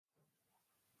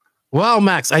Well,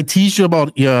 Max, I teased you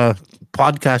about your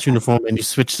podcast uniform and you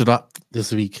switched it up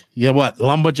this week. Yeah, what?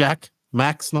 Lumberjack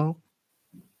Max now?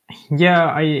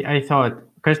 Yeah, I thought,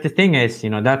 because the thing is,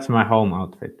 that's my home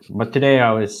outfit. But today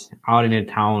I was out in the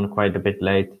town quite a bit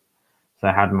late. So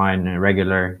I had my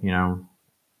regular,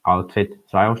 outfit.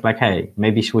 So I was like, hey,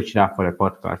 maybe switch it up for the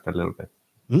podcast a little bit.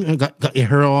 Got your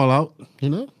hair all out,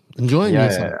 enjoying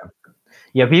yourself.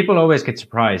 Yeah, people always get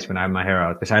surprised when I have my hair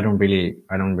out because I don't really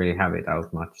have it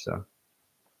out much. So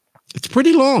it's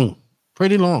pretty long,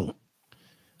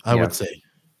 I would say.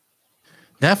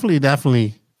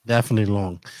 Definitely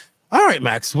long. All right,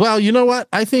 Max. Well, you know what?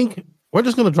 I think we're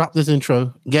just going to drop this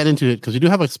intro, get into it, because we do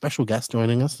have a special guest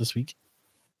joining us this week.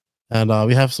 And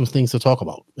we have some things to talk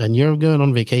about. And you're going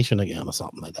on vacation again or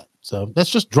something like that. So let's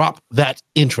just drop that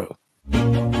intro.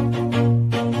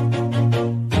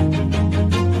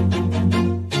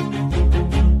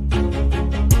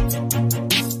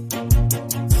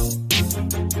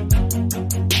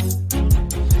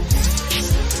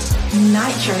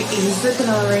 Nitro is the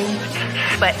glory,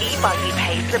 but e-buggy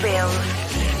pays the bills.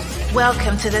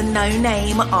 Welcome to the No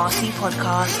Name RC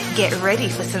podcast. Get ready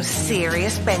for some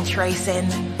serious bench racing.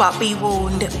 But be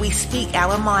warned, we speak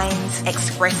our minds,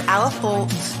 express our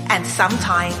thoughts, and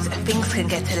sometimes things can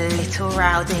get a little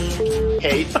rowdy.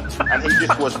 Hate, and he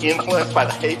just was influenced by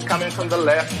the hate coming from the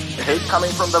left, the hate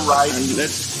coming from the right. And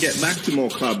let's get back to more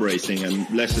club racing and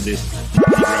less of this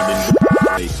grabbing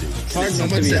racing. It's hard not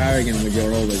to be arrogant when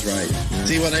you're always right.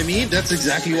 See what I mean? That's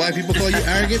exactly why people call you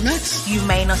arrogant, Max. You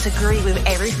may not agree with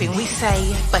everything we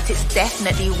say, but it's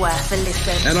definitely worth a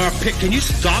listen. And our pick, can you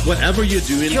stop whatever you're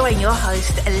doing? Join your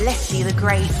host, Lefty the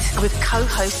Great, with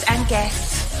co-hosts and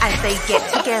guests as they get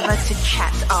together to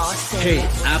chat RC. Hey,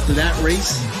 after that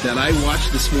race that I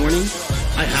watched this morning,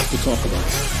 I have to talk about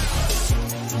it.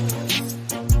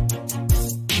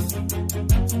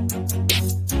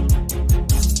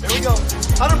 Here we go.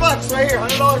 $100 right here,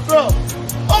 $100 throw.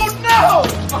 Oh no!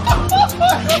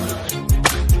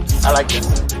 I like this.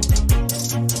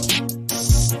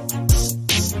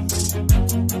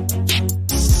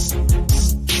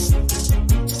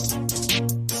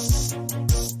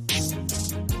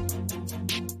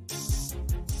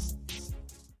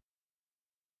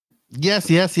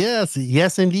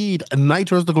 Yes, indeed.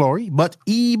 Nitro's the glory, but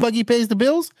e-buggy pays the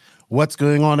bills. What's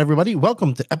going on, everybody?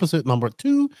 Welcome to episode number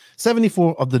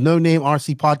 274 of the No Name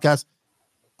RC podcast.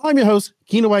 I'm your host,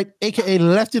 Keno White, aka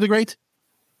Lefty the Great.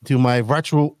 To my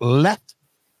virtual left,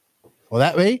 well,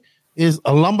 that way is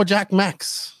a Lumberjack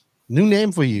Max. New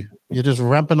name for you. You're just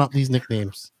ramping up these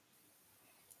nicknames.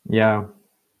 Yeah,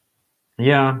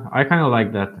 I kind of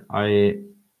like that.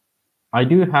 I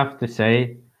do have to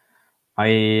say,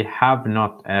 I have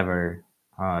not ever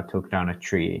took down a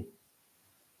tree.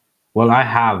 Well, I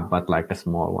have, but like a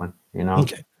small one,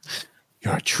 Okay.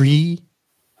 You're a tree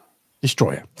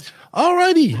destroyer.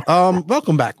 Alrighty.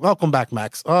 Welcome back,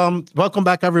 Max. Welcome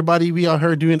back, everybody. We are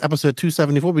here doing episode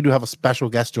 274. We do have a special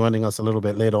guest joining us a little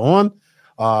bit later on.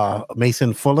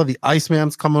 Mason Fuller, the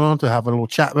Iceman's coming on to have a little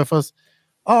chat with us.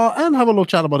 And have a little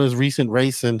chat about his recent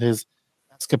race and his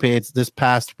escapades this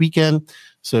past weekend.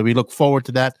 So we look forward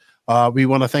to that. We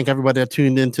want to thank everybody that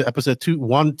tuned into episode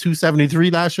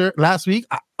 273 last week.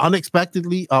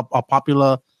 Unexpectedly, a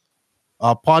popular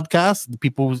podcast.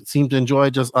 People seem to enjoy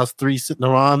just us three sitting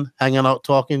around, hanging out,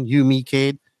 talking. You, me,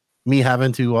 Cade, me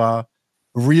having to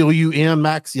reel you in,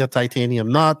 Max, your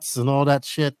titanium nuts and all that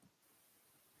shit.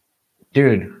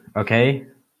 Dude, okay,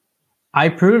 I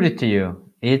proved it to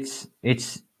you. It's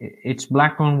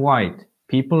black on white.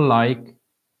 People like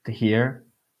to hear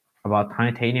about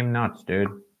titanium nuts, dude.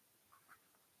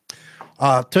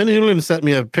 Tony Newland sent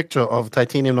me a picture of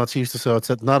titanium nuts he used to sell. It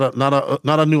said not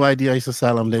a new idea. I used to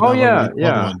sell them. Oh yeah.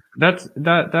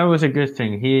 That was a good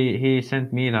thing. He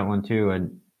sent me that one too,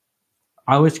 and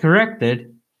I was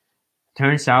corrected.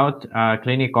 Turns out,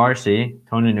 Clinic RC,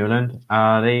 Tony Newland,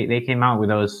 they came out with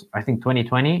those, I think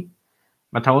 2020,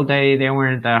 but told they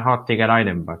weren't a hot ticket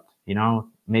item. But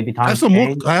maybe time. I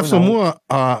have some more.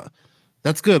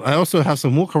 That's good. I also have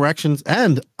some more corrections,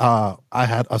 and I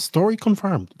had a story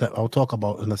confirmed that I'll talk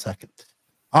about in a second.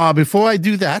 Before I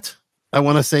do that, I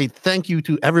want to say thank you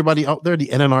to everybody out there, the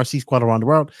NNRC squad around the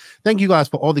world. Thank you guys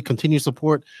for all the continued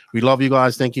support. We love you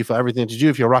guys. Thank you for everything that you do.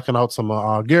 If you're rocking out some of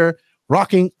our gear,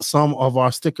 rocking some of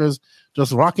our stickers,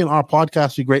 just rocking our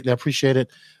podcast, we greatly appreciate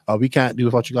it. We can't do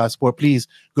without you guys' support. Please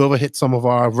go over, hit some of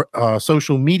our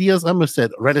social medias. I almost said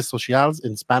redes sociales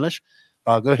in Spanish.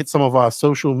 Go hit some of our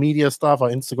social media stuff, our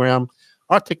Instagram,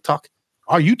 our TikTok,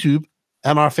 our YouTube,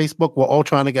 and our Facebook. We're all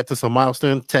trying to get to some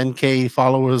milestone, 10K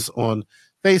followers on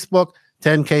Facebook,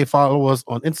 10K followers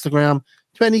on Instagram,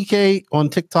 20K on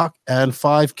TikTok, and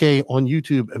 5K on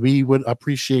YouTube. We would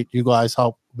appreciate you guys'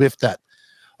 help with that.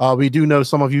 We do know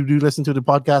some of you do listen to the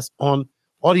podcast on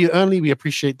audio only. We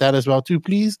appreciate that as well too.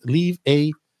 Please leave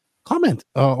a comment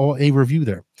or a review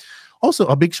there. Also,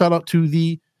 a big shout out to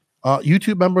the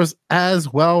YouTube members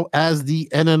as well as the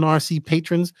NNRC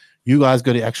patrons. You guys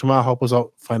go the extra mile, help us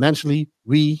out financially.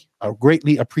 We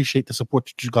greatly appreciate the support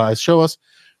that you guys show us.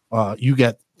 You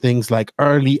get things like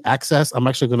early access. I'm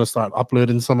actually going to start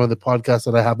uploading some of the podcasts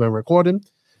that I have been recording.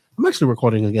 I'm actually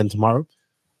recording again tomorrow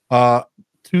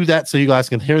to that so you guys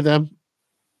can hear them.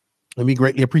 And we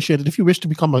greatly appreciate it. If you wish to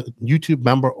become a YouTube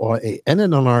member or a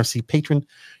NNRC patron,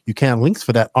 you can. Links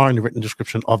for that are in the written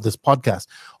description of this podcast.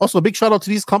 Also, a big shout out to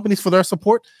these companies for their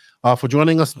support, for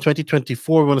joining us in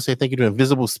 2024. We want to say thank you to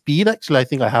Invisible Speed. Actually, I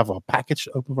think I have a package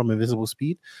open from Invisible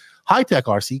Speed. High Tech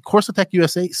RC, Corsatec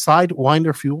USA,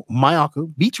 Sidewinder Fuel,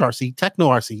 Mayako, Beach RC, Techno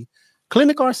RC,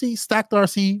 Clinic RC, Stacked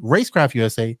RC, Racecraft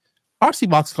USA, RC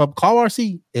Box Club, Call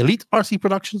RC, Elite RC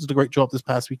Productions did a great job this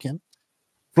past weekend.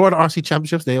 Florida RC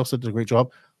Championships, they also did a great job.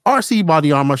 RC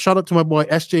Body Armor, shout out to my boy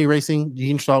SJ Racing,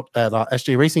 Gene Strout at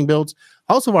SJ Racing Builds,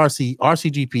 House of RC,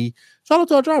 RCGP. Shout out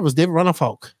to our drivers, David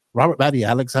Ronnefalk, Robert Batty,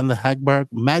 Alexander Hagberg,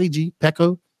 Matty G,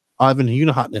 Pecco, Ivan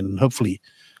Unihotton, and hopefully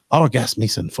our guest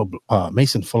Mason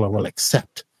Fuller will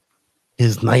accept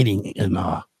his knighting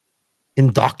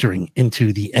and doctoring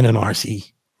into the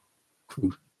NNRC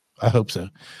crew. I hope so.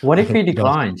 What if he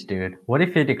declines, dude? What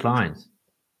if he declines?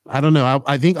 I don't know.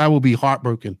 I think I will be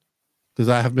heartbroken because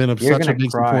I have been such a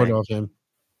big supporter of him.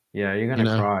 Yeah, you're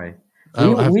gonna cry.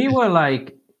 We were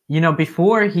like,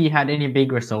 before he had any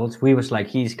big results, we was like,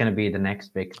 he's gonna be the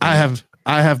next big thing.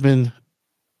 I have been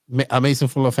a Mason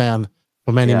Fuller fan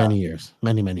for many years.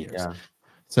 Yeah.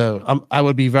 So I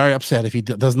would be very upset if he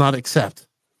does not accept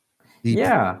the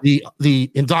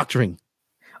indoctrring.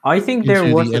 I think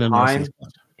there was a time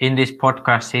in this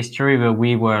podcast history where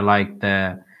we were like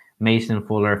the Mason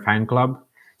Fuller fan club.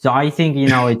 So I think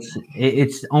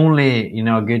it's only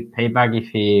good payback if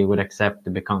he would accept to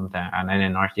become an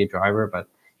NNRC driver. But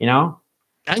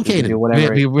and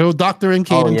Caden, we will doctor and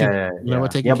Caden.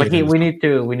 But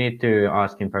we need to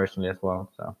ask him personally as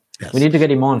well. So we need to get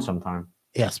him on sometime.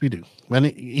 Yes, we do. When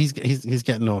he's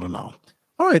getting older now.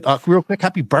 All right, real quick,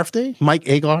 happy birthday, Mike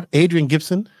Agar, Adrian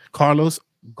Gibson, Carlos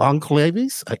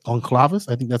Goncalves,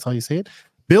 I think that's how you say it.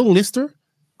 Bill Lister,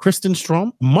 Kristen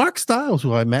Strom, Mark Stiles,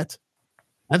 who I met,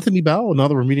 Anthony Bell,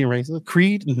 another Remedian racer,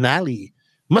 Creed Nally,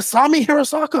 Masami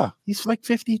Hirosaka, he's like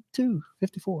 52,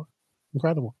 54.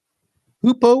 Incredible.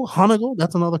 Hupo Hanago,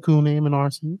 that's another cool name in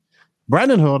RC.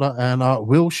 Brandon Hilda and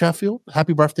Will Sheffield.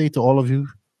 Happy birthday to all of you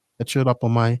that showed up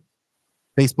on my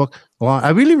Facebook. Well, I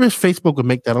really wish Facebook would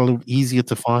make that a little easier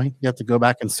to find. You have to go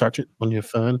back and search it on your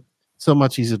phone. So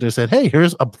much easier to say, hey,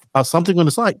 here's something on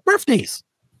the side. Birthdays.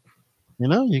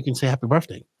 You can say happy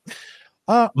birthday.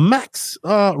 Max,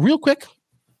 real quick.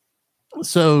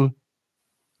 So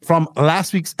from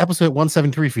last week's episode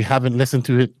 173, if you haven't listened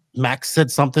to it, Max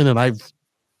said something and I've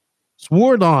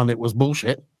sworn on it was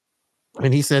bullshit.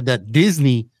 And he said that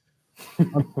Disney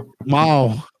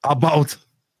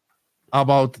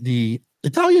about the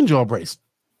Italian job race.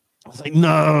 I was like,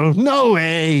 no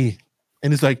way.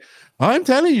 And it's like, I'm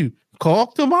telling you, call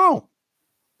to Mao.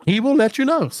 He will let you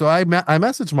know. So I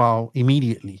messaged Mao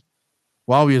immediately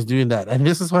while we was doing that. And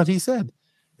this is what he said.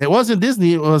 It wasn't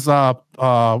Disney. It was,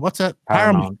 what's that?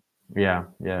 Paramount. Yeah.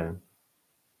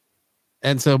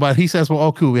 And so, but he says, well,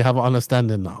 oh, cool. We have an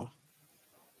understanding now.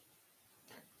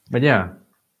 But yeah,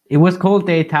 it was called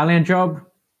the Italian job.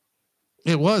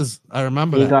 It was. I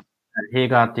remember he got,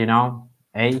 what?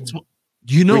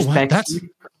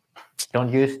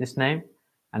 Don't use this name.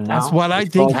 And that's what I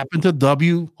think happened to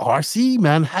WRC,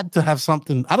 man. Had to have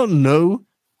something. I don't know,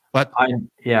 but I'm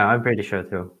pretty sure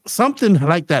too. Something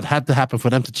like that had to happen for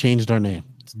them to change their name.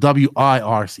 It's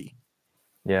WIRC.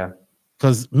 Yeah.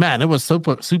 Because man, it was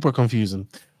super confusing.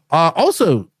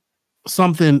 Also,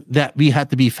 something that we had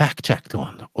to be fact checked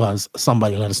on was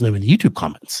somebody let us know in the YouTube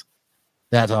comments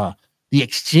that the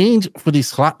exchange for the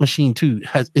slot machine 2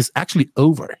 is actually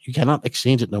over. You cannot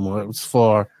exchange it no more. It was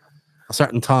for a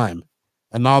certain time.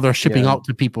 And now they're shipping out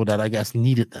to people that I guess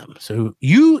needed them. So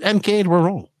you and Cade were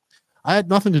wrong. I had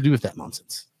nothing to do with that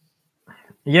nonsense.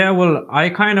 Yeah, well, I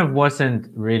kind of wasn't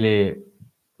really...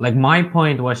 Like, my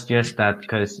point was just that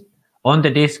because on the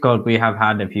Discord, we have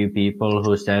had a few people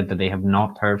who said that they have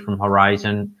not heard from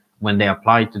Horizon when they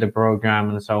applied to the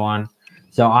program and so on.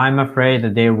 So I'm afraid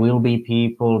that there will be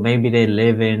people, maybe they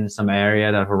live in some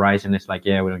area that Horizon is like,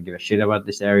 yeah, we don't give a shit about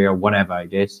this area or whatever, I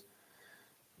guess,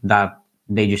 that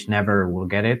they just never will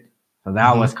get it. So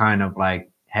that was kind of like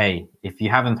hey, if you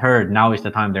haven't heard, now is the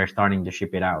time they're starting to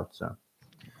ship it out. So,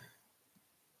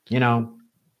 you know,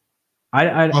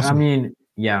 I mean,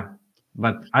 yeah,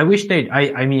 but I wish they.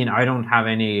 I mean, I don't have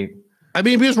any. I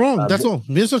mean, he was wrong. That's all.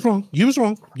 He was wrong. You was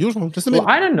wrong. You was wrong. Just a minute.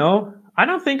 Well, I don't know. I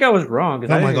don't think I was wrong.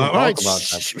 Oh my god! All right.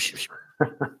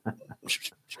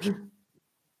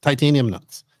 Titanium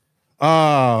nuts.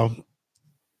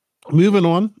 Moving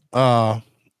on.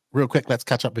 Real quick, let's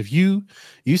catch up with you.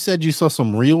 You said you saw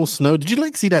some real snow. Did you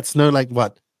like see that snow? Like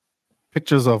what?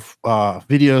 Pictures of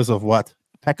videos of what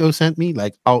Pecco sent me,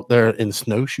 like out there in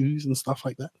snowshoes and stuff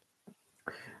like that.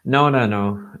 No.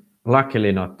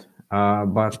 Luckily not.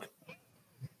 But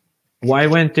I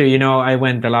went to, I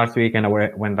went the last week and I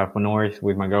went up north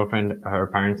with my girlfriend. Her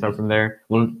parents are from there.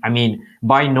 Well, I mean,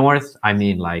 by north, I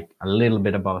mean like a little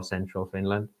bit above central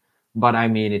Finland. But I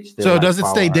mean, it's still. So like does it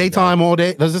stay daytime all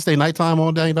day? Does it stay nighttime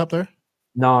all day up there?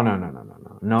 No.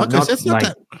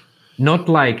 Okay, not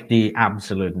like the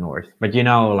absolute north, but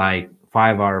like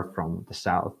 5 hours from the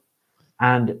south,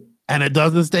 and it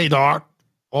doesn't stay dark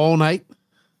all night.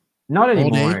 Not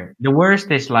anymore. The worst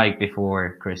is like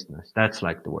before Christmas. That's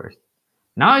like the worst.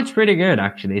 Now it's pretty good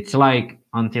actually. It's like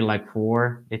until like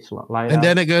 4. It's light. And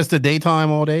then it goes to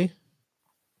daytime all day.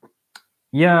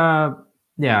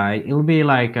 Yeah, it'll be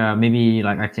like maybe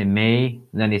like I'd say May.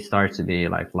 Then it starts to be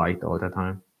like light all the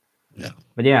time. Yeah.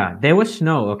 But yeah, there was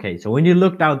snow. Okay, so when you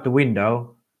looked out the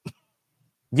window,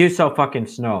 you saw fucking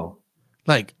snow.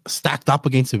 Like stacked up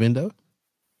against the window?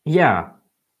 Yeah.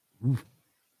 Oof.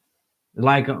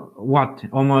 Like what?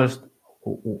 Almost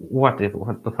what the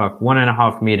fuck?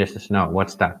 1.5 meters of snow.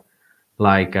 What's that?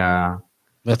 Like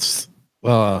that's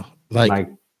like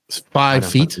 5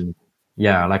 feet.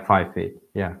 Yeah, like 5 feet.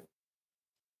 Yeah.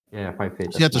 Yeah, 5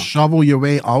 feet. So you have to shovel your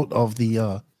way out of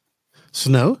the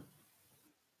snow?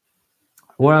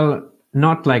 Well,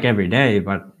 not like every day,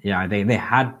 but yeah, they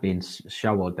had been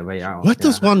shoveled the way out. What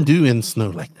does one do in snow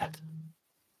like that?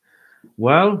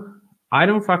 Well, I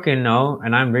don't fucking know,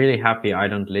 and I'm really happy I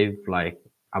don't live like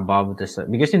above the sun,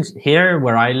 because since here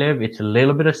where I live, it's a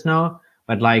little bit of snow,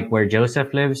 but like where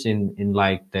Joseph lives in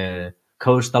like the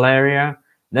coastal area,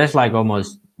 there's like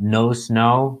almost no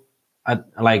snow at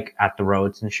the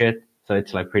roads and shit, so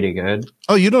it's like pretty good.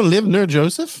 Oh, you don't live near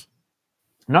Joseph?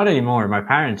 Not anymore. My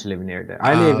parents live near there.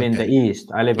 I live in the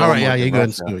east. I live. All right, yeah, you go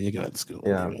in school.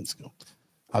 Yeah,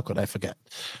 how could I forget?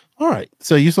 All right,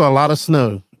 so you saw a lot of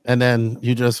snow, and then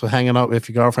you just were hanging out with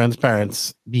your girlfriend's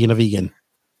parents, being a vegan.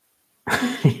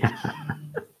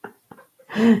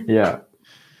 Yeah.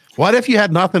 What if you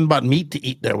had nothing but meat to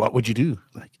eat there? What would you do?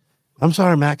 Like, I'm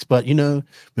sorry, Max, but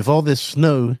with all this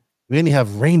snow, we only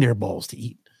have reindeer balls to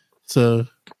eat. So,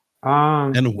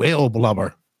 and whale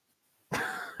blubber.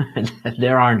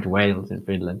 There aren't whales in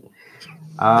Finland.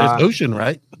 There's ocean,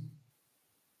 right?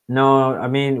 No, I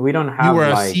mean, we don't have. You were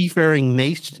a seafaring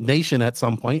nation at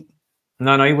some point.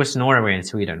 No, it was Norway and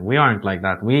Sweden. We aren't like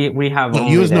that. We have. You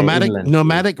use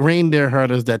nomadic reindeer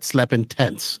herders that slept in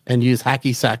tents and use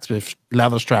hacky sacks with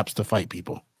leather straps to fight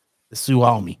people. The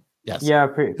Suomi. Yes. Yeah.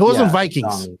 It wasn't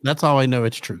Vikings. Suomi. That's how I know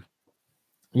it's true.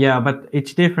 Yeah, but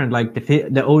it's different. Like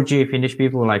the OG Finnish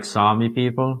people were like Sami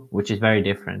people, which is very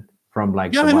different from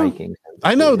like the Vikings.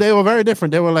 I know they were very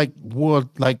different. They were wore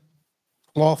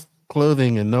cloth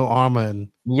clothing and no armor and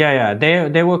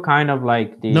they were kind of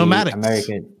like the nomadic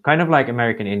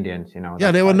American Indians,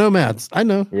 Yeah, they were nomads. I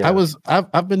know. Yeah.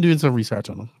 I've been doing some research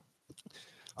on them.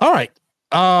 All right.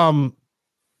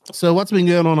 So what's been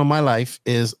going on in my life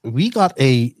is we got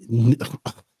my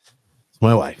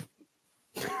wife.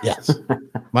 Yes.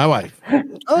 My wife.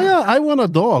 Oh yeah, I want a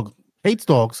dog. Hates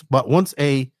dogs, but wants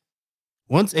a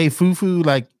foo-foo,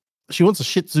 like she wants a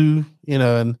Shih Tzu,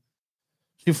 and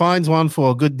she finds one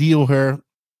for a good deal.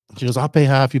 She goes, I'll pay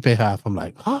half, you pay half. I'm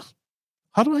like, huh?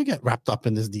 How do I get wrapped up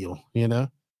in this deal?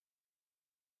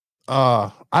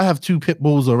 I have 2 pit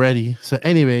bulls already. So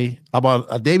anyway, about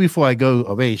a day before I go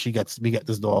away, we get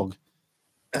this dog.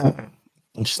 And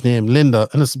she's named Linda,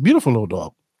 and it's a beautiful little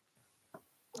dog.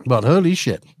 But holy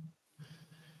shit.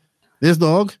 This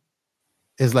dog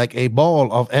is like a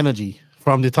ball of energy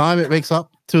from the time it wakes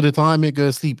up to the time it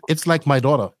goes to sleep. It's like my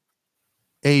daughter.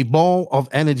 A ball of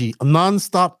energy, a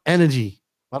non-stop energy.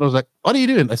 I was like, what are you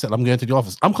doing? I said, I'm going to the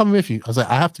office. I'm coming with you. I was like,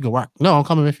 I have to go work. No, I'm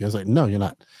coming with you. I was like, no, you're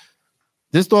not.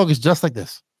 This dog is just like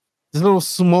this. This little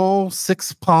small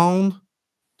 6 pound,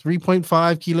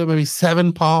 3.5 kilo, maybe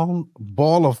 7 pound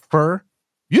ball of fur.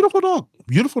 Beautiful dog.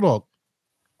 Beautiful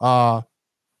dog.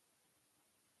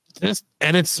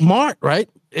 And it's smart, right?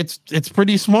 It's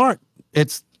pretty smart.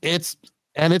 It's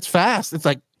fast. It's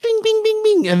like bing, bing, bing,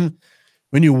 bing. And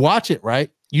when you watch it,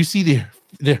 right, you see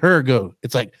the hair go.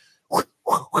 It's like,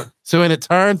 So when it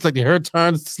turns, like the hair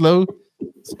turns slow,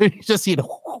 so you just see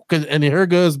and the hair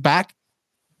goes back,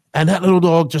 and that little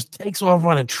dog just takes off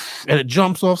running, and it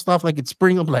jumps off stuff like it's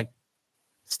spring up. Like,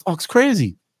 this dog's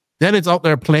crazy. Then it's out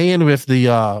there playing with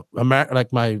the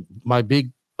like my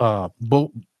big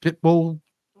pit bull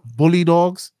bully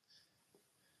dogs.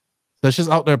 So it's just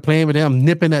out there playing with them,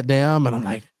 nipping at them, and I'm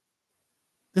like,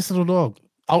 this little dog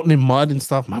out in the mud and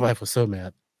stuff. My wife was so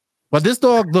mad. But this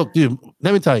dog, look, dude,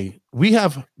 let me tell you, we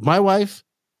have my wife,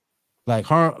 like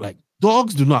her, like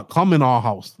dogs do not come in our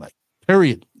house, like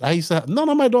period. I used to have, none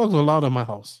of my dogs are allowed in my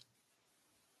house.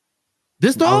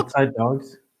 This dog, outside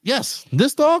dogs. Yes,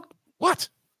 this dog, what?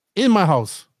 In my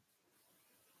house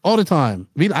all the time.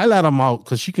 I mean, I let him out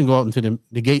because she can go out into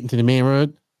the gate into the main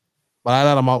road, but I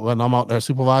let him out when I'm out there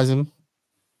supervising.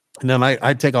 And then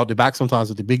I take out the back sometimes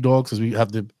with the big dogs because we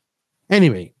have the.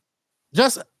 Anyway,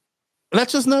 let's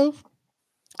just know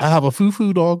I have a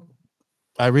foo-foo dog.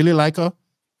 I really like her.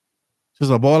 She's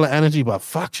a ball of energy, but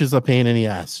fuck, she's a pain in the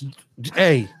ass.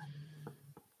 Hey,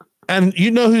 and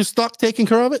you know who's stuck taking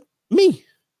care of it? Me.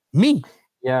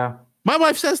 Yeah. My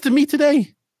wife says to me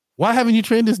today, why haven't you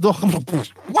trained this dog? I'm like,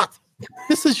 what?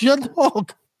 This is your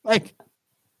dog. Like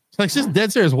she's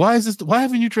dead serious. Why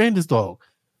haven't you trained this dog?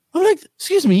 I'm like,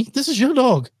 excuse me, this is your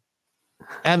dog.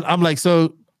 And I'm like,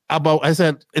 I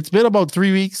said, it's been about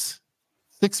 3 weeks,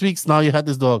 6 weeks now you had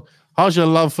this dog. How's your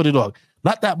love for the dog?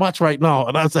 Not that much right now.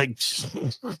 And I was like,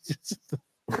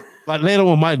 but later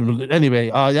on, anyway,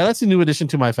 yeah, that's a new addition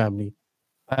to my family.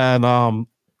 And I'm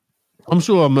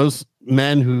sure most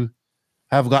men who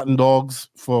have gotten dogs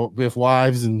with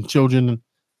wives and children, and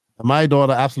my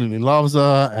daughter absolutely loves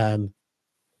her, and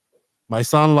my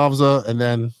son loves her, and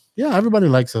then yeah, everybody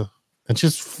likes her. And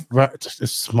she's just a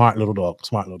smart little dog.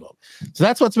 So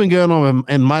that's what's been going on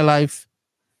in my life.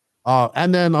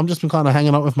 And then I'm just been kind of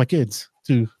hanging out with my kids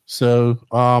too. So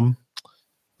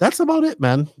that's about it,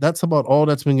 man. That's about all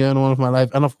that's been going on with my life.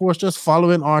 And of course, just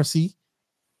following RC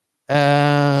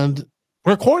and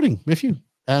recording with you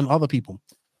and other people.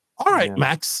 All right, yeah.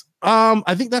 Max.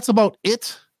 I think that's about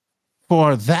it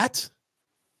for that.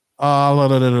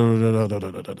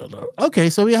 Okay,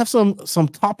 so we have some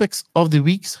topics of the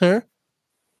weeks here.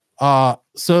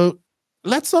 So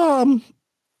let's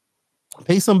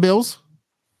pay some bills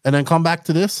and then come back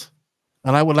to this.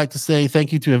 And I would like to say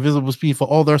thank you to Invisible Speed for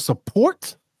all their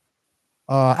support.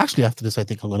 Actually, after this, I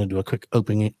think I'm going to do a quick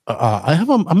opening. I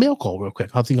have a mail call real quick.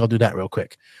 I think I'll do that real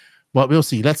quick. But we'll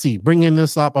see. Let's see. Bringing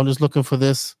this up. I'm just looking for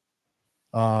this.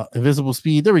 Invisible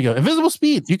Speed. There we go. Invisible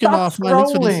Speed. You can find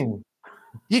links for this.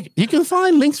 You can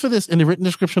find links for this in the written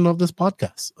description of this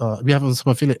podcast. We have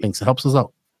some affiliate links. It helps us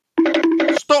out.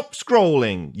 Stop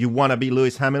scrolling. You want to be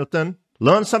Lewis Hamilton?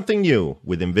 Learn something new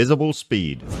with Invisible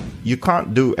Speed. You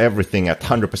can't do everything at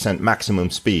 100% maximum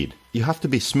speed. You have to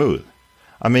be smooth.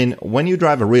 I mean, when you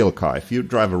drive a real car, if you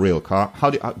drive a real car, how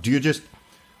do you just,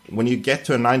 when you get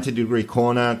to a 90-degree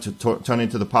corner to turn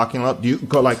into the parking lot, do you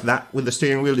go like that with the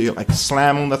steering wheel? Do you like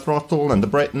slam on the throttle and the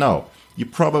brake? No. You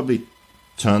probably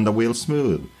turn the wheel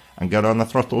smooth and get on the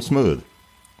throttle smooth.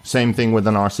 Same thing with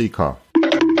an RC car.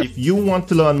 If you want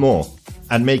to learn more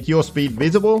and make your speed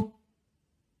visible,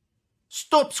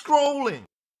 stop scrolling.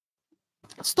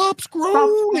 Stop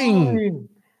scrolling.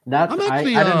 That's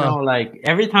actually, I don't know, like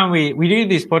every time we do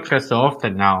these podcasts so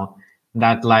often now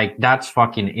that like that's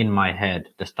fucking in my head,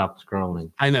 the stop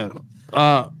scrolling. I know.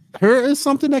 Here is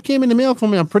something that came in the mail for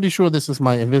me. I'm pretty sure this is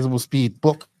my Invisible Speed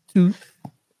book 2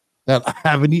 that I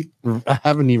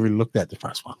haven't even looked at the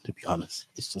first one, to be honest.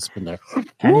 It's just been there.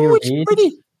 Can you read?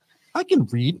 Pretty. I can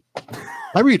read.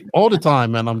 I read all the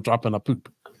time, and I'm dropping a poop.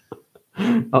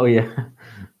 Oh yeah.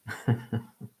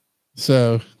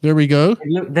 So there we go.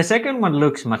 The second one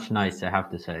looks much nicer, I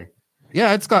have to say.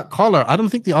 Yeah, it's got color. I don't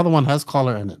think the other one has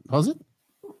color in it. Does it?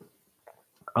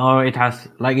 Oh, it has.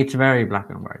 Like, it's very black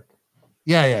and white.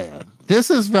 Yeah. This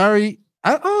is very.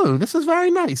 This is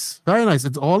very nice. Very nice.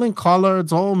 It's all in color.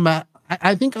 It's all matte.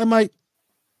 I think I might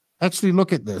actually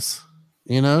look at this.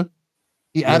 You know,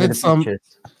 he added some.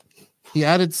 He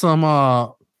added some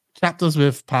chapters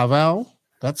with Pavel.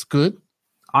 That's good.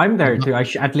 I'm there too.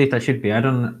 At least I should be. I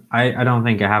don't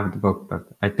think I have the book, but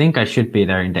I think I should be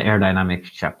there in the aerodynamics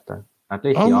chapter. At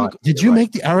least. Did you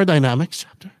make the aerodynamics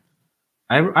chapter?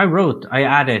 I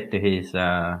added to his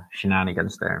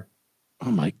shenanigans there.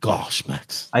 Oh my gosh,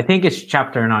 Max! I think it's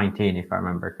chapter 19, if I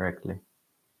remember correctly.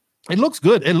 It looks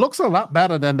good. It looks a lot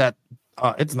better than that.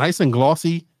 It's nice and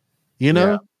glossy, you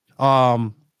know. Yeah.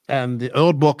 And the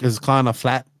old book is kind of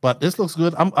flat, but this looks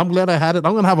good. I'm glad I had it.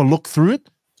 I'm gonna have a look through it.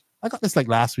 I got this like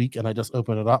last week, and I just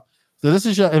opened it up. So this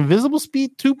is your Invisible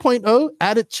Speed 2.0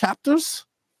 added chapters.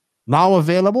 now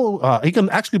available. You can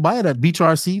actually buy it at Beach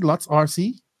RC, Lutz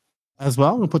RC as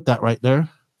well. We'll put that right there.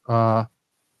 So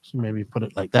maybe put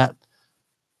it like that.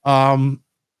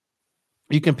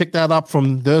 You can pick that up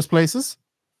from those places,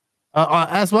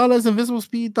 as well as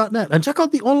invisiblespeed.net. And check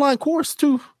out the online course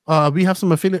too. We have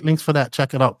some affiliate links for that.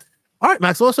 Check it out. All right,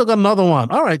 Max, also got another one.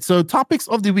 All right, so topics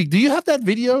of the week. Do you have that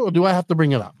video or do I have to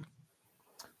bring it up?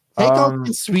 Takeout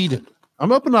in Sweden.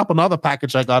 I'm opening up another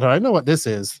package I got here. I know what this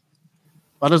is.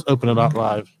 I'll just open it up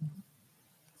live.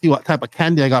 See what type of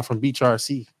candy I got from Beach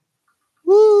RC.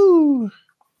 Woo!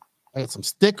 I got some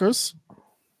stickers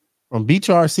from Beach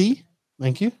RC.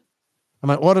 Thank you.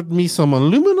 And I ordered me some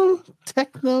aluminum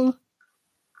Techno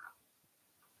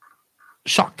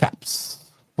shock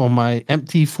caps for my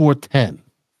MT410.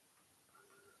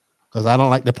 Because I don't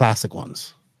like the plastic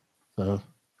ones. So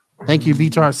thank you,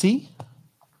 Beach RC.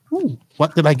 Ooh,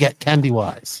 what did I get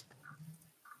candy-wise?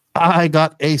 I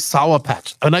got a Sour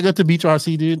Patch. When I go to Beach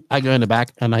RC, dude, I go in the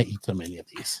back and I eat so many of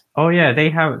these. Oh yeah,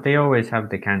 they always have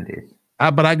the candies.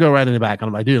 But I go right in the back and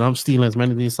I'm like, dude, I'm stealing as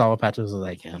many of these Sour Patches as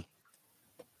I can.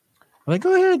 I'm like,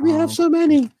 go ahead, we have so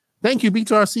many. Thank you, Beach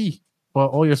RC, for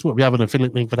all your support. We have an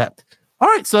affiliate link for that. All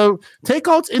right, so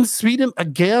takeouts in Sweden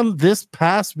again this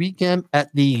past weekend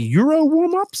at the Euro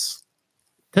warm-ups,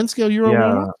 10 scale Euro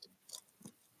warm-ups.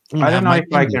 I don't know if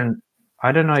I can.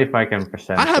 I don't know if I can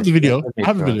present. I have the video. I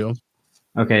have the video.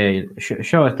 Okay,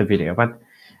 show us the video. But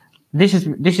this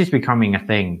is becoming a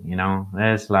thing. You know,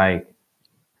 there's like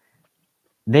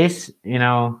this. You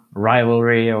know,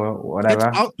 rivalry or whatever.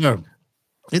 It's out there.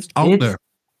 It's out there.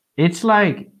 It's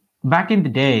like back in the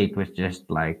day. It was just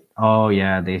like, oh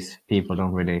yeah, these people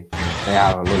don't really. They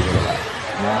have a little bit of that.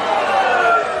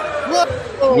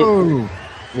 You know?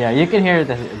 Yeah, you can hear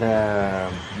the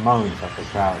moans of the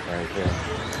crowd right here.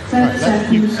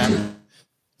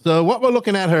 So what we're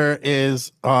looking at here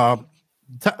is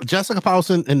Jessica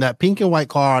Palsson in that pink and white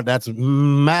car. That's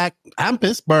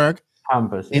Hampus Berg.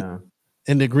 Hampus, yeah.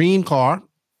 In the green car.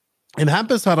 And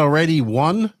Hampus had already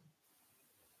won.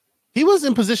 He was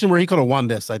in position where he could have won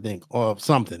this, I think, or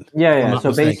something. Yeah.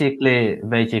 So basically,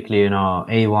 you know,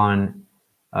 A1,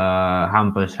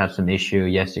 Hampus had some issue.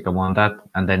 Jessica won that.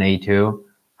 And then A2.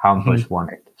 Hampus won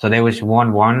it. So there was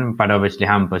 1-1, but obviously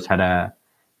Hampus had a,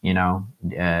 you know,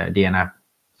 DNF.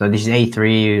 So this is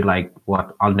A3, like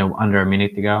what, under a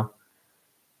minute to go.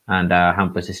 And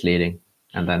Hampus is leading.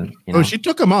 And then, you know. Oh, she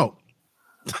took him out.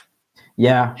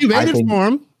 Yeah. She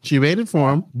waited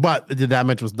for him, but the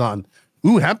damage was done.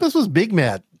 Ooh, Hampus was big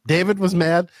mad. David was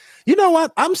mad. You know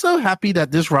what? I'm so happy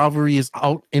that this rivalry is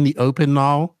out in the open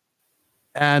now.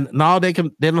 And now they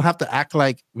don't have to act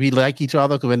like we like each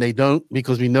other when they don't,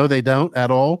 because we know they don't at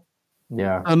all.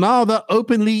 Yeah. And now they're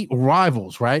openly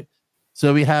rivals, right?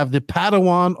 So we have the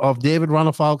Padawan of David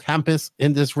Ronnefalk, Hampus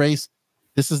in this race.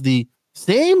 This is the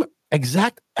same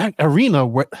exact arena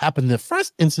where happened the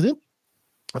first incident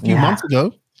a few months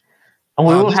ago. And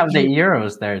we will have the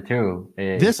Euros there too.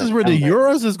 This is where the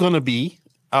Euros is going to be.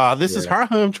 This is her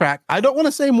home track. I don't want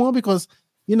to say more because,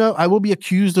 you know, I will be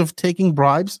accused of taking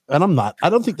bribes, and I'm not. I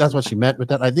don't think that's what she meant with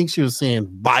that. I think she was saying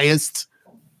biased.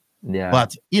 Yeah.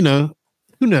 But, you know,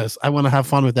 who knows? I want to have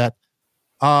fun with that.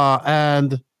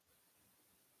 And,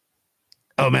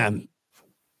 oh, man.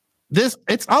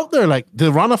 It's out there. Like,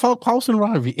 the Ronnefalk Palsson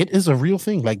rivalry, it is a real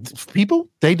thing. Like, people,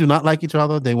 they do not like each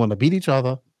other. They want to beat each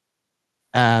other.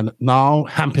 And now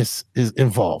Hampus is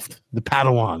involved. The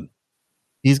Padawan.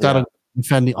 He's got to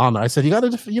defend the honor. I said, you got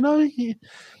to, you know,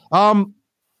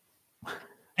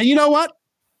 and you know what?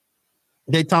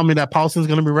 They told me that Palsson's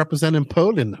going to be representing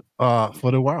Poland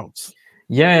for the Worlds.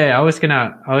 Yeah, I was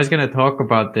gonna talk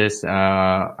about this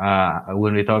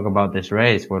when we talk about this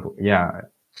race. But yeah,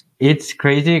 it's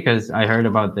crazy because I heard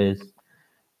about this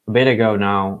a bit ago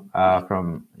now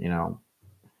from, you know,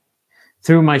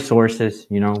 through my sources,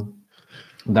 you know,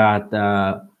 that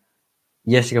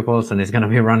Jessica Palsson is going to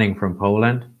be running from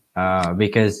Poland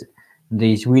because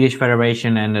the Swedish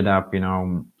Federation ended up, you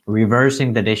know,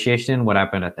 reversing the decision. What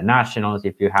happened at the Nationals?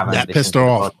 If you haven't, that pissed her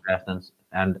off.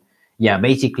 And yeah,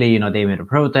 basically, you know, they made a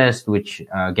protest which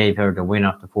gave her the win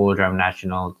of the full drive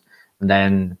Nationals. And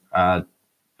then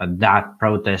that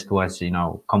protest was, you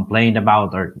know, complained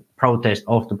about, or protest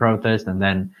of the protest, and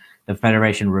then the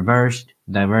federation reversed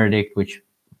the verdict, which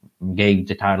gave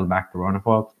the title back to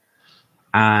Ronnefalk.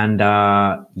 And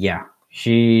yeah,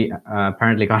 she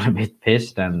apparently got a bit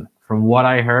pissed, and from what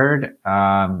I heard,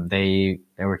 they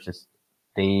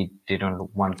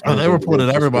didn't want. Oh, they reported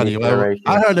everybody.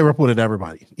 I heard they reported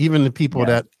everybody, even the people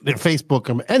that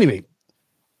Facebook. Anyway,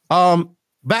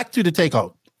 back to the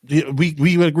takeout.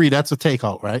 We would agree that's a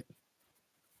takeout, right?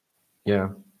 Yeah.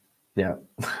 Yeah.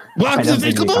 Well, I don't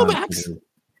think come we on, can't Max. do it.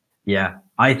 Yeah,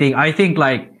 I think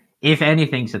like if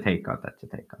anything's a takeout, that's a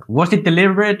takeout. Was it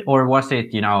deliberate or was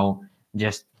it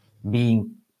just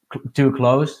being too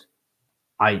close?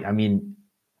 I mean,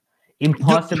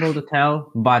 impossible to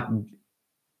tell. But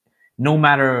no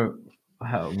matter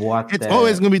what, It's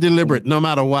always going to be deliberate, no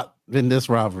matter what in this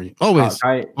rivalry. Always,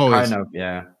 always. Kind of,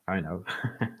 yeah, kind of.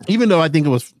 Even though I think it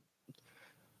was,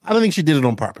 I don't think she did it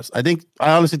on purpose. I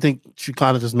honestly think she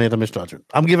kind of just made a misjudgment.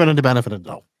 I'm giving her the benefit of the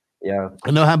doubt. Yeah, I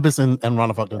know Hampus and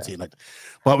Ronnefalk don't see it like that.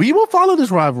 But we will follow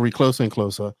this rivalry closer and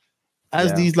closer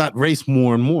as these like race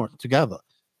more and more together.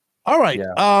 All right.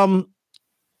 Yeah.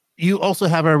 You also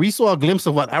have we saw a glimpse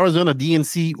of what Arizona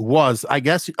DNC was. I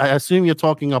assume you're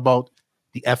talking about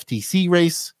the FTC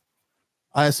race.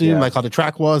 I assume like how the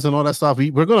track was and all that stuff.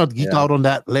 We're gonna geek out on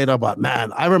that later, but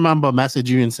man, I remember messaging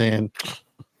you and saying,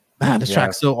 man, this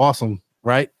track's so awesome,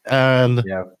 right? And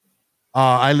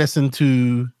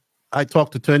I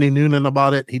talked to Tony Noonan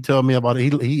about it. He told me about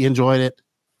it. He enjoyed it.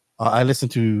 I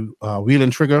listened to Wheel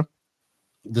and Trigger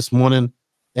this morning.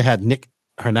 They had Nick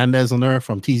Hernandez on there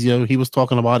from TZO. He was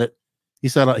talking about it. He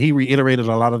said he reiterated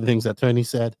a lot of the things that Tony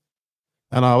said.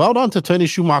 And well done to Tony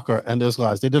Schumacher and those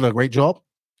guys. They did a great job.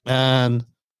 And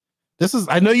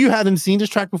I know you hadn't seen this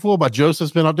track before, but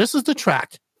Joseph's been up. This is the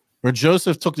track where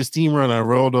Joseph took the steamer and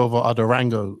rolled over a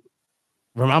Durango.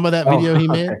 Remember that video he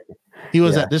made? He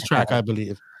was at this track, I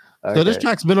believe. Okay. So this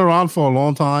track's been around for a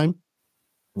long time.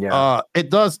 Yeah.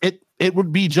 It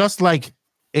would be just like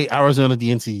a Arizona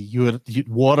DNC. You'd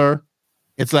water.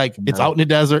 It's like it's out in the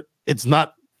desert. It's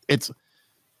not. It's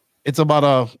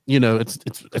about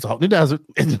it's out in the desert.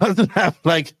 It doesn't have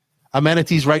like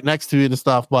amenities right next to it and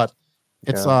stuff, but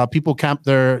it's people camp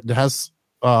there. There has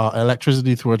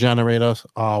electricity through a generator,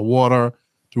 water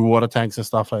through water tanks and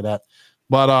stuff like that.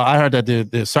 But I heard that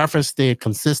the surface stayed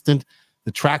consistent.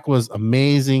 The track was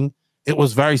amazing. It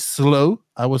was very slow,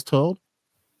 I was told.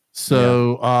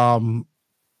 So,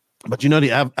 but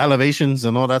the elevations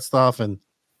and all that stuff, and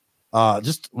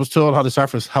just was told how the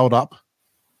surface held up.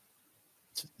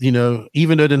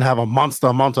 Even though it didn't have a monster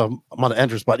amount of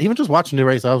entries, but even just watching the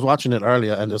race, I was watching it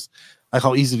earlier, and just like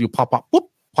how easy you pop up,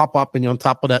 and you're on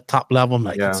top of that top level. I'm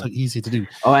like, it's so easy to do.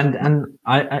 Oh, and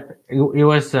it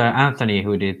was Anthony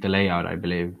who did the layout, I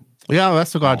believe. Yeah,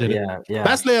 that's the guy did it. Yeah.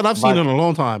 Best layout I've seen in a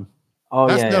long time. Oh,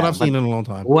 best layout I've seen in a long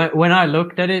time. When I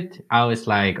looked at it, I was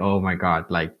like, oh my God,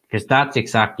 like, because that's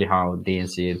exactly how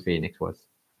DNC in Phoenix was.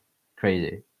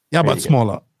 Crazy. Yeah, but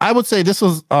smaller. I would say this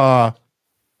was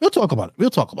we'll talk about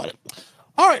it.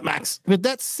 All right, Max. With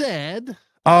that said,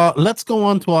 let's go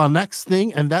on to our next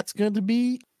thing, and that's going to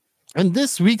be, and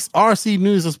this week's RC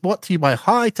news is brought to you by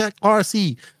High Tech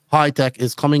RC. High Tech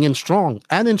is coming in strong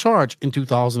and in charge in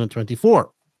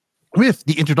 2024. With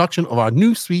the introduction of our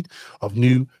new suite of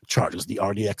new chargers, the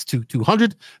RDX2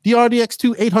 200, the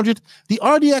RDX2 800, the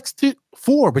RDX2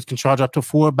 4, which can charge up to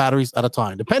 4 batteries at a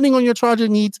time. Depending on your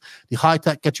charging needs, the High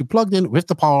Tech gets you plugged in with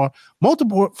the power,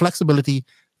 multiple flexibility,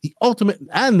 the ultimate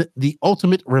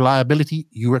reliability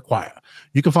you require.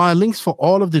 You can find links for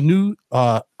all of the new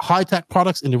High Tech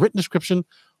products in the written description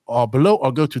or below,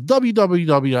 or go to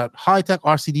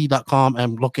www.hightechrcd.com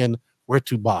and look in where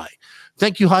to buy.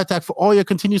 Thank you, High Tech, for all your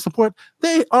continued support.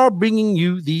 They are bringing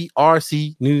you the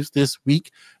RC news this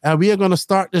week. And we are going to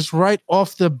start this right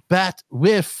off the bat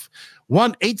with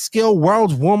 1/8 scale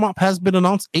World's Warmup has been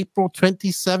announced April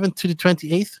 27th to the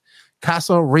 28th.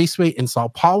 Casa Raceway in Sao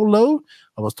Paulo.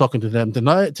 I was talking to them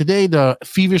today. They're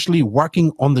feverishly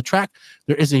working on the track.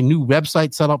 There is a new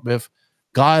website set up with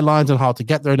guidelines on how to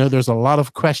get there. I know there's a lot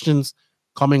of questions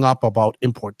coming up about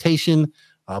importation,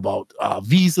 about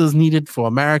visas needed for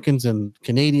Americans and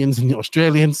Canadians and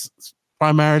Australians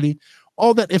primarily.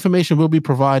 All that information will be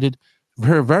provided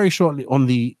very, very shortly on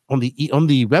the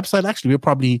website. Actually, we'll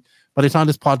probably, by the time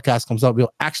this podcast comes out,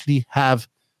 we'll actually have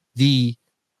the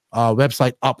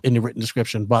website up in the written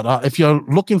description. But if you're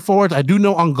looking forward, I do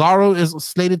know Ungaro is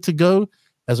slated to go,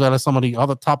 as well as some of the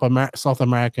other top South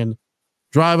American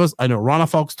drivers. I know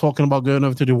Ronnefalk's talking about going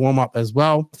over to the warm-up as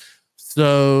well.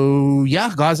 So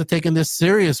yeah, guys are taking this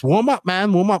serious. Warm up,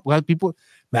 man. Warm up. Like people,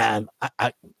 man.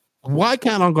 Why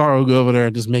can't Ungaro go over there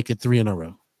and just make it 3 in a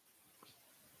row?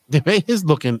 The way he's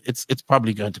looking, it's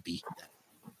probably going to be.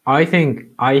 I think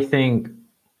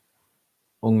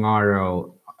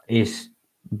Ungaro is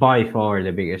by far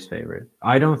the biggest favorite.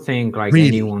 I don't think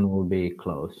anyone will be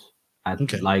close. I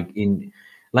think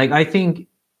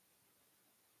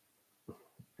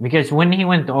because when he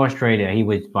went to Australia, he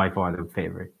was by far the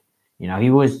favorite. He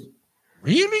was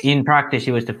really in practice.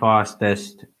 He was the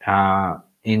fastest.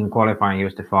 In qualifying, he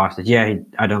was the fastest. Yeah,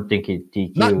 I don't think he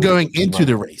DQ. Not going into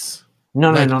the race.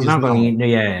 No, like, not going.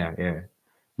 Yeah.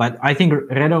 But I think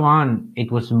Redovan,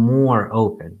 it was more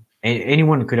open.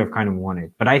 Anyone could have kind of won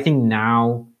it. But I think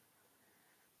now,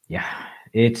 yeah,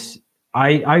 it's.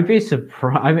 I'd be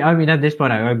surprised. I mean, at this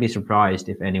point, I would be surprised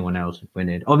if anyone else would win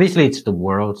it. Obviously, it's the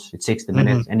Worlds. It's 60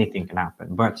 minutes. Anything can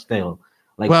happen. But still,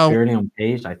 like, purely on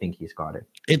pace, I think he's got it.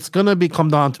 It's gonna come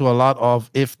down to a lot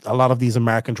of if a lot of these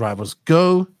American drivers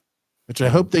go, which I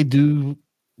hope they do.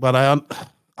 But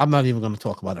I'm not even going to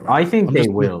talk about it right I now. think they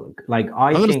will. Like,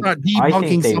 I'm going to start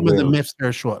debunking some of the myths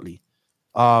there shortly,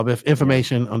 with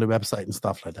information on the website and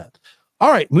stuff like that.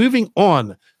 All right, moving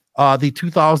on. The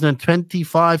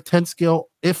 2025 10 scale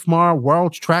IFMAR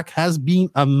World Track has been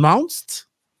announced.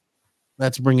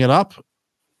 Let's bring it up.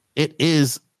 It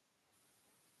is.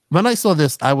 When I saw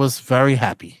this, I was very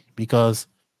happy because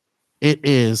it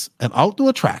is an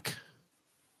outdoor track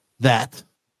that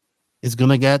is going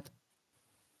to get,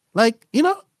 like, you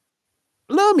know,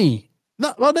 Lummy.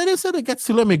 No, well, they didn't say it gets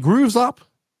to Lummy grooves up,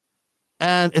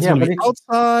 and it's going to be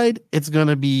outside. It's going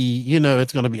to be, you know,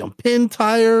 it's going to be on pin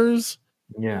tires.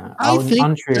 Yeah, I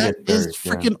think that is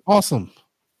freaking awesome.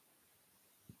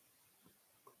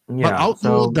 Yeah, but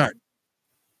outdoor dirt.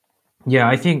 Yeah,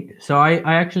 I think so. I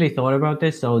actually thought about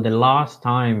this. So the last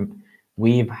time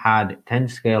we've had 10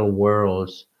 scale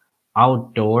worlds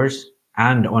outdoors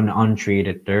and on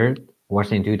untreated dirt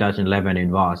was in 2011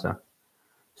 in Vasa.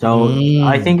 So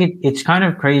I think it's kind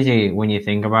of crazy when you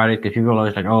think about it, because people are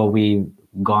always like, oh, we've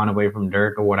gone away from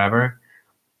dirt or whatever.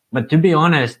 But to be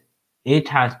honest, it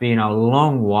has been a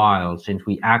long while since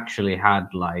we actually had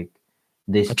like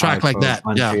this a track like that.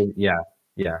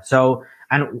 Yeah. So,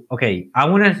 and okay, I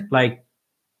want to like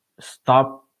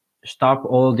stop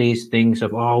all these things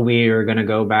of, oh, we're gonna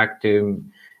go back to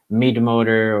mid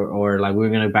motor or like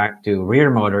we're gonna back to rear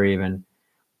motor even.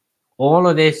 All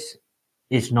of this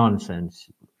is nonsense.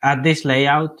 At this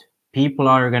layout, people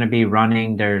are going to be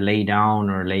running their lay down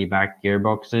or lay back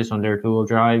gearboxes on their two-wheel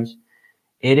drives.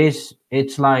 It's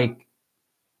like,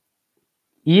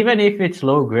 even if it's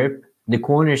low grip, the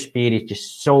corner speed is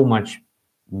just so much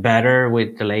better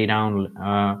with the lay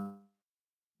down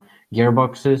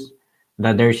gearboxes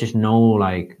that there's just not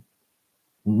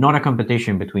a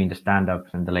competition between the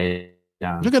stand-ups and the lay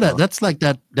down. Look at that. That's like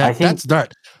that's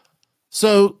dirt.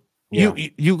 So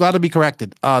you got to be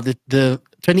corrected. The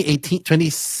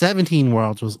 2017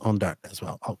 Worlds was on dirt as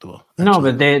well, outdoor. Actually. No,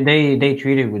 but they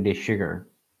treated with the sugar.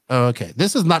 Oh, okay.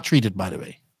 This is not treated, by the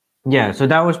way. Yeah, so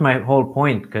that was my whole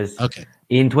point, because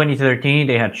in 2013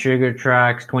 they had sugar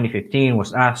tracks. 2015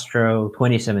 was Astro.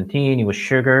 2017 it was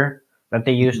sugar that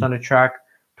they used on the track.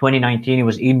 2019 it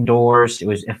was indoors. It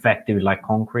was effective like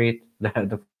concrete,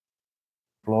 the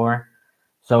floor.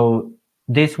 So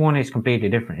this one is completely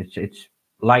different. It's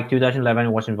like 2011.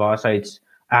 It was in Vasa. It's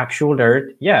actual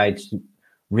dirt. Yeah, it's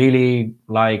really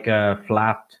like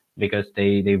flat because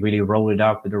they really roll it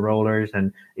up with the rollers,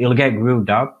 and it'll get grooved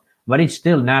up. But it's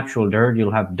still natural dirt.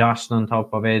 You'll have dust on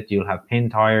top of it. You'll have pin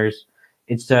tires.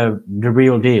 It's the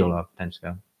real deal of 10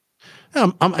 scale.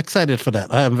 I'm excited for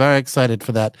that. I am very excited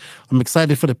for that. I'm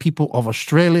excited for the people of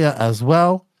Australia as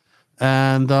well.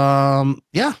 And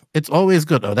yeah, it's always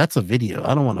good. Oh, that's a video.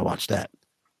 I don't want to watch that.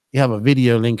 You have a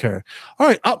video link here. All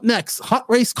right, up next, Hot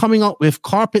Race coming out with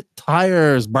carpet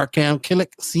tires. Barkham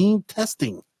Killick scene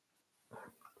testing.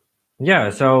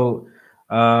 Yeah, so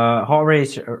Hot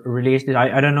Race released it.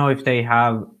 I don't know if they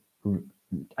have.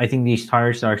 I think these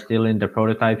tires are still in the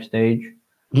prototype stage,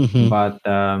 but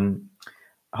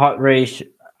Hot Race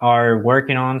are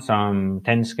working on some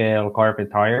 10 scale carpet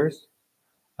tires.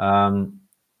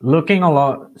 Looking a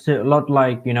lot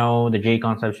like, you know, the J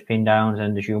Concepts pin downs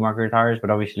and the Schumacher tires,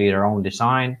 but obviously their own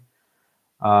design.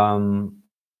 And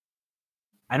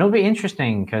it'll be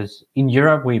interesting because in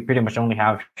Europe we pretty much only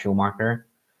have Schumacher.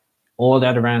 All the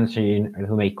other brands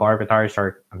who make carpet tires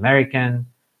are American,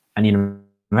 and in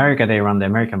America they run the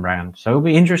American brand. So it'll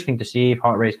be interesting to see if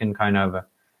Hot Race can kind of,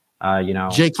 you know,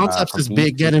 J Concepts is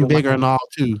getting bigger and all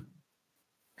too.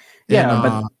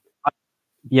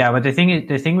 Yeah, but the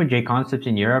thing with J Concepts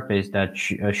in Europe is that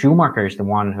Schumacher is the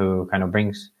one who kind of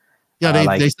brings. Yeah,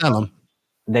 they sell them.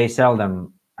 They sell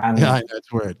them, and yeah, I know,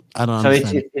 it's weird. I don't. So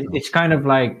understand it's kind of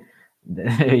like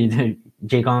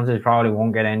J Concepts probably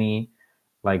won't get any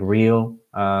like real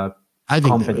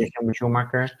competition with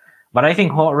Schumacher, but I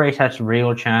think Hot Race has a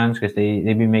real chance because they've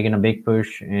been making a big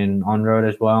push in on-road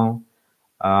as well.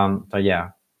 So yeah.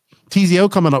 TZO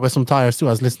coming up with some tires too.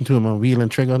 I was listening to him on Wheel and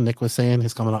Trigger. Nick was saying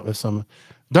he's coming up with some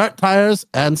dirt tires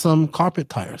and some carpet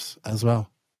tires as well.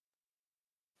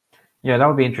 Yeah, that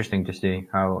would be interesting to see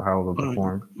how it will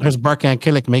perform. There's Barkham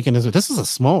Killick making this. This is a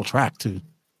small track too.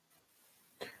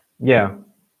 Yeah.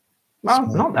 Well,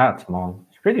 not that small.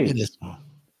 It's pretty It is small.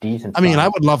 decent. I mean, size. I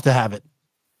would love to have it.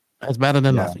 It's better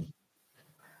than nothing.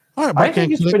 All right, I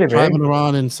think it's pretty driving big.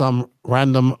 around in some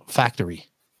random factory.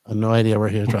 I have no idea where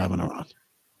he's driving around.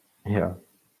 Yeah.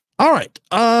 All right.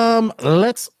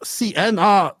 Let's see. And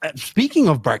speaking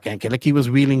of Bart Yankelik, he was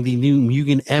wheeling the new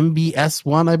Mugen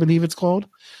MBS1, I believe it's called.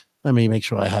 Let me make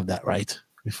sure I have that right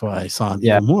before I sound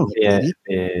even more.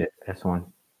 This one.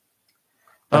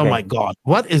 Oh Okay. my God.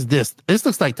 What is this? This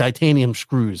looks like titanium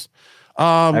screws.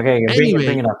 Okay, anyway,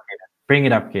 bring it up, kid. Bring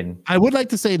it up, kid. I would like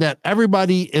to say that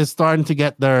everybody is starting to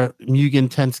get their Mugen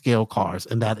 10 scale cars,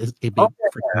 and that is a big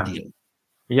freaking deal.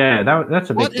 Yeah, that's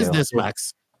a big What is deal. this,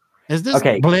 Max? Is this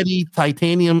bloody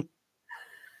titanium?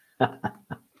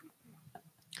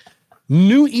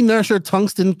 New inertia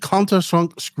tungsten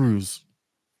countersunk screws.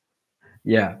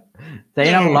 Yeah. So,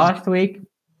 last week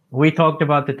we talked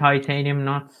about the titanium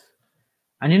nuts.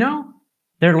 And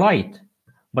they're light.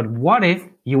 But what if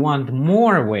you want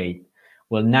more weight?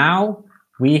 Well, now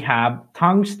we have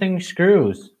tungsten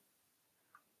screws.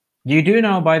 You do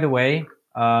know, by the way,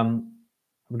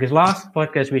 because last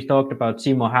podcast we talked about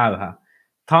Simo Hauha.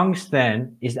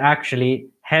 Tungsten is actually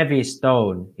heavy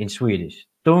stone in Swedish.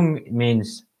 Tung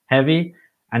means heavy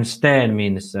and sten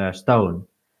means stone.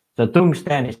 So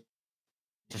tungsten is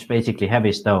just basically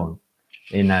heavy stone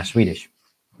in Swedish.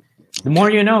 The more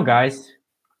you know, guys.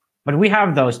 But we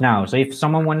have those now. So if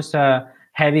someone wants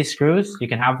heavy screws, you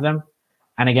can have them.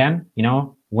 And again,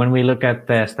 when we look at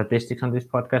the statistics on this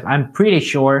podcast, I'm pretty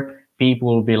sure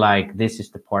people will be like, this is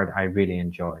the part I really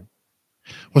enjoy.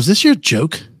 Was this your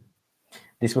joke?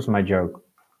 This was my joke.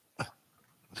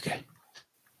 Okay.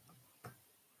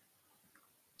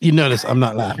 You notice I'm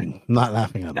not laughing. I'm not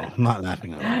laughing at all. I'm not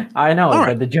laughing at all. I know, All but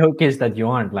right. the joke is that you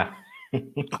aren't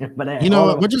laughing. But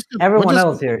everyone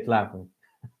else here is laughing.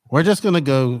 We're just gonna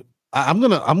go. I'm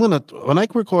gonna when I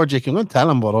record Jake, I'm gonna tell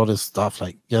him about all this stuff.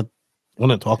 Like, I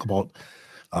want to talk about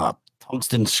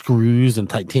tungsten screws and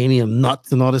titanium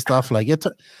nuts and all this stuff. Like, you're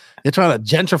trying to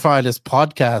gentrify this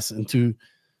podcast into,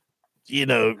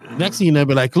 next thing you know,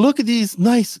 be like, look at these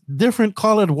nice different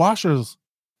colored washers,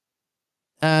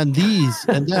 and these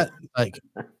and that, like,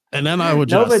 and then I would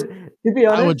just, to be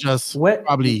honest,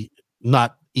 probably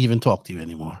not even talk to you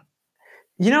anymore.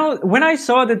 When I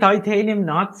saw the titanium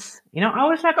nuts, I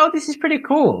was like, oh, this is pretty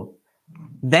cool.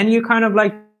 Then you kind of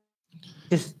like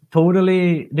just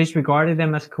totally disregarded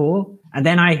them as cool. And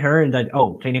then I heard that,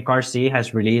 Clinic RC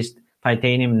has released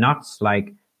titanium nuts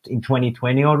like in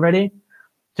 2020 already.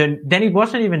 So then it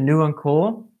wasn't even new and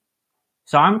cool.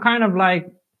 So I'm kind of like,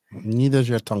 neither is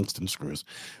your tungsten screws.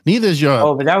 Neither is your.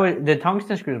 Oh, but the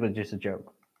tungsten screws was just a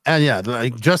joke. And yeah,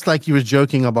 just like you were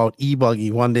joking about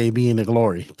e-buggy one day being the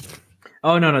glory.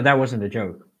 Oh, no, that wasn't a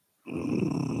joke.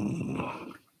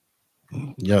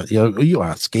 You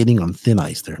are skating on thin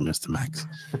ice there, Mr. Max.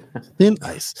 Thin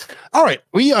ice. All right,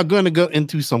 we are going to go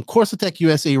into some Corsatec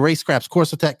USA race scraps,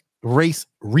 Corsatec race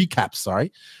recaps,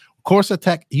 sorry.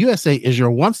 Corsatec USA is your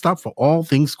one-stop for all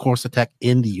things Corsatec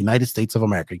in the United States of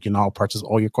America. You can now purchase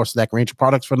all your Corsatec range of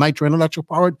products for nitro and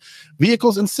electric-powered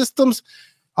vehicles and systems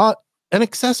and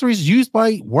accessories used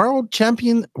by world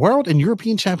and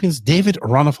European champions David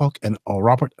Ronnefalk and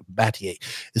Robert Battier.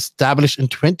 Established in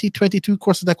 2022,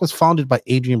 Corsatec was founded by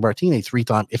Adrian Bartine, a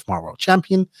three-time IFMAR world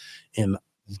champion in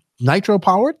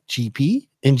nitro-powered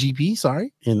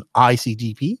in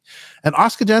ICGP, and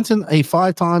Oscar Jensen, a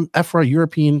five-time EFRA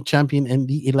European champion in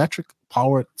the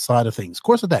electric-powered side of things.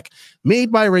 Corsatec,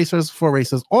 made by racers for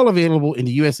racers, all available in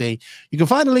the USA. You can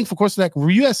find a link for Corsatec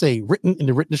USA written in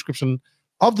the written description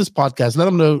of this podcast. Let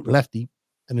them know Lefty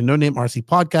and the No Name RC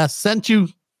podcast sent you,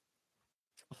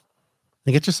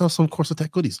 and get yourself some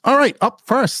Corsatec goodies. All right, up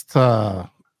first, Florida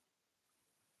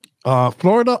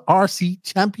RC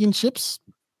Championships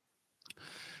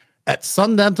at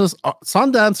Sundancers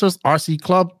RC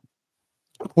Club,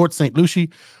 Port St. Lucie.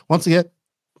 Once again,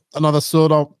 another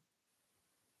sold-out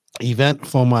event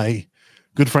for my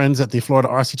good friends at the Florida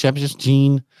RC Championships,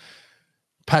 Gene,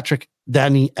 Patrick,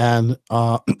 Danny, and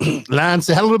Lance.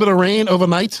 They had a little bit of rain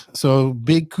overnight, so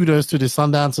big kudos to the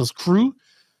Sundancers crew.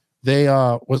 They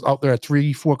was out there at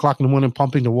 3-4 o'clock in the morning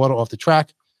pumping the water off the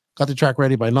track. Got the track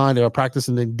ready by 9. They were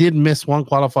practicing. They did miss one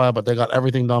qualifier, but they got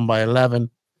everything done by 11.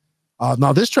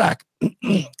 Now this track,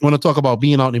 when I talk about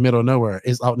being out in the middle of nowhere,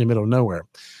 is out in the middle of nowhere.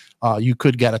 You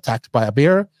could get attacked by a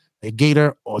bear, a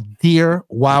gator, or deer,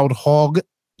 wild hog,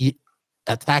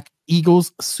 attack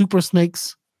eagles, super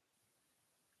snakes,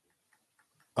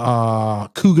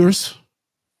 cougars,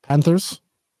 panthers,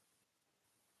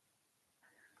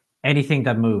 anything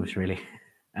that moves really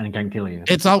and can kill you.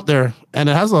 It's out there, and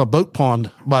it has a boat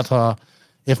pond, but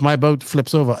if my boat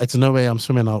flips over, it's no way I'm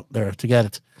swimming out there to get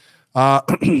it.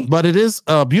 But it is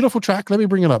a beautiful track. Let me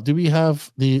bring it up. Do we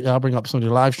have the? I'll bring up some of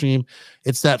the live stream.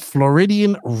 It's that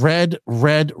Floridian red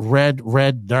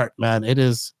dirt, man. It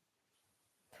is.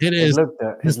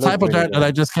 This type of dirt that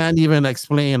I just can't even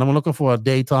explain. I'm looking for a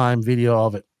daytime video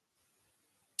of it.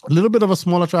 A little bit of a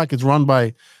smaller track. It's run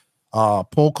by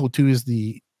Paul Coutu is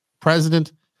the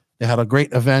president. They had a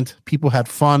great event. People had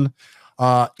fun.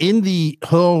 In the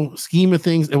whole scheme of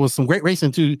things, it was some great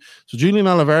racing too. So Julian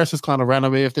Oliveras has kind of ran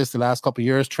away with this the last couple of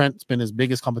years. Trent's been his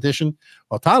biggest competition.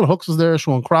 Well, Tyler Hooks was there,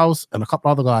 Sean Krause, and a couple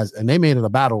other guys, and they made it a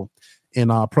battle in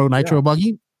Pro Nitro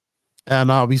Buggy.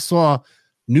 And we saw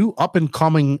new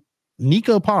up-and-coming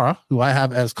Nico Parra, who I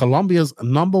have as Colombia's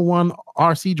 #1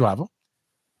 RC driver.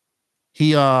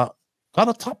 He got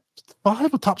a top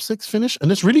 5 or top 6 finish,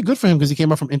 and it's really good for him because he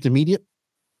came up from intermediate.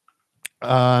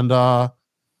 And a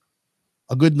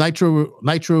good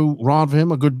nitro run for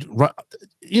him. A good,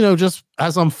 just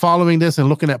as I'm following this and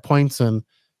looking at points and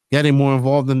getting more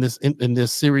involved in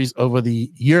this series over the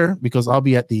year, because I'll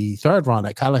be at the 3rd round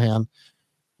at Callahan.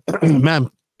 Man,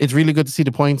 it's really good to see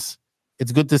the points.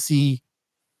 It's good to see.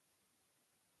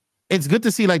 It's good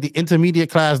to see like the intermediate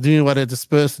class doing what it's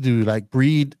supposed to do, like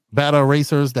breed better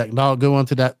racers that now go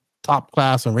into that top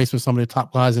class and race with some of the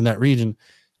top guys in that region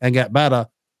and get better.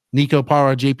 Nico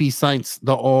Parra, JP Sainz,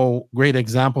 they're all great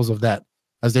examples of that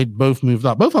as they both moved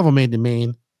up. Both of them made the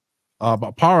main.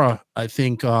 But Parra, I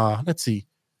think, let's see.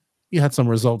 He had some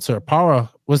results here. Parra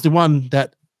was the one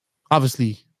that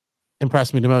obviously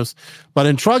impressed me the most. But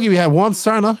in Truggy, we have Juan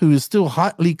Serna, who is still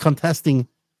hotly contesting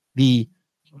the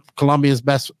Colombia's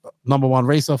best #1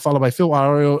 racer, followed by Phil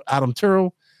Arroyo, Adam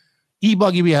Tyrrell.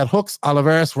 E-Buggy, we had Hooks,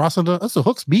 Oliveras, Rossender. So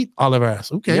Hooks beat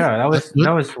Oliveras. Okay. Yeah,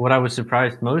 that was what I was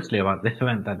surprised mostly about this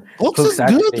event. That Hooks is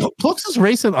good. Hooks is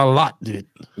racing a lot, dude.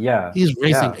 Yeah. He's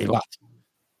racing a lot.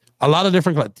 A lot of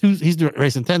different, he's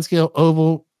racing 10 scale,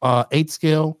 oval, 8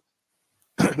 scale.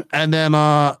 And then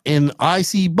in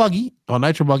IC Buggy, or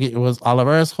Nitro Buggy, it was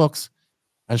Oliveras, Hooks,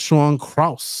 and Sean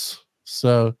Krause.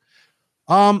 So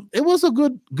it was a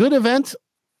good event.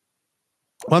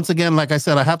 Once again, like I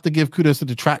said, I have to give kudos to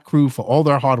the track crew for all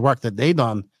their hard work that they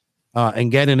done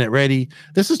and getting it ready.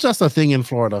 This is just a thing in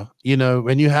Florida.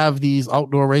 When you have these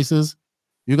outdoor races,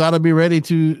 you got to be ready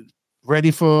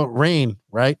for rain,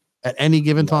 right? At any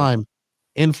given time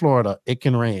in Florida, it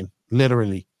can rain,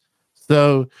 literally.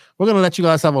 So we're going to let you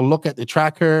guys have a look at the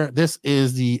tracker. This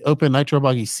is the Open Nitro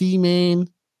Buggy C main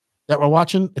that we're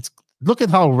watching. Look at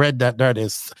how red that dirt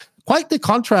is. Quite the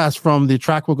contrast from the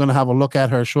track we're going to have a look at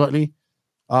her shortly.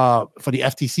 For the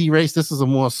FTC race, this is a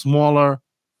more smaller,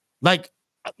 like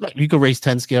you could race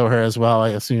 10 scale here as well, I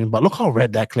assume. But look how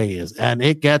red that clay is, and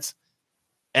it gets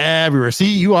everywhere. See,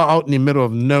 you are out in the middle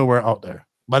of nowhere out there,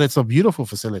 but it's a beautiful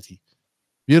facility.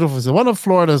 Beautiful facility. One of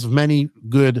Florida's many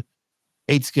good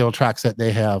 8 scale tracks that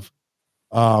they have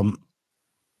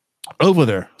over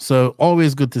there. So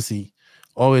always good to see.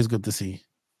 Always good to see.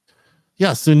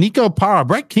 Yeah, so Nico Parra,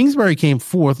 Brett Kingsbury came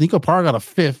 4th. Nico Parra got a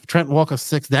 5th. Trent Walker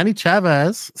 6th. Danny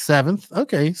Chavez 7th.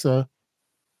 Okay, so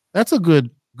that's a good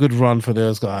run for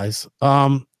those guys.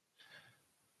 I'll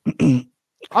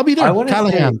be there. I want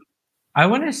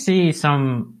to see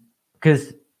some,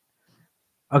 because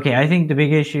I think the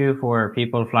big issue for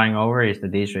people flying over is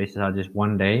that these races are just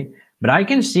one day. But I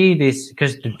can see this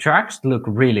because the tracks look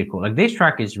really cool. Like this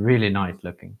track is really nice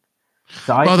looking.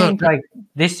 So I think like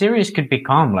this series could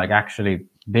become like actually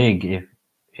big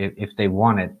if they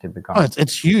want it to become. Oh,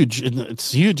 it's huge.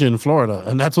 It's huge in Florida,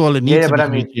 and that's all it needs. Yeah, but I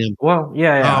mean,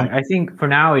 I think for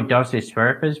now it does its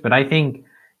purpose. But I think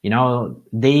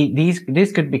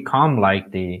this could become like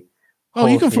the. Oh,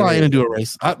 you can fly in and do a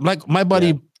race. Like my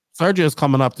buddy Sergio is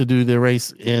coming up to do the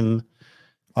race in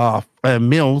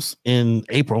Mills in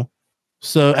April.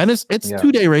 So and it's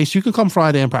 2-day race. You can come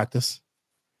Friday and practice.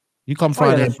 You come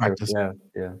Friday and practice.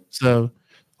 Yeah. So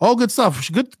all good stuff.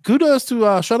 Good kudos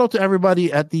to shout out to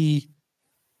everybody at the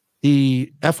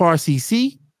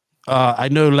FRCC. I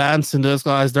know Lance and those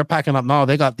guys, they're packing up now.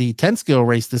 They got the 10 scale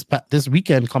race this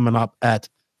weekend coming up at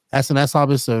SNS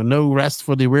Hobbies. So no rest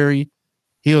for the weary.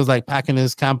 He was like packing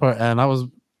his camper, and I was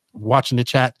watching the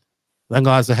chat. Then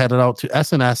guys are headed out to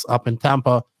SNS up in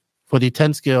Tampa for the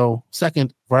 10 scale,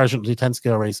 second version of the 10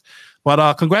 scale race.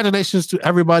 But congratulations to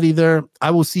everybody there.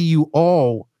 I will see you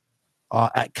all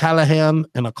at Callahan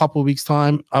in a couple of weeks'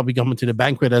 time. I'll be coming to the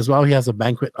banquet as well. He has a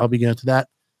banquet. I'll be going to that.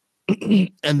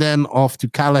 And then off to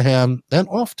Callahan, then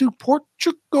off to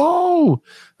Portugal.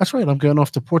 That's right. I'm going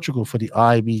off to Portugal for the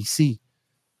IBC.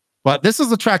 But this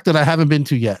is a track that I haven't been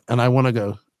to yet, and I want to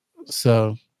go.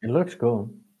 So it looks cool.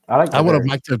 I would have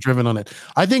liked to have driven on it.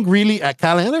 I think really at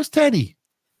Callahan, there's Teddy.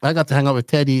 I got to hang out with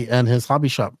Teddy and his hobby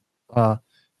shop,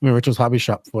 Richard's hobby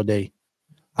shop for a day.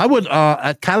 I would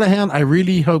at Callahan. I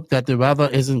really hope that the weather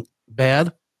isn't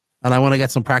bad, and I want to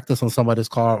get some practice on somebody's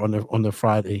car on the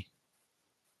Friday.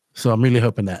 So I'm really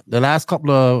hoping that. The last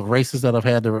couple of races that I've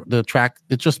had, the track,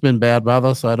 it's just been bad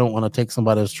weather, so I don't want to take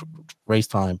somebody's race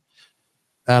time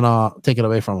and take it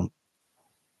away from them.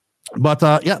 But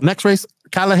yeah, next race,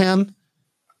 Callahan.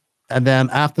 And then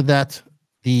after that,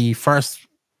 the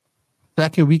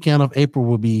second weekend of April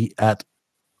will be at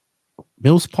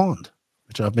Mills Pond,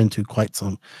 which I've been to quite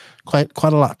a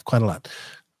lot.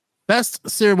 Best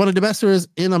series, one of the best series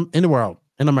in the world,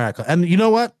 in America. And you know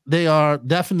what? They are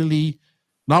definitely,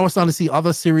 now we're starting to see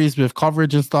other series with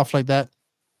coverage and stuff like that.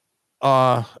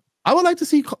 I would like to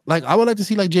see like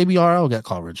JBRL get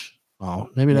coverage. Oh,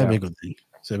 maybe that'd be a good thing.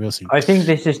 So we'll see. I think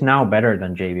this is now better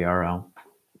than JBRL.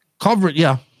 Coverage,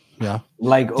 yeah.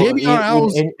 Like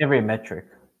JBRL in every metric.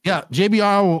 Yeah,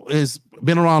 JBRL is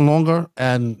been around longer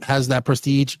and has that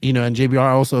prestige, you know, and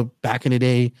JBR also back in the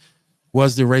day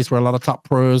was the race where a lot of top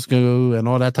pros go and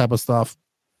all that type of stuff.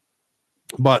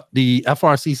 But the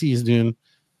FRCC is doing,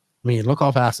 I mean, look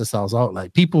how fast it sells out.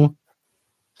 Like people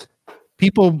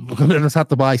gonna just have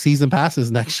to buy season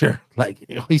passes next year. Like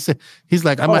he's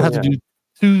like, I might have to do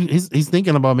two. He's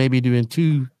thinking about maybe doing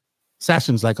 2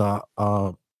 sessions, like a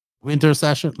winter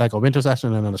session,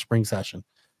 and then a spring session,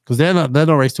 because they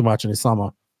don't race too much in the summer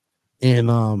in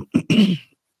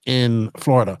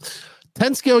Florida.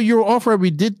 10 scale Euro Offroad,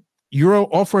 we did Euro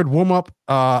Offroad warm up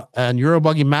and Euro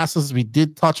Buggy Masters. We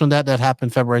did touch on that. That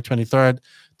happened February 23rd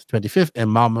to 25th in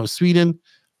Malmö, Sweden.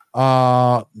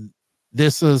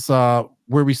 This is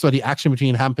where we saw the action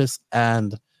between Hampus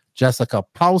and Jessica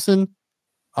Palsson.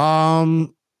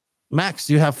 Max,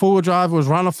 you have 4-wheel drive was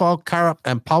Ronnefalk, Karup,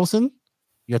 and Palsson.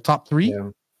 Your top 3. Yeah.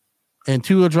 And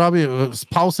 2-wheel drive it was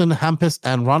Palsson, Hampus,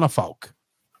 and Ronnefalk.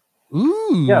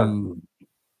 Ooh. Yeah.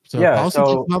 So Palsson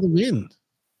gets another win.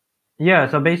 Yeah,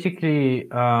 so basically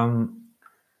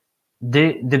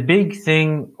the big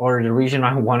thing, or the reason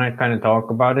I want to kind of talk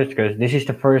about it, because this is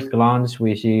the first glance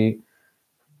we see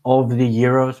of the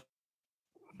Euros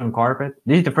on carpet.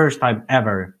 This is the first time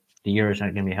ever the Euros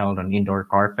are going to be held on indoor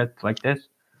carpet like this.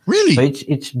 Really? So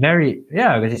it's very,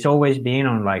 because it's always been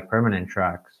on like permanent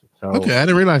tracks. So okay, I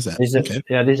didn't realize that. This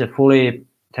is a fully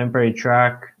temporary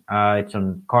track. It's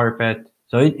on carpet,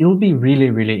 so it'll be really,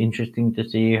 really interesting to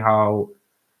see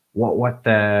what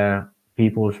the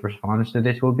people's response to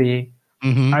this will be.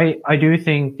 Mm-hmm. I do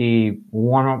think the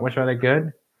warm-up was really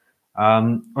good.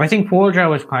 I think Forger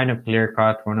was kind of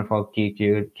clear-cut. Ronnefalk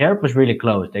TQ. Karup was really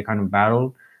close. They kind of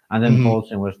battled, and then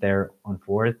Palsson was there on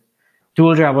 4th.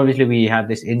 Tool job, obviously, we had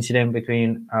this incident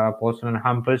between Palsson and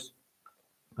Hampus.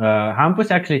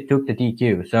 Hampus actually took the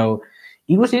DQ, so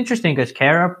it was interesting because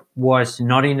Karup was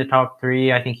not in the top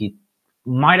 3. I think he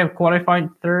might have qualified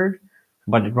 3rd,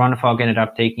 but Ronnefalk ended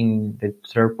up taking the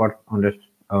 3rd spot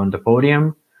on the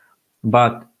podium.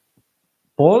 But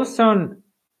Palsson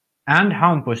and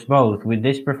Hampus both, with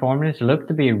this performance, look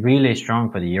to be really strong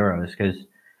for the Euros, because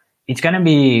it's going to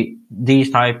be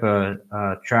these type of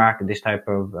track, this type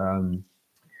of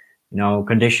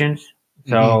conditions.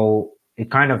 So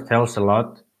it kind of tells a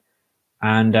lot,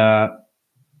 and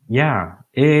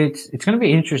it's going to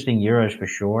be interesting Euros for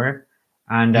sure.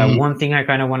 And one thing I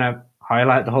kind of want to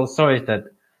highlight also is that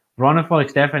Ronnefalk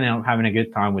is definitely having a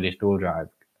good time with his dual drive.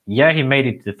 Yeah, he made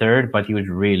it to 3rd, but he was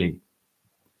really,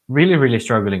 really, really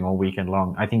struggling all weekend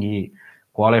long. I think he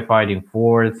qualified in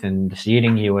 4th, and the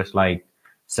seating he was like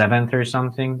 7th or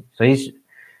something. So he's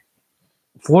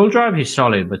full drive, he's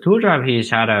solid, but tool drive, he's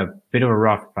had a bit of a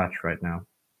rough patch right now.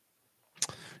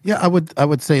 Yeah, I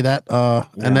would say that.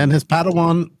 And then his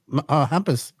Padawan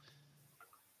Hampus,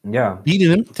 beating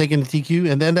him, taking the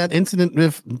TQ, and then that incident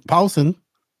with Palsson,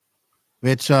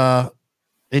 which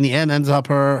in the end ends up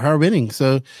her winning.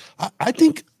 So I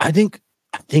think at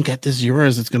this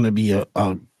Euros it's going to be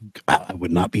I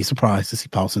would not be surprised to see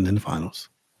Palsson in the finals.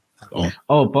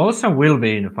 Oh, Palsson will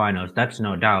be in the finals. That's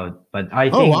no doubt. But I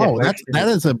think that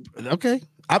is okay.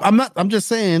 I'm just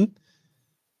saying.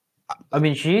 I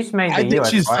mean, she's made the US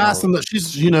she's finals. fast enough.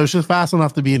 She's fast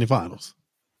enough to be in the finals.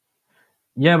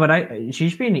 Yeah, but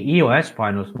she's been in the EOS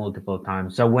finals multiple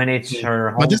times. So when it's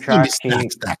her home track,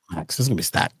 stacked, Max. This is gonna be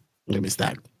stacked. It's gonna be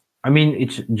stacked. I mean,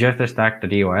 it's just as stacked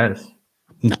at EOS.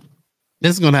 No,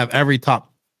 this is gonna have every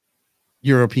top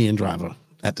European driver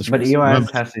at this. But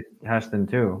EOS has them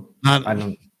too. I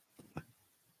don't.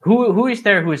 Who is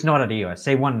there who is not at EOS?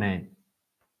 Say one name.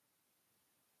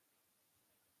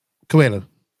 Coelho.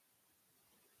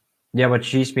 Yeah, but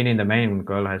she's been in the main when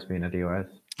Coelho has been at EOS.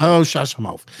 Oh, shut your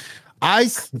mouth. I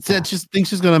said just think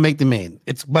she's gonna make the main.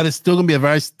 But it's still gonna be a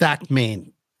very stacked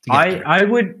main. I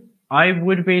would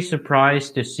be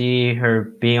surprised to see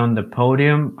her be on the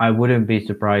podium. I wouldn't be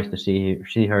surprised to see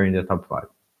her in the top 5.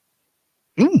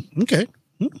 Okay.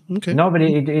 Okay. No, but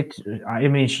I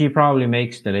mean, she probably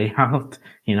makes the layout.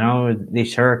 You know,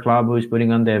 it's her club who's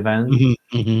putting on the event.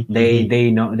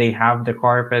 They know they have the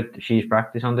carpet. She's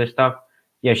practiced on this stuff.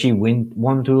 Yeah, she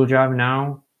won tool job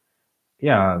now.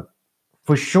 Yeah,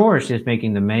 for sure she's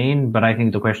making the main. But I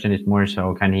think the question is more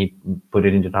so: can he put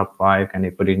it into top 5? Can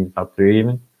he put it into top 3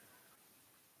 even?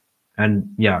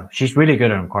 And yeah, she's really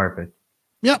good on carpet.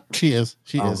 Yeah, she is.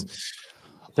 She is.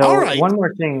 So all right. One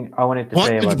more thing I wanted to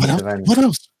say about this event. What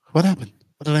else? What happened?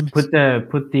 What did I miss?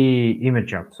 Put the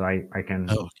image up so I can.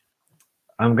 Oh.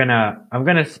 I'm gonna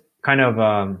kind of.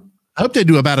 I hope they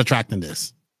do a better track than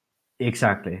this.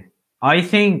 Exactly. I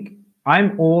think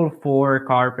I'm all for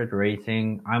carpet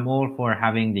racing. I'm all for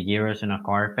having the Euros on a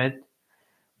carpet,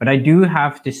 but I do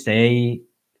have to say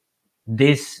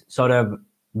this sort of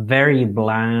very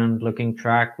bland looking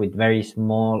track with very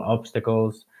small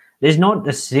obstacles. There's not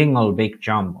a single big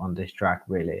jump on this track,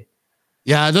 really.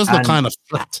 Yeah, it does look kind of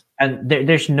flat. And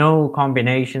there's no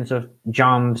combinations of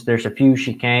jumps. There's a few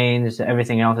chicanes.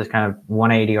 Everything else is kind of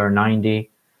 180 or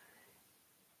 90.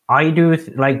 I do,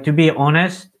 like, to be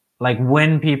honest, like,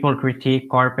 when people critique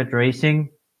carpet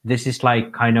racing, this is,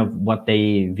 like, kind of what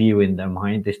they view in their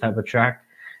mind, this type of track.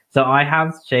 So I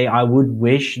have to say I would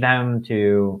wish them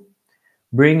to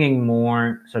bringing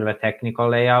more sort of a technical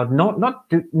layout, not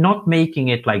making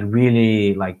it like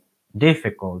really like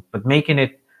difficult, but making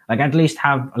it like at least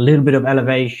have a little bit of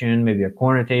elevation, maybe a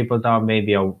corner tabletop,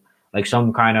 maybe like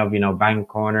some kind of, you know, bank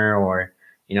corner, or,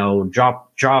 you know,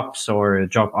 drops or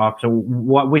drop ups, or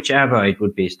whichever it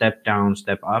would be, step down,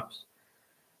 step ups.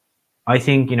 I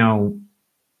think, you know,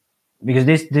 because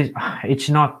this it's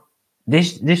not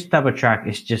this type of track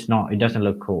is just not, it doesn't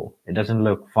look cool. It doesn't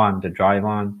look fun to drive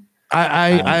on.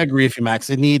 I agree with you, Max.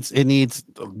 This is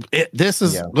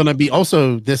gonna be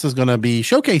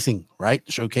showcasing, right?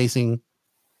 Showcasing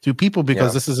to people,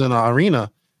 because this is in an arena.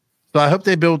 So I hope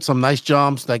they build some nice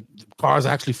jumps, like cars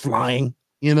actually flying,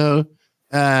 you know.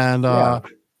 And I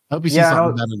hope you see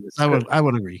something better than this. I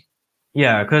would agree.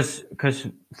 Yeah, because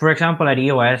for example at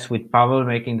EOS with Pavel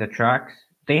making the tracks,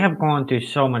 they have gone to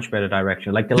so much better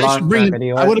direction. Like the last track at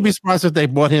EOS, I wouldn't be surprised if they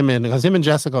brought him in, because him and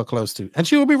Jessica are close to, and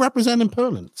she will be representing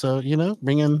Poland. So, you know,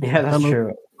 bring in. Yeah, that's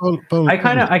true. I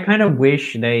kind of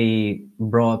wish they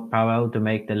brought Pavel to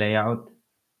make the layout,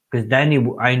 because then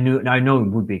I know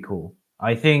it would be cool.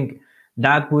 I think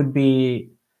that would be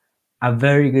a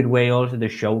very good way also to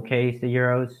showcase the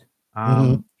Euros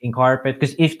in carpet.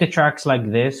 Because if the track's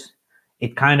like this,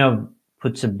 it kind of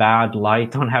puts a bad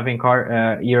light on having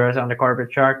Euros on the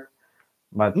carpet track.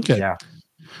 But yeah.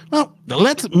 Well,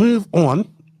 let's move on,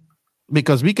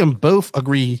 because we can both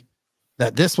agree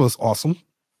that this was awesome.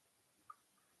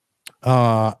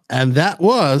 And that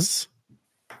was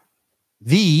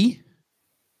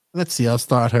let's see, I'll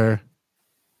start her.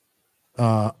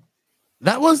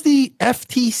 That was the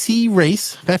FTC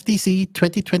race, FTC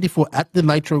 2024 at the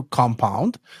Nitro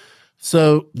compound.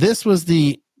 So this was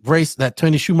the race that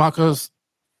Tony Schumacher's.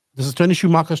 This is Tony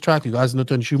Schumacher's track. You guys know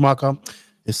Tony Schumacher.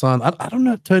 His son, I don't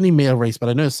know if Tony may have raced, but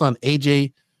I know his son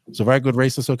AJ is a very good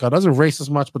racer. So doesn't race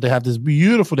as much, but they have this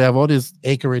beautiful. They have all this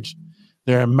acreage.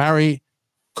 They're in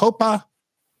Maricopa,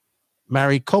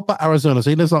 Arizona. So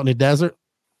he lives out in the desert.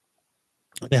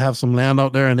 They have some land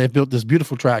out there, and they've built this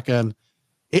beautiful track, and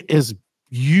it is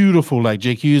beautiful. Like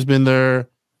Jake Hughes been there,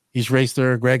 he's raced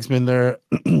there. Greg's been there.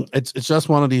 It's just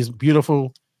one of these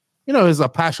beautiful. You know, it's a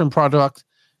passion product.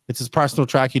 It's his personal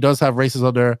track. He does have races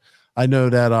out there. I know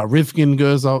that Rivkin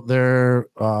goes out there,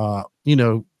 you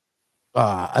know,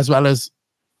 as well as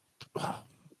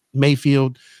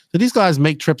Mayfield. So these guys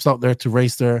make trips out there to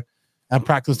race there and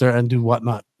practice there and do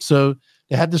whatnot. So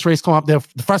they had this race come up there.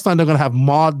 The first time they're going to have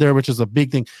mod there, which is a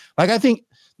big thing. Like, I think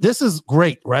this is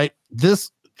great, right?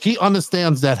 He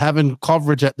understands that having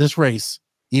coverage at this race,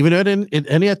 even though it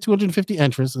only had 250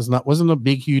 entrants, wasn't a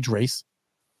big, huge race,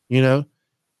 you know,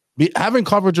 having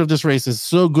coverage of this race is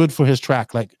so good for his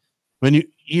track. Like, when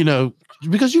you know,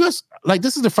 because you guys, like,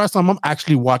 this is the first time I'm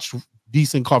actually watched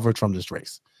decent coverage from this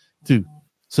race too.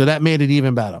 So that made it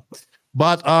even better.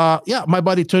 But yeah, my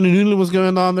buddy Tony Newland was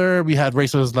going on there. We had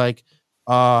racers like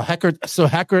Heckert. So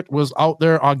Heckert was out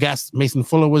there. Our guest Mason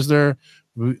Fuller was there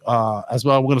as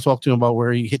well. We're going to talk to him about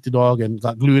where he hit the dog and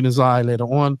got glue in his eye later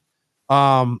on.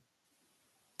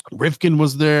 Rivkin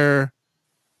was there.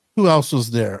 Who else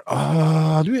was there?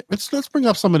 Let's bring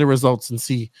up some of the results and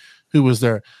see who was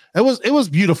there. It was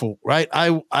beautiful, right?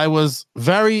 I was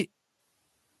very,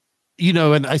 you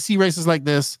know, and I see races like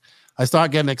this, I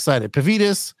start getting excited.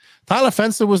 Pavidis, Tyler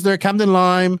Fenster was there, Camden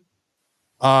Lime.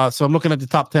 So I'm looking at the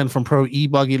top 10 from Pro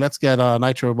E-Buggy. Let's get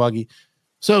Nitro Buggy.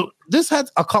 So this had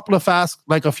a couple of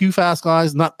a few fast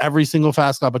guys, not every single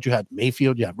fast guy, but you had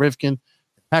Mayfield, you had Rivkin,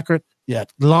 Packard, you had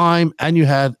Lime, and you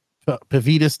had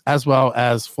Pavidis as well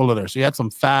as Fuller there. So you had some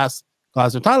fast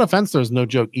guys. And Tyler Fenster is no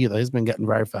joke either. He's been getting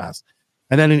very fast.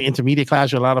 And then in the intermediate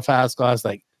class, you had a lot of fast guys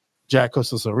like Jack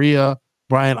Costa,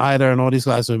 Brian Eider, and all these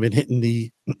guys who have been hitting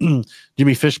the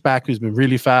Jimmy Fishback, who's been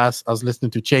really fast. I was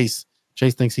listening to Chase.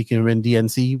 Chase thinks he can win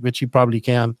DNC, which he probably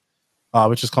can,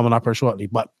 which is coming up here shortly.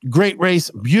 But great race,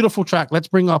 beautiful track. Let's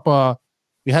bring up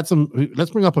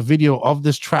let's bring up a video of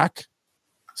this track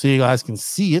so you guys can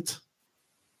see it.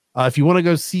 If you want to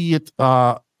go see it,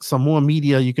 some more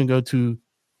media, you can go to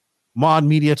Mod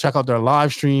Media, check out their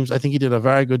live streams. I think he did a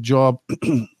very good job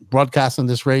broadcasting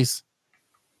this race.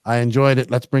 I enjoyed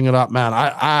it. Let's bring it up, man.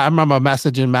 I remember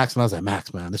messaging Max, and I was like,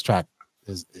 Max, man, this track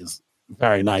is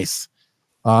very nice.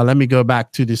 Let me go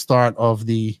back to the start of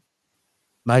the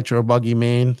Nitro Buggy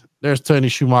main. There's Tony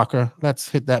Schumacher. Let's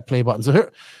hit that play button. So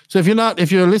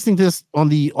if you're listening to this on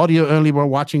the audio only, we're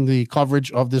watching the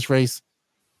coverage of this race,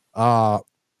 of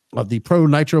the Pro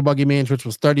Nitro Buggy main, which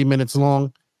was 30 minutes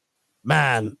long.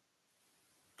 Man,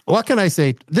 what can I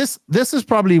say? This is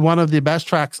probably one of the best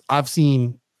tracks I've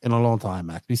seen in a long time,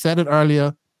 Max. We said it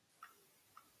earlier.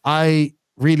 I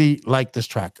really like this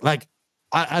track. Like,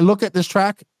 I look at this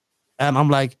track and I'm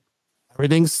like,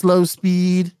 everything's slow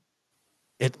speed.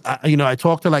 I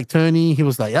talked to like Tony. He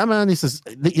was like, yeah, man. He says,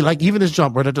 like, even this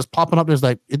jump where they're just popping up, there's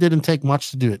like, it didn't take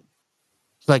much to do it.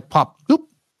 It's like pop, boop,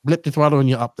 blip the throttle and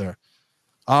you're up there.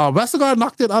 Westergaard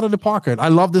knocked it out of the park. I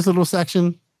love this little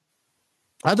section.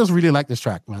 I just really like this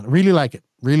track, man. Really like it.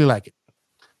 Really like it.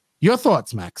 Your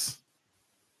thoughts, Max?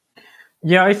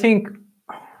 Yeah, I think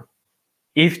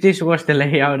if this was the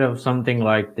layout of something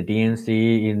like the DNC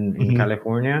in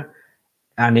California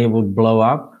and it would blow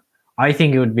up, I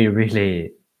think it would be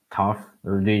really tough.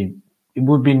 It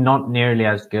would be not nearly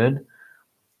as good.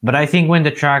 But I think when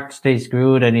the track stays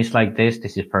screwed and it's like this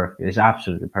is perfect. It's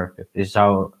absolutely perfect. It's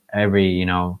how every,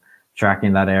 track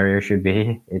in that area should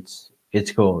be.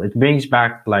 It's cool. It brings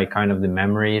back like kind of the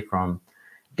memory from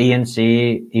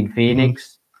DNC in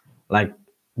Phoenix. Like,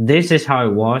 this is how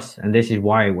it was, and this is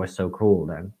why it was so cool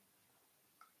then.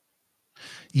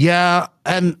 Yeah,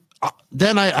 and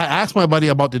then I asked my buddy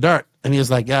about the dirt, and he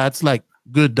was like, yeah, it's like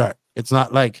good dirt. It's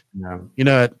not like,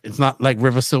 it's not like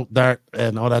River Silk dirt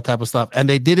and all that type of stuff. And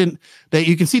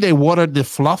you can see they watered the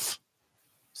fluff.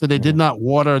 So they did not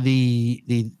water the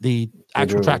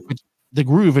actual track, the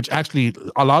groove, which actually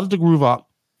allowed it to groove up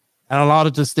and allowed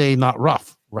it to stay not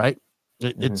rough, right?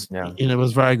 It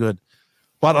was very good.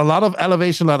 But a lot of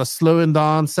elevation, a lot of slowing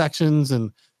down sections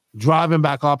and driving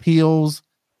back up hills.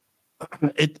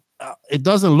 It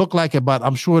doesn't look like it, but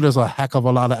I'm sure there's a heck of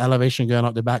a lot of elevation going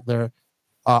up the back there.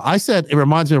 I said it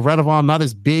reminds me of Redovan, not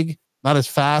as big, not as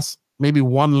fast, maybe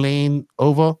one lane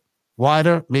over,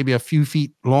 wider, maybe a few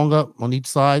feet longer on each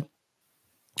side.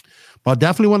 But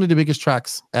definitely one of the biggest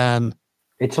tracks. And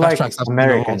it's like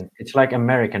American. It's like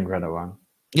American Redovan.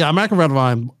 Yeah, American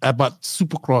Redovan, but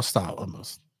Supercross style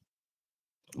almost.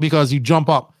 Because you jump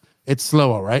up, it's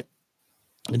slower, right?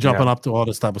 You're jumping up to all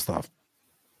this type of stuff.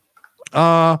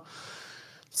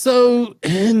 So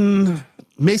in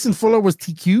Mason Fuller was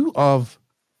TQ of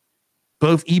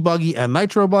both E-Buggy and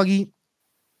Nitro Buggy.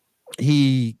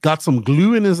 He got some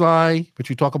glue in his eye, which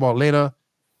we talk about later.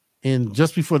 And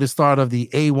just before the start of the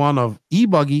A1 of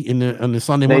E-Buggy on the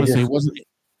Sunday morning, so he wasn't.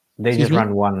 They just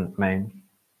ran one main.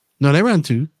 No, they ran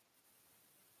two.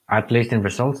 At least in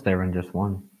results, they ran just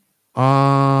one.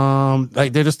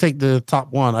 Like they just take the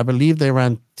top one. I believe they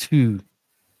ran two.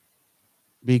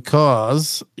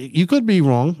 Because you could be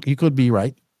wrong, you could be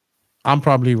right. I'm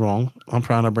probably wrong. I'm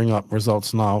trying to bring up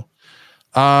results now.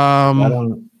 I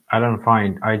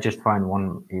just find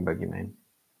one E-Buggy main.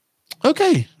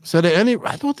 Okay, so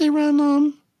I thought they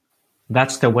ran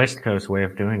That's the West Coast way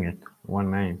of doing it. One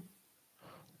main.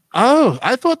 Oh,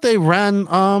 I thought they ran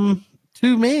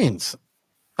two mains.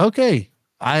 Okay,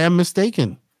 I am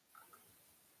mistaken.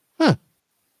 Huh.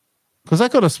 Because I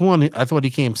could have sworn I thought he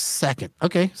came second.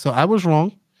 Okay, so I was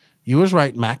wrong. You was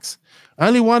right, Max.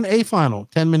 Only one A final,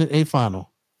 10-minute A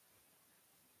final.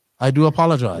 I do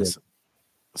apologize. Yeah.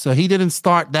 So he didn't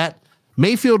start that.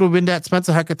 Mayfield will win that.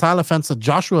 Spencer Hecker, Tyler Fencer,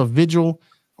 Joshua Vigil,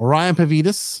 Ryan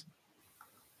Pavidis.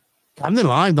 Camden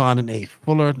Lime on in A.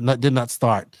 Fuller did not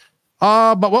start.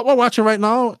 But what we're watching right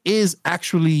now is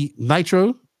actually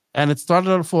Nitro, and it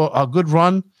started out for a good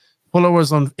run. Fuller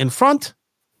was in front,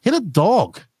 hit a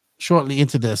dog. shortly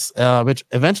into this, which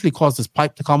eventually caused his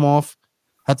pipe to come off,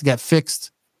 had to get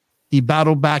fixed. He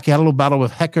battled back. He had a little battle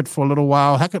with Heckert for a little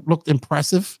while. Heckert looked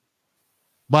impressive.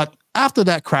 But after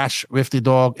that crash with the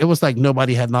dog, it was like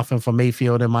nobody had nothing for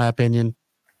Mayfield, in my opinion.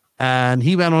 And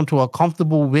he went on to a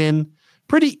comfortable win.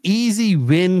 Pretty easy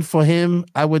win for him,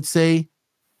 I would say.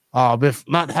 With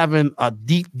not having a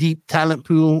deep talent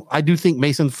pool, I do think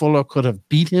Mason Fuller could have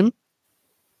beat him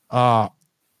at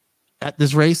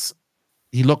this race.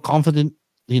 He looked confident.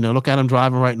 Look at him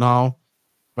driving right now.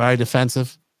 Very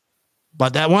defensive.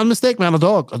 But that one mistake, man, a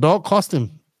dog cost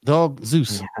him. Dog,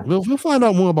 Zeus. Yeah. We'll find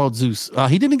out more about Zeus.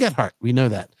 He didn't get hurt. We know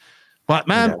that. But,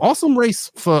 man, awesome race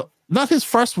for not his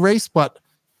first race, but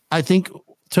I think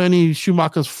Tony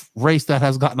Schumacher's race that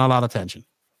has gotten a lot of attention.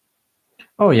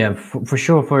 Oh, yeah, for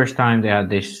sure. First time they had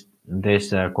this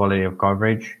quality of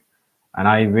coverage. And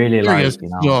I really like,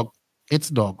 Dog. It's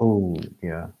dog. Oh,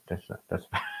 yeah.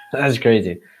 That's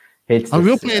crazy.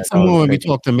 We'll play it some more when we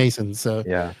talk to Mason. So,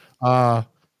 yeah.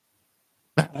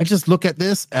 I just look at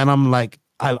this and I'm like,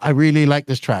 I really like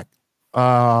this track.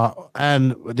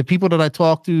 And the people that I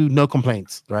talked to, no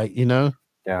complaints, right?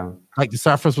 Yeah. Like the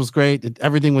surface was great.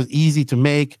 Everything was easy to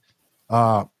make.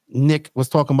 Nick was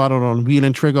talking about it on Wheel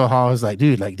and Trigger, how I was like,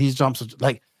 dude, like these jumps are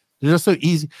like, they're just so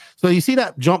easy. So you see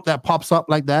that jump that pops up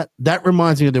like that? That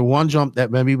reminds me of the one jump that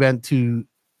when we went to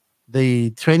the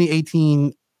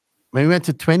 2018, when we went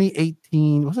to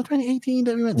 2018, was it 2018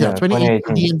 that we went? Yeah, 2018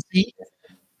 DNC.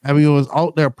 And we was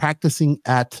out there practicing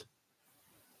at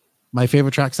my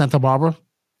favorite track, Santa Barbara.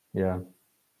 Yeah.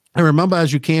 I remember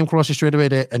as you came across the straightaway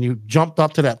there and you jumped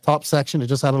up to that top section, it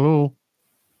just had a little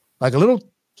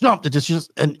jump that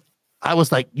just, and I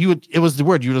was like, it was the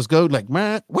word, you just go like,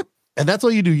 man, what? And that's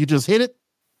all you do. You just hit it.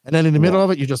 And then in the middle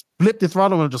of it, you just flip the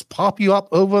throttle and just pop you up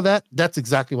over that. That's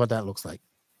exactly what that looks like.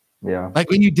 Yeah. Like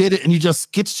when you did it and you just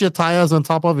skitched your tires on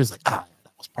top of it, it's like, that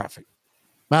was perfect.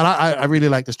 Man, I really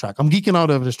like this track. I'm geeking out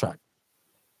over this track.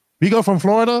 We go from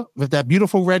Florida with that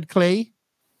beautiful red clay,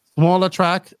 smaller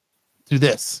track, to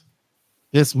this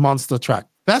monster track.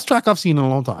 Best track I've seen in a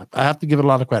long time. I have to give it a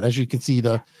lot of credit. As you can see,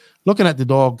 looking at the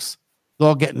dog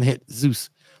getting hit, Zeus.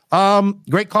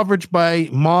 Great coverage by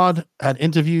Mod, had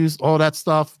interviews, all that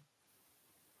stuff.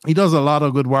 He does a lot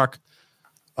of good work.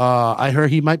 I heard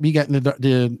he might be getting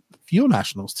the Fuel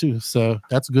Nationals too, so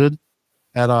that's good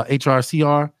at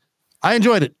HRCR. I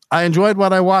enjoyed it. I enjoyed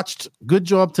what I watched. Good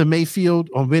job to Mayfield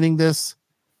on winning this.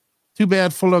 Too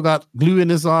bad Fuller got glue in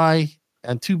his eye,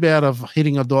 and too bad of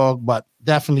hitting a dog, but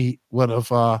definitely would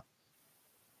have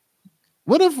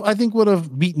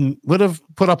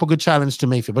put up a good challenge to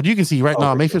Mayfield. But you can see right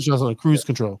now, Mayfield's just on cruise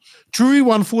control. Truey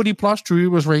won 40 plus. Truey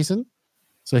was racing,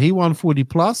 so he won 40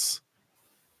 plus.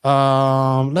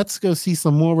 Let's go see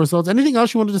some more results. Anything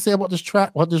else you wanted to say about this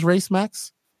track, about this race,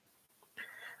 Max?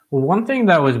 Well, one thing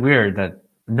that was weird that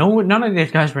none of these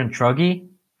guys ran truggy,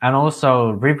 and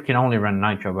also Rip can only run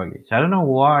nitro buggy. So I don't know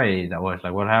why that was,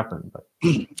 like, what happened. But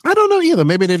I don't know either.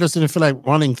 Maybe they just didn't feel like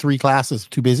running 3 classes.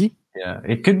 Too busy. Yeah,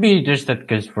 it could be just that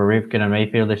because for Rivkin and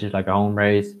Mayfield, this is like a home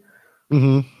race.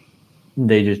 Mm-hmm.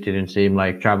 They just didn't seem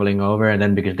like traveling over, and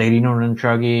then because they didn't run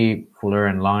truggy, Fuller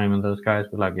and Lime and those guys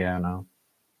were like, yeah, no.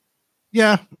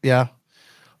 Yeah.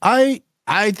 I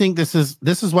think this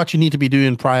is what you need to be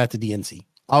doing prior to DNC.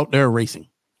 Out there racing,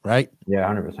 right? Yeah,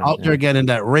 100%. Out there getting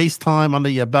that race time under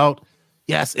your belt.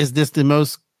 Yes, is this the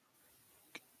most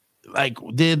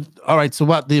all right, so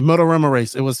what? The Motorama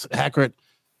race, it was Hackert,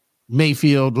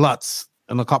 Mayfield, Lutz,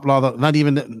 and a couple other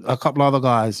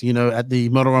guys, at the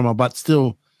Motorama, but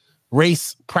still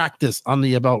race practice under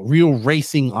your belt, real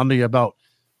racing under your belt.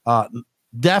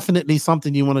 Definitely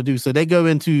something you want to do. So they go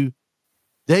into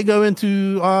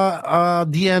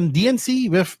DNC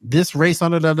with this race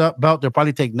under the belt. They'll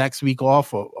probably take next week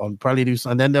off or probably do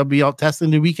something. And then they'll be out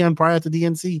testing the weekend prior to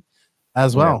DNC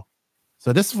as well. Yeah.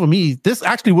 So this, for me, this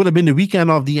actually would have been the weekend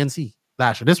of DNC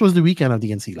last year. This was the weekend of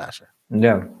DNC last year.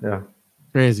 Yeah.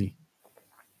 Crazy.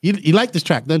 You like this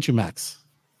track, don't you, Max?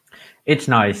 It's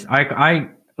nice. I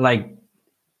like,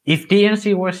 if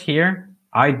DNC was here,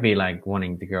 I'd be like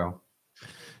wanting to go.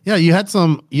 Yeah, you had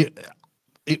some.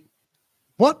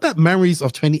 What about memories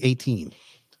of 2018?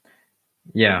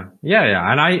 Yeah.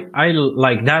 And I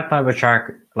like that type of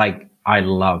track. Like, I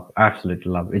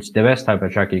absolutely love. It's the best type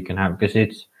of track you can have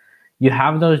because you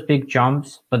have those big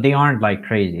jumps, but they aren't like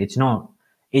crazy.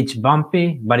 It's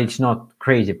bumpy, but it's not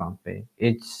crazy bumpy.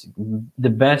 It's the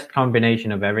best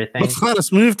combination of everything. It's kind of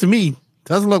smooth to me.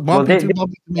 Doesn't look bumpy, too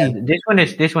bumpy to me. Yeah,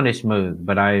 this one is smooth,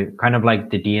 but I kind of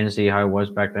like the DNC how it was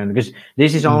back then because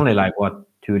this is only like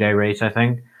 2-day race, I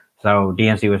think. So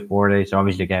DNC was 4 days, so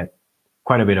obviously get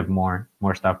quite a bit of more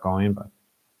stuff going. But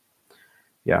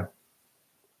Yeah.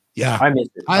 Yeah. I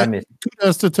missed it. I missed it.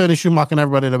 Kudos to Tony Schumacher and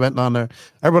everybody that went down there.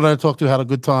 Everybody I talked to had a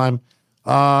good time.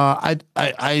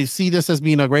 I see this as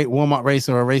being a great warm-up race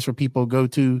or a race where people go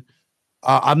to.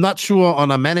 I'm not sure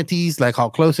on amenities, like how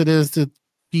close it is to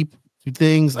people to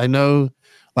things. I know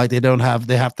like they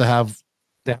have to have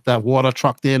water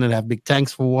trucked in and have big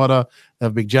tanks for water,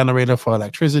 have a big generator for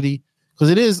electricity. Because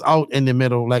it is out in the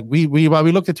middle. Like we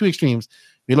looked at two extremes.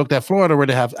 We looked at Florida where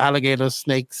they have alligators,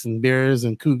 snakes, and bears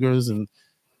and cougars and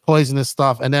poisonous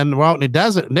stuff. And then we're out in the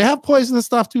desert and they have poisonous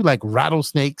stuff too, like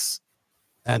rattlesnakes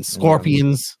and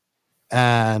scorpions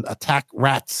and attack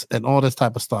rats and all this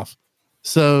type of stuff.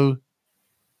 So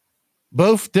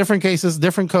both different cases,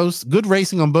 different coasts, good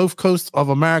racing on both coasts of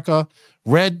America.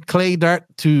 Red clay dirt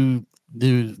to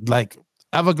the like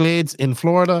Everglades in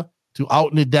Florida to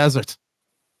out in the desert.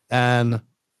 And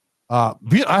I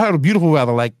had a beautiful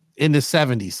weather, like in the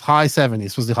 70s, high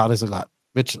 70s was the hottest it got,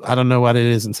 which I don't know what it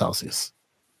is in Celsius.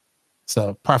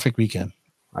 So perfect weekend.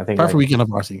 I think perfect weekend of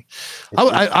RC.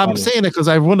 I'm saying it because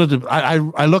I wanted to.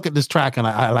 I look at this track and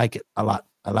I like it a lot.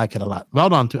 I like it a lot. Well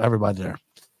done to everybody there.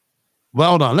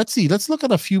 Well done. Let's see. Let's look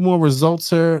at a few more results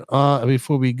here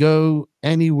before we go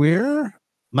anywhere.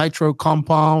 Nitro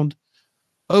Compound,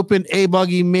 Open A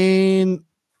Buggy Main.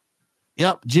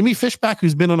 Yep, Jimmy Fishback,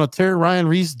 who's been on a tour. Ryan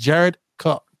Reese, Jared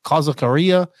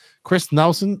Kazukaria, Chris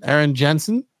Nelson, Aaron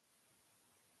Jensen.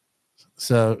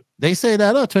 So they say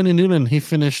that Tony Newland, he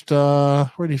finished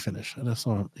where did he finish? I just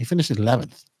saw him. He finished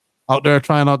 11th. Out there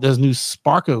trying out those new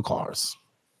Sparko cars.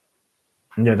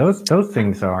 Yeah, those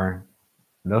things are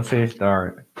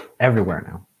everywhere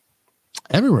now.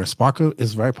 Everywhere. Sparko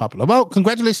is very popular. Well,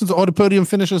 congratulations to all the podium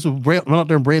finishers who went out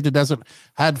there and braved the desert,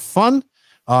 had fun.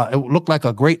 It looked like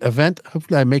a great event.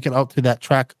 Hopefully I make it out to that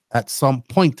track at some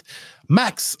point.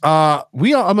 Max,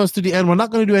 we are almost to the end. We're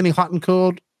not going to do any hot and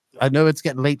cold. I know it's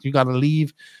getting late. You got to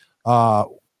leave.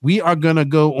 We are going to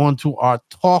go on to our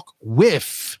talk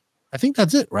with, I think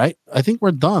that's it, right? I think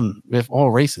we're done with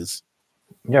all races.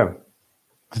 Yeah.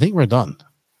 I think we're done.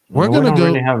 We're going to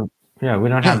go. We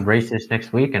don't have races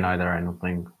next weekend either, I don't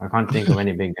think. I can't think of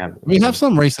any big... We have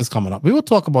some races coming up. We will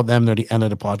talk about them near the end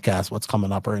of the podcast, what's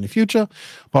coming up or in the future.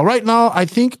 But right now, I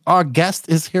think our guest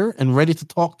is here and ready to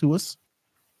talk to us.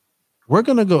 We're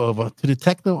going to go over to the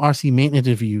Techno RC main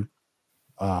interview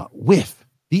with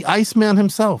the Iceman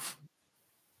himself.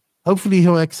 Hopefully,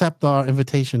 he'll accept our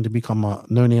invitation to become a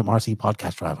no-name RC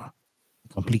podcast driver.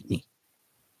 Complete me.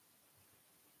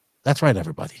 That's right,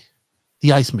 everybody.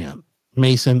 The Iceman.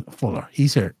 Mason Fuller.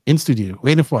 He's here in studio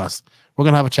waiting for us. We're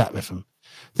gonna have a chat with him.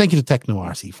 Thank you to Techno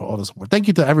RC for all the support. Thank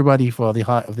you to everybody for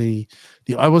the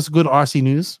I was good RC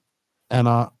news. And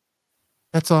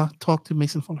let's talk to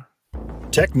Mason Fuller.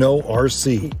 Techno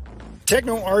RC.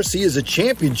 Techno RC is a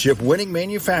championship-winning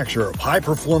manufacturer of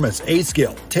high-performance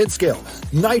A-scale, 10-scale,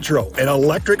 nitro, and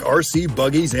electric RC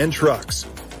buggies and trucks.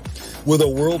 With a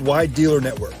worldwide dealer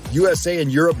network, USA and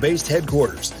Europe-based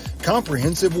headquarters,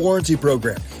 comprehensive warranty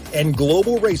program, and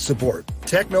global race support,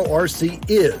 Techno RC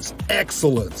is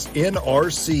excellence in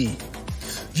RC.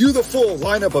 View the full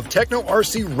lineup of Techno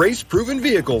RC race-proven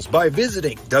vehicles by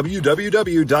visiting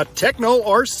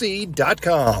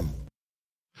www.technorc.com.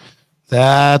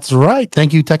 That's right.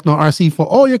 Thank you, Techno RC, for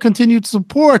all your continued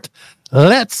support.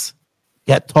 Let's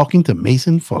get talking to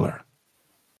Mason Fuller.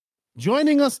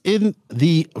 Joining us in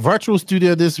the virtual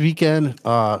studio this weekend,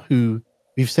 who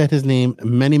we've said his name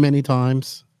many, many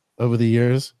times over the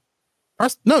years.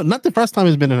 No, not the first time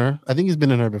he's been in her. I think he's been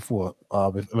in her before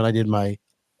when I did my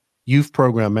youth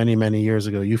program many, many years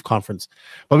ago, youth conference.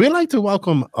 But we'd like to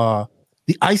welcome the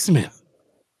Iceman,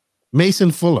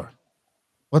 Mason Fuller.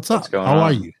 What's up? How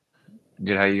are you?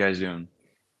 Good. How you guys doing?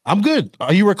 I'm good.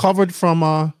 Are you recovered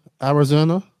from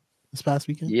Arizona this past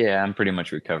weekend? Yeah, I'm pretty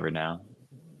much recovered now.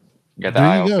 Got the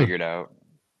eye all figured out.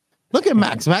 Look at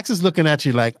Max. Max is looking at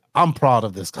you like, I'm proud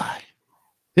of this guy.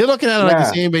 You're looking at it like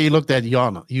the same way you looked at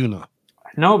Yuna.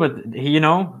 No, but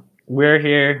we're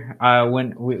here.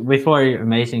 Before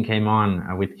Mason came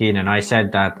on with Keenan, I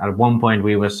said that at one point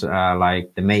we was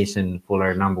like the Mason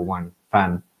Fuller #1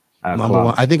 fan. Number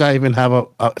one. I think I even have a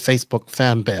Facebook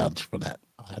fan badge for that.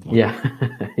 Yeah,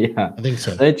 yeah. I think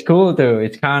so. It's cool too.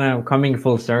 It's kind of coming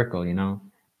full circle, you know.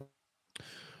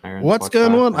 What's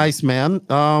going on, Iceman?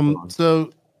 So,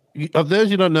 of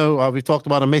those you don't know, we've talked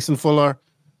about Mason Fuller,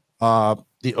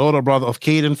 the older brother of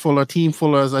Caden Fuller, Team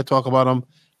Fuller, as I talk about him,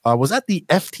 was at the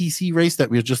FTC race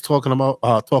that we were just talking about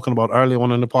earlier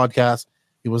on in the podcast.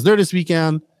 He was there this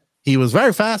weekend. He was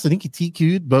very fast. I think he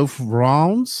TQ'd both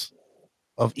rounds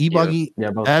of e-buggy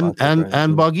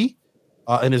and buggy.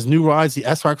 In his new rides, the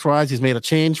SRX rides, he's made a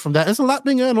change from that. There's a lot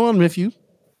been going on with you.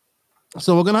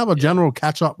 So we're gonna have a general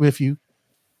catch up with you.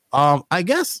 I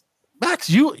guess Max,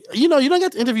 you know you don't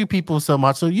get to interview people so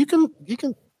much, so you can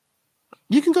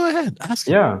go ahead. Ask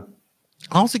him. Yeah.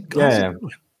 How's it going?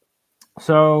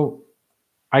 So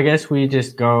I guess we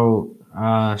just go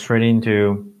straight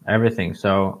into everything.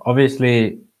 So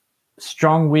obviously,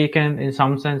 strong weekend in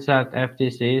some sense at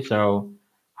FTC. So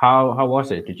how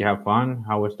was it? Did you have fun?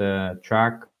 How was the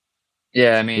track?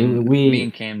 Yeah, I mean, me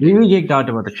and Cam we geeked out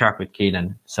about the track with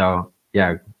Keaton. So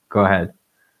yeah, go ahead.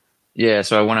 Yeah,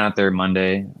 so I went out there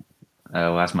Monday,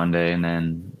 last Monday, and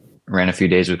then ran a few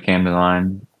days with Camden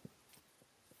Line,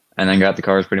 and then got the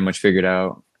cars pretty much figured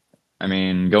out. I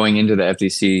mean, going into the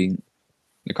FTC,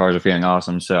 the cars are feeling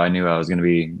awesome, so I knew I was going to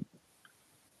be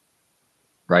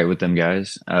right with them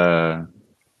guys. And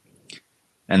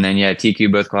then, yeah,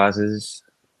 TQ both classes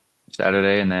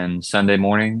Saturday, and then Sunday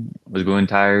morning was gluing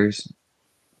tires.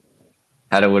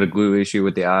 Had a little glue issue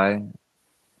with the eye.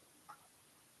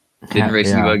 Didn't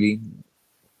race the buggy.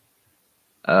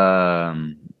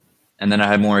 And then I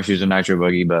had more issues with nitro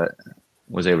buggy, but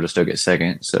was able to still get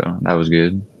second, so that was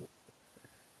good.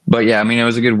 But yeah, I mean, it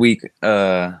was a good week.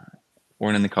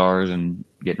 Learning the cars and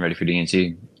getting ready for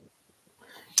DNC.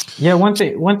 Yeah, one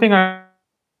thing I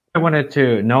wanted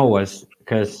to know was,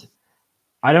 because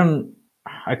I can't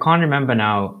remember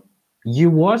now. You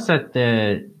was at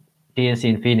the DNC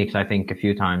in Phoenix, I think, a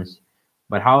few times.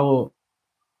 But how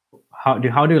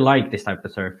do you like this type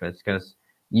of surface? Because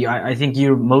I think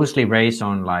you mostly race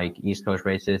on like East Coast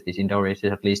races, these indoor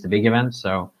races, at least the big events.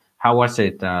 So how was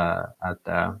it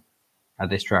at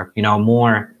this track? You know,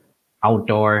 more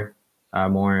outdoor,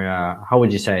 more how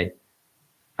would you say?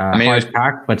 I mean, it was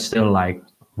packed, but still like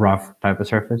rough type of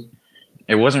surface.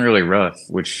 It wasn't really rough,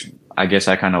 which I guess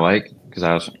I kind of like, because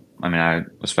I was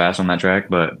fast on that track,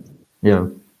 but yeah,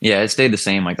 it stayed the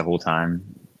same like the whole time,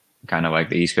 kind of like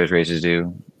the East Coast races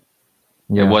do.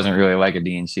 Yeah. It wasn't really like a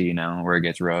DNC, you know, where it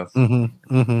gets rough.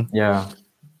 Yeah.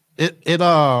 It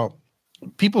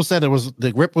people said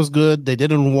the grip was good. They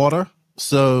did it in water,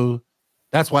 so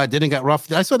that's why it didn't get rough.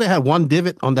 I saw they had one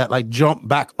divot on that like jump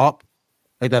back up,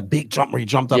 like that big jump where he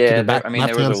jumped up to the back. I mean,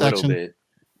 there was a little bit.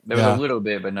 There was a little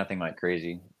bit, but nothing like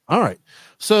crazy. All right.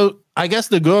 So I guess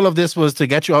the goal of this was to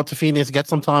get you out to Phoenix, get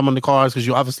some time on the cars, because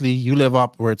you live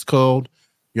up where it's cold.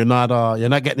 You're not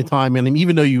getting the time in. And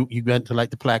even though you went to like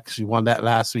the Plex, you won that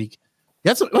last week. You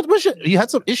had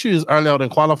some issues early out in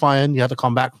qualifying. You had to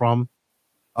come back from,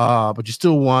 but you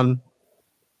still won.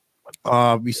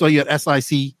 We saw you at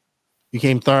SIC. You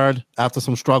came third after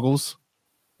some struggles,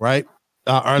 right?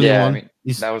 Early on, I mean,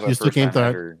 that was you still came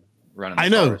third. I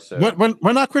know. Cars, so.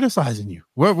 We're not criticizing you.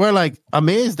 We're like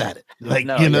amazed at it. Like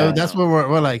that's where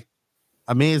we're like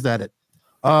amazed at it.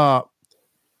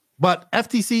 But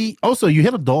FTC also, you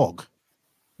hit a dog.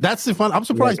 That's the fun. I'm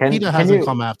surprised Peter hasn't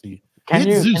come after you. Can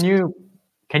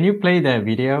you play the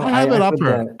video? I have it up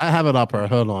here. I have it up here.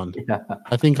 Hold on. Yeah.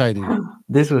 I think I do.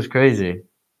 This was crazy.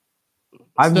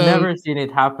 I've never seen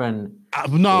it happen.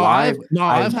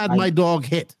 I've had my dog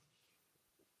hit.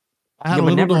 I had a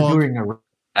little dog during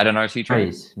at an RC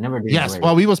race. Never during a race.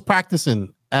 Well, we was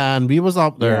practicing and we was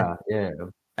up there. Yeah.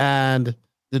 And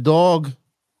the dog,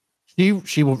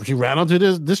 she ran onto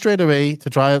this straightaway to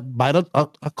try to bite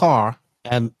a car,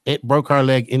 and it broke her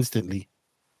leg instantly.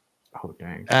 Oh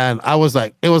dang! And I was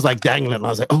like, it was like dangling. I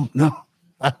was like, oh no,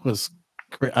 I was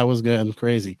going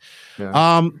crazy. Yeah.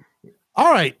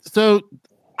 All right, so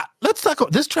let's talk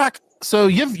about this track. So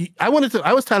I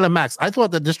was telling Max, I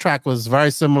thought that this track was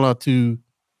very similar to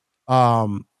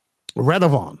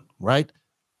Redavon, right?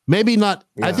 Maybe not.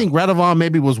 Yeah. I think Redavon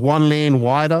maybe was one lane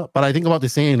wider, but I think about the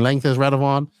same length as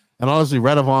Redavon. And honestly,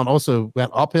 Redavon also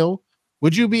went uphill.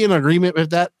 Would you be in agreement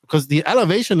with that? Because the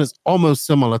elevation is almost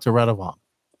similar to Redavon.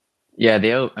 Yeah,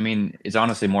 it's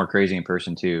honestly more crazy in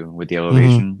person too with the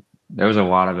elevation. There was a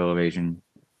lot of elevation.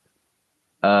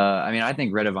 I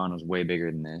think Redavon was way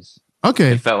bigger than this.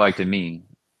 Okay. It felt like to me.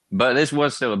 But this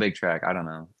was still a big track. I don't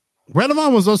know.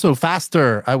 Redavon was also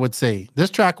faster, I would say. This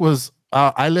track was,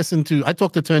 I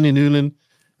talked to Tony Newland,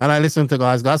 and I listened to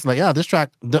guys like, yeah, this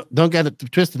track, don't get it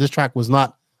twisted. This track was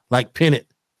not like pin it.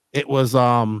 It was, a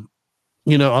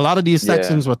lot of these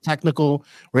sections were technical,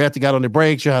 where you had to get on the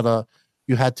brakes. You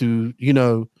had to,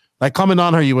 like coming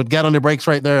on her, you would get on the brakes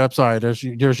right there. I'm sorry, there's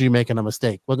you making a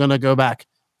mistake. We're going to go back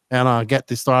and get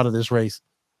the start of this race.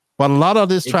 But a lot of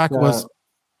this track was,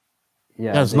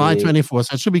 it's 9:24,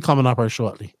 so it should be coming up here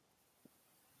shortly.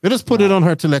 We just put it on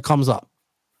her till it comes up.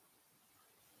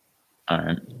 All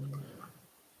right.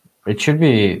 It should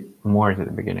be more to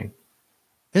the beginning.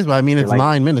 It's 9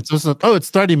 minutes. It's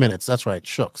 30 minutes. That's right.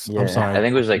 Shucks. Yeah. I'm sorry. I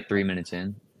think it was like 3 minutes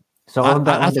in. So I on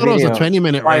thought the it was a video,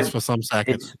 20-minute race for some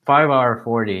seconds. It's 5 hour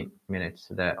 40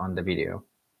 minutes on the video.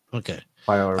 Okay.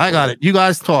 5 hour I got 40. it. You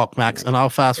guys talk, Max, and I'll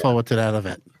fast forward to that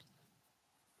event.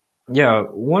 Yeah,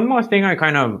 one more thing I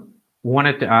kind of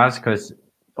wanted to ask, because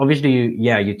obviously,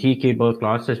 you TQ'd both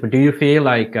classes, but do you feel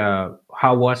like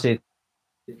how was it?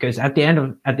 Because at the end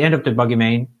of the buggy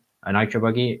main, a nitro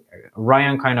buggy,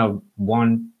 Ryan kind of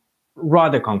won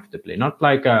rather comfortably, not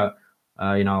like a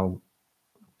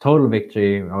total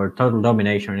victory or total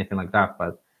domination or anything like that.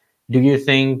 But do you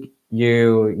think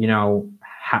you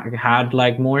had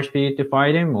like more speed to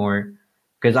fight him, or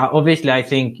because obviously I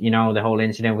think the whole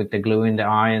incident with the glue in the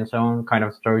eye and so on kind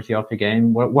of throws you off the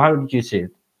game. How did you see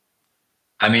it?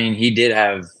 I mean, he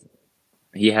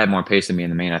had more pace than me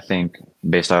in the main, I think,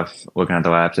 based off looking at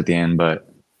the laps at the end.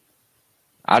 But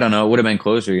I don't know, it would have been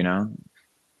closer,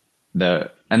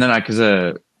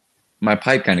 because my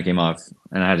pipe kind of came off,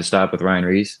 and I had to stop with Ryan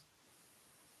Reese.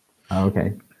 Oh,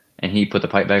 okay. And he put the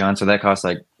pipe back on, so that cost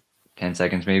like 10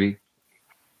 seconds maybe.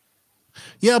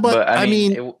 Yeah, but I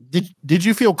mean did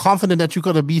you feel confident that you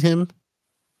could have beat him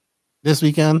this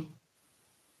weekend?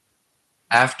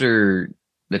 After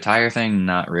the tire thing,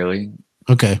 not really.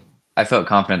 Okay. I felt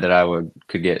confident that I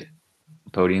could get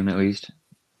podium at least.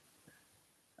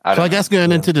 I guess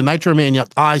going into the Nitro Man, your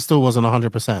eye still wasn't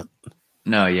 100%.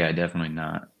 No, yeah, definitely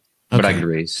not. But I could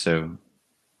race, so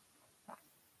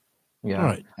yeah. All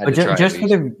right. But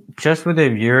just for the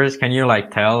viewers, can you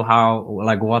like tell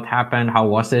what happened? How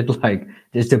was it? Like,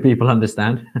 just so people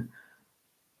understand.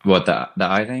 What, the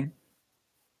eye thing?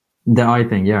 The eye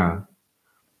thing, yeah.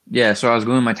 Yeah, so I was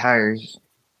gluing my tires,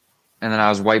 and then I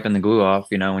was wiping the glue off.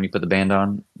 When you put the band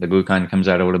on, the glue kind of comes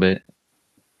out a little bit.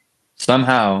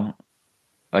 Somehow,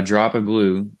 a drop of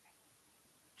glue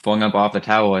flung up off the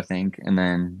towel, I think, and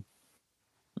then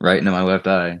right into my left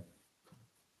eye.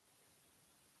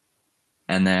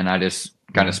 And then I just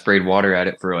kind of sprayed water at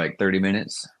it for like 30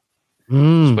 minutes.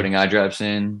 Just putting eye drops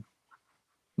in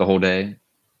the whole day.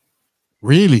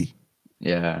 Really?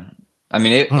 Yeah. I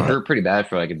mean, it hurt pretty bad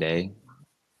for like a day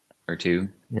or two.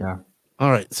 Yeah.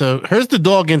 All right. So here's the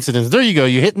dog incidents. There you go.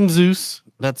 You're hitting Zeus.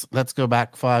 Let's go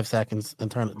back 5 seconds and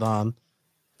turn it on.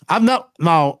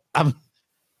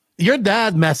 Your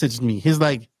dad messaged me. He's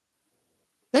like,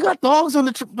 they got dogs on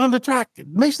the track.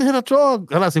 Mason hit a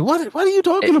dog. And I said, what are you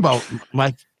talking about,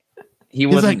 Mike? He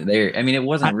wasn't there. I mean, it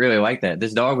wasn't really like that.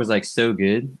 This dog was like so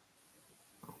good.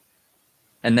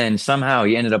 And then somehow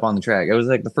he ended up on the track. It was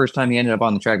like the first time he ended up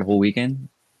on the track the whole weekend.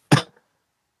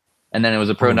 And then it was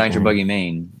a Pro Nitro Buggy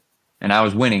main. And I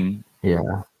was winning.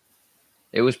 Yeah.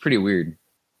 It was pretty weird.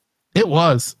 It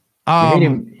was.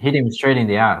 Hit him straight in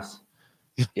the ass.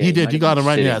 He did. You got him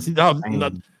right in the ass.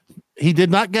 He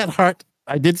did not get hurt.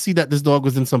 I did see that this dog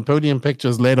was in some podium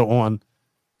pictures later on.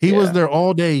 He was there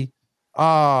all day.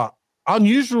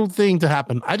 Unusual thing to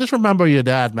happen. I just remember your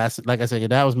dad like I said, your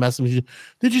dad was messing with you.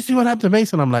 Did you see what happened to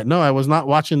Mason? I'm like, no, I was not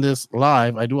watching this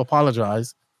live. I do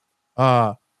apologize.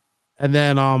 And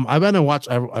then I went and watched.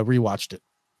 I rewatched it.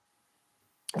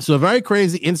 So a very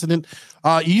crazy incident.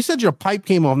 You said your pipe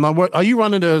came off. Now, are you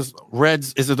running those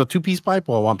Reds? Is it a 2-piece pipe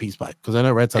or a 1-piece pipe? Because I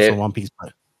know Reds has a 1-piece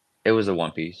pipe. It was a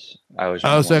 1-piece.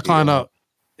 So it kind of,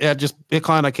 it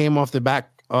kind of came off the back.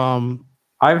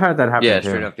 I've had that happen. Yeah,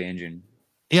 straight off the engine.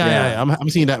 Yeah. I'm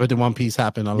seeing that with the 1-piece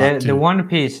happen a lot too. The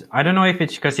 1-piece, I don't know if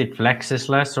it's because it flexes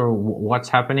less or what's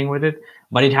happening with it,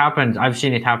 but it happens. I've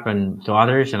seen it happen to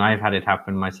others, and I've had it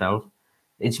happen myself.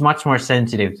 It's much more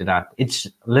sensitive to that. It's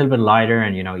a little bit lighter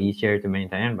and easier to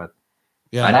maintain, but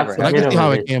I can see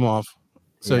how it came off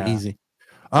so easy.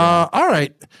 All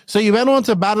right. So you went on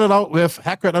to battle it out with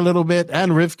Heckert a little bit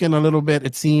and Rivkin a little bit.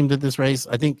 It seemed at this race,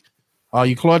 I think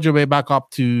you clawed your way back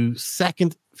up to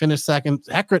second, finished second.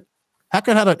 Heckert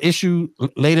had an issue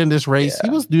late in this race. He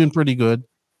was doing pretty good.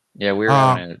 Yeah, we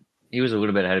were he was a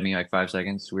little bit ahead of me, like 5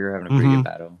 seconds. We were having a pretty good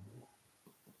battle.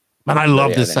 Man, I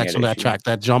love this section of that track,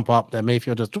 that jump up, that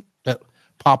Mayfield just that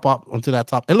pop up onto that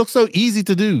top. It looks so easy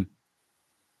to do.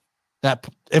 That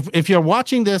if you're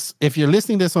watching this, if you're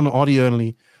listening to this on the audio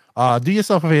only, do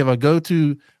yourself a favor, go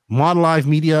to Mod Live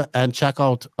Media and check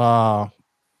out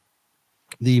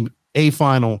the A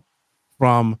final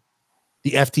from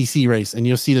the FTC race, and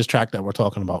you'll see this track that we're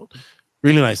talking about.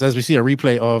 Really nice. As we see a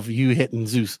replay of you hitting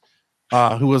Zeus,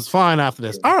 who was fine after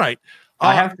this. All right.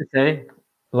 I have to say,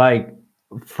 like,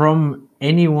 from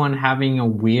anyone having a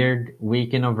weird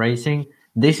weekend of racing,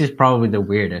 this is probably the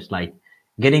weirdest. Like,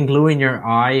 getting glue in your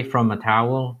eye from a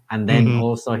towel and then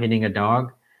also hitting a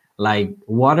dog. Like,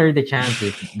 what are the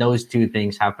chances those two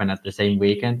things happen at the same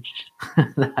weekend?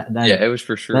 Yeah, it was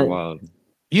for sure wild.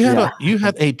 You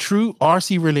had a true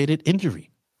RC related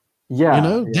injury. Yeah, you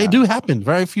know, they do happen.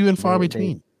 Very few and far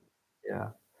between.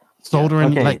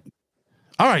 Soldering, like,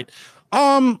 all right.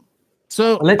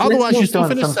 So otherwise, you still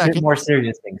finish second. More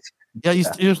serious things. Yeah,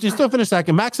 you still finish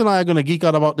second. Max and I are going to geek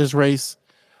out about this race.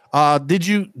 Did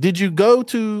you go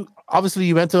to? Obviously,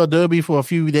 you went to Adobe for a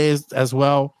few days as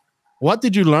well. What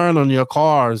did you learn on your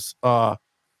cars at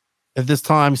this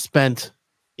time spent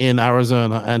in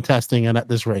Arizona and testing and at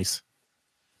this race?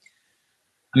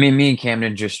 I mean, me and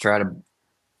Camden just tried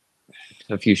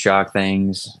a few shock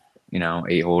things, you know,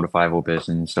 8-hole to 5-hole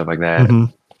pistons, stuff like that.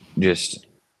 Just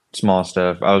small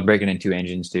stuff. I was breaking in 2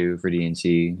 engines too for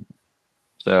DNC.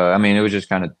 So, I mean, it was just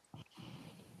kind of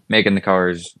making the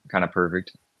cars kind of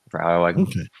perfect for how I like them.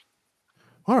 Okay.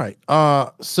 All right.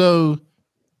 So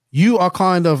you are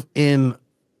kind of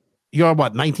you're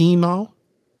what, 19 now?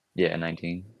 Yeah,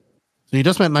 19. So you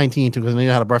just went 19 too, because you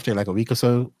had a birthday like a week or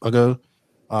so ago.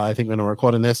 I think when we're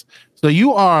recording this. So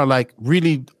you are like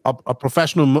really a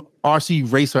professional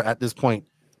RC racer at this point.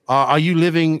 Are you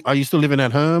still living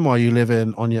at home, or are you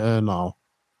living on your own now?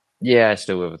 Yeah, I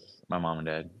still live with my mom and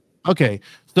dad. Okay.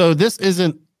 So this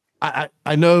isn't,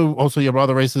 I know also your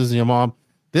brother races and your mom.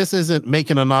 This isn't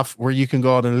making enough where you can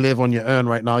go out and live on your own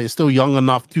right now. You're still young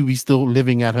enough to be still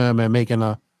living at home and making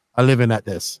a living at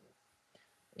this.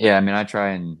 Yeah, I mean,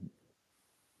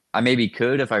 I maybe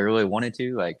could if I really wanted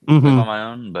to, like live on my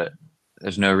own, but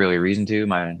there's no really reason to.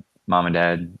 My mom and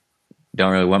dad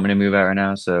don't really want me to move out right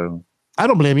now, so I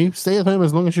don't blame you. Stay at home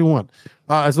as long as you want,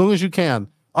 as long as you can.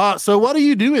 So what are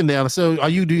you doing there? So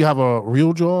do you have a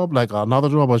real job, like another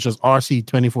job, or just RC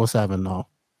 24/7 now?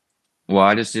 Well,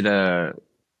 I just did my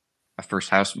first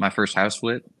house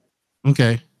flip.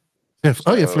 Okay.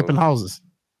 Oh, you're flipping houses.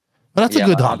 But that's a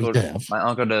good hobby to have. My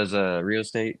uncle does real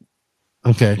estate.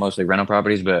 Okay. Mostly rental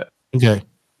properties, but okay.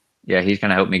 Yeah, he's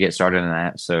kind of helped me get started in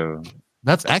that. So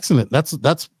that's excellent. That's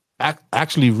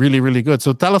actually really, really good.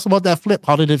 So tell us about that flip.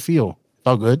 How did it feel?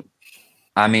 All good?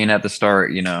 I mean, at the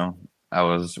start, you know, I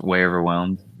was way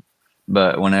overwhelmed.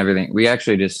 But when we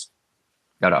actually just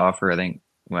got an offer, I think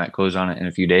we might close on it in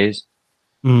a few days.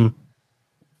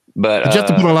 But did you have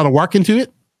to put a lot of work into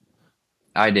it?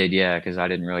 I did, yeah, because I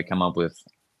didn't really come up with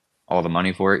all the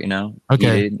money for it, you know.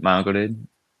 Okay. My uncle did.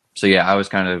 So yeah, I was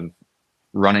kind of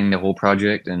running the whole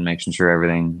project and making sure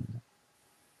everything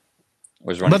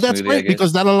was running smoothly. But that's great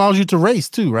because that allows you to race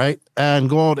too, right? And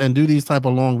go out and do these type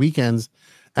of long weekends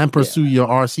and pursue your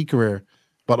RC career,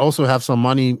 but also have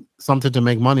something to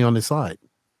make money on the side.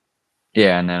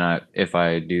 Yeah, and then if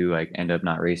I do like end up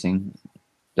not racing,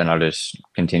 then I'll just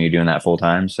continue doing that full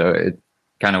time. So it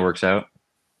kind of works out.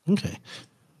 Okay.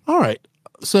 All right.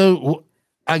 So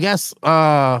I guess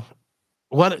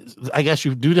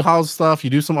you do the house stuff, you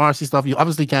do some RC stuff. You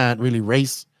obviously can't really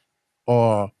race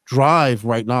or drive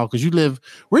right now because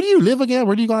where do you live again?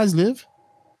 Where do you guys live?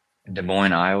 Des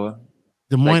Moines, Iowa.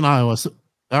 Des Moines, Iowa. So,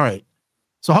 all right.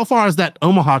 So how far is that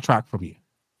Omaha track from you?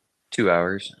 2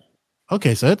 hours.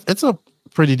 Okay, so it's a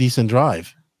pretty decent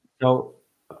drive. So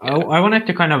I wanted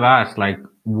to kind of ask, like,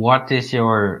 what is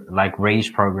your like race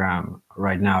program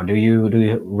right now? Do you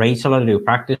race a lot? Do you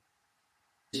practice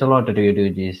a lot, or do you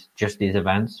do these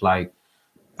events? Like,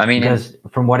 I mean, because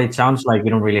from what it sounds like,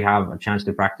 you don't really have a chance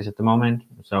to practice at the moment.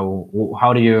 So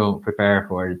how do you prepare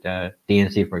for the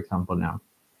DNC, for example, now?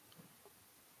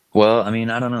 Well, I mean,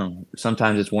 I don't know.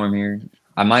 Sometimes it's warm here.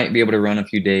 I might be able to run a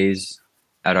few days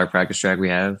at our practice track we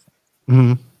have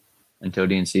until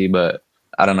DNC, but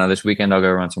I don't know. This weekend I'll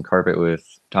go run some carpet with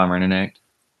Tom Rennenecht.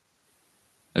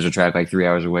 There's a track like 3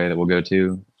 hours away that we'll go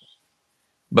to.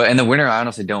 But in the winter, I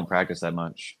honestly don't practice that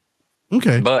much.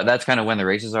 Okay. But that's kind of when the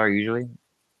races are usually.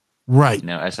 Right. You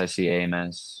know, SIC,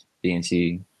 AMS,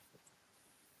 DNC.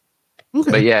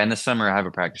 Okay. But yeah, in the summer, I have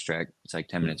a practice track. It's like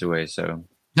 10 minutes away. So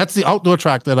that's the outdoor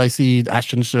track that I see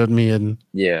Ashton showed me. And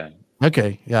yeah.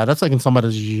 Okay. Yeah, that's like in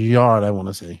somebody's yard, I want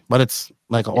to say. But it's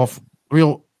like off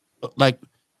real, like.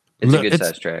 It's a good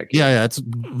size track. Yeah, it's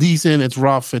decent. It's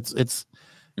rough. It's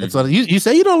you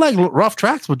say you don't like rough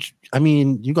tracks, but I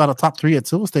mean, you got a top 3 at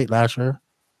Silver State last year.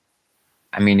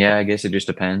 I mean, yeah, I guess it just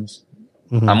depends.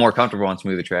 I'm more comfortable on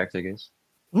smoother tracks, I guess.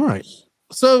 All right.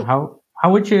 So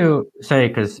how would you say?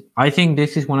 Because I think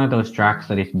this is one of those tracks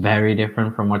that is very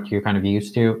different from what you're kind of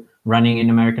used to running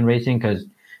in American racing. Because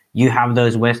you have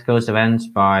those West Coast events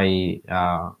by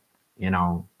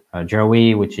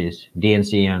Joey, which is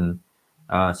DNC, and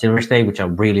Silver State, which are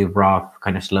really rough,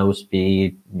 kind of slow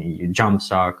speed.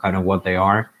 Jumps are kind of what they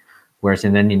are. Whereas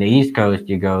then in the East Coast,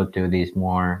 you go to these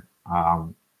more,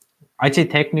 I'd say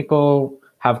technical,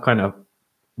 have kind of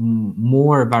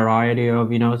more variety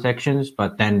of, sections,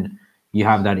 but then you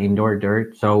have that indoor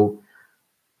dirt. So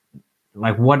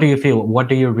like, what do you feel? What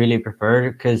do you really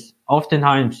prefer? Because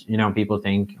oftentimes, people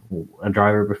think a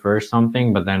driver prefers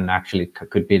something, but then actually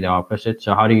could be the opposite.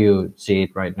 So how do you see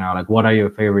it right now? Like, what are your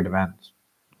favorite events?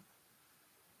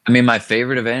 I mean, my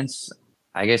favorite events,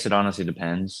 I guess it honestly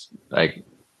depends. Like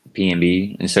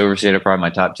PNB and Silver State are probably my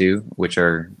top two, which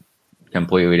are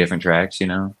completely different tracks,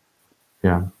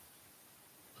 Yeah.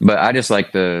 But I just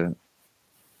like the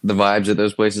vibes at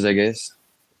those places, I guess.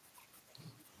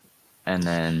 And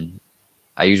then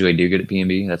I usually do good at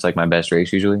PNB. That's like my best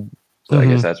race usually. So I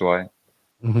guess that's why.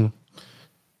 Mm-hmm.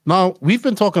 Now, we've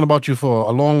been talking about you for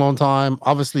a long, long time.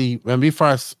 Obviously, when we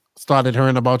first started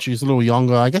hearing about you, he's a little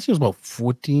younger. I guess he was about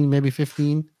 14, maybe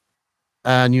 15.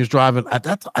 And you was driving at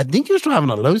that. I think you was driving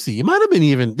a Losi. You might have been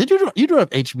even. Did you drove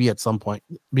HB at some point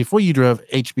before you drove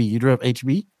HB? You drove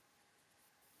HB?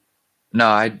 No,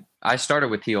 I started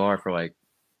with TLR for like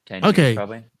 10 years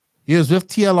probably. He was with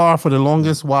TLR for the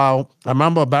longest while. I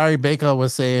remember Barry Baker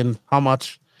was saying how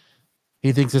much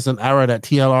he thinks it's an error that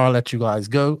TLR let you guys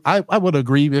go. I would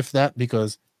agree with that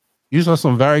because you saw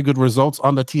some very good results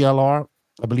on the TLR.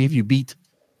 I believe you beat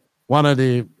one of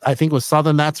the, I think it was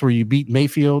Southern Nats, where you beat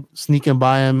Mayfield, sneaking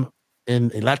by him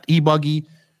in a e-buggy.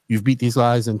 You've beat these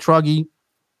guys in Truggy.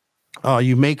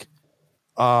 You make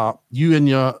you and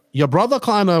your brother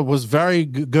kind of was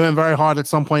going very hard at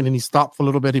some point, and he stopped for a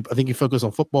little bit. I think he focused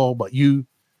on football, but you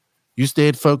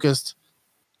stayed focused.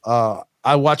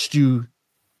 I watched you.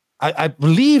 I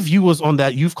believe you was on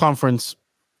that youth conference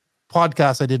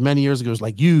podcast I did many years ago. It was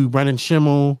like you, Brennan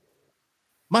Schimmel.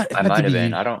 I might have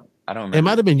been. I don't remember. It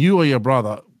might have been you or your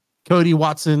brother, Cody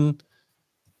Watson.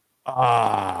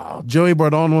 Joey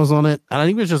Bardon was on it, and I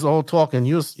think we was just all talking.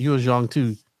 You was young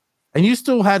too, and you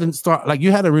still hadn't started. Like,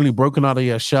 you hadn't really broken out of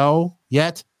your shell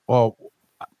yet, or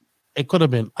it could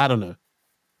have been. I don't know,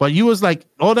 but you was like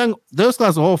those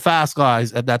guys were all fast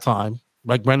guys at that time.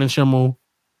 Like Brendan Schimmel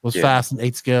was fast in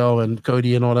 8 scale, and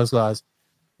Cody and all those guys,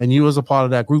 and you was a part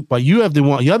of that group. But you have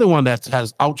the other one that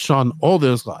has outshone all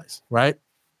those guys, right?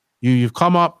 You've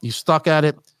come up, you stuck at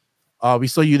it. We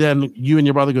saw you then, you and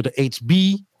your brother go to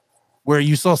HB, where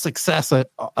you saw success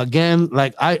again.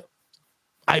 Like I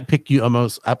pick you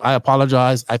almost. I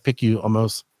apologize. I pick you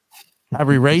almost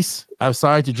every race. I'm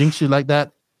sorry to jinx you like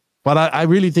that, but I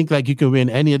really think like you can win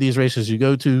any of these races you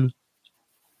go to.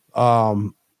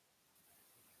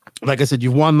 Like I said,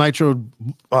 you've won Nitro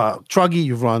Truggy,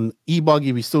 you've run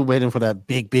e-buggy. We're still waiting for that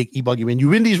big e-buggy win. You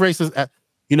win these races at.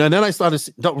 And then I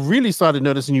really started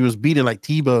noticing you was beating like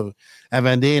Tebow and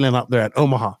Van Dalen up there at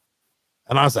Omaha.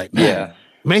 And I was like, man,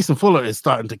 Mason Fuller is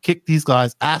starting to kick these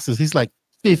guys' asses. He's like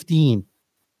 15.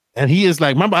 And he is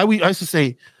like, remember, I used to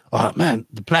say, oh, man,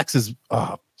 the Plex is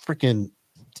freaking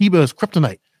Tebow's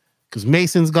kryptonite. Because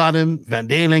Mason's got him, Van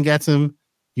Dalen gets him,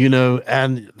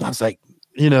 and I was like,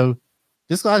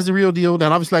 this guy's the real deal.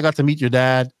 Then obviously I got to meet your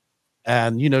dad.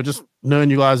 And, just knowing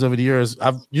you guys over the years,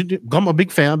 I'm a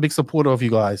big fan, big supporter of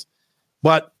you guys.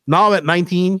 But now at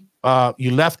 19,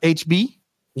 you left HB.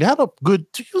 You had a good,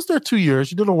 you was there 2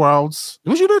 years. You did the Worlds.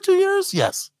 Was you there 2 years?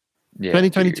 Yes. Yeah,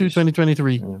 2022,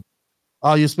 2023.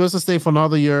 Yeah. You're supposed to stay for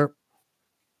another year.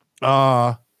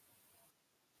 You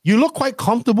look quite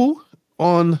comfortable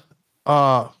on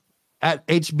at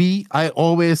HB. I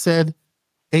always said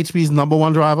HB's number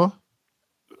one driver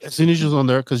as soon as you was on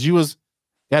there, because you was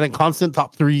getting constant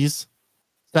top threes,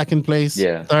 second place,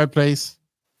 third place,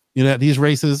 these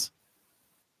races.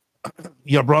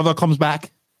 Your brother comes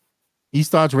back. He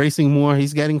starts racing more.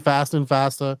 He's getting faster and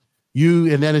faster.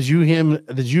 And then as you, him,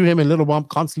 and Little Bump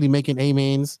constantly making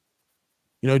A-mains,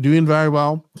 doing very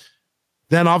well.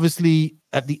 Then obviously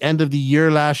at the end of the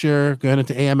year last year, going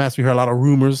into AMS, we heard a lot of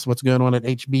rumors what's going on at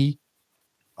HB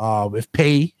with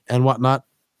pay and whatnot.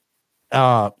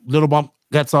 Little Bump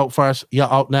gets out first.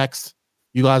 You're out next.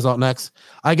 You guys out next.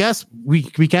 I guess we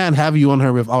can't have you on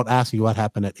her without asking you what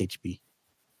happened at HB.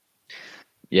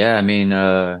 Yeah, I mean,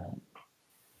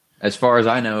 as far as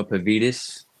I know,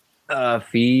 Pavitas,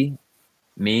 Fee,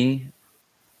 me,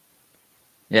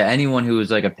 anyone who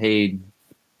was like a paid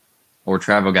or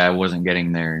travel guy wasn't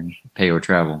getting their pay or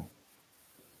travel.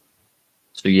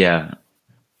 So yeah,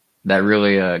 that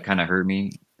really kind of hurt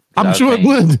me. I'm sure it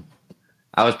would.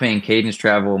 I was paying Caden's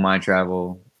travel, my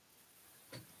travel.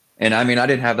 And I mean, I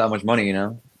didn't have that much money,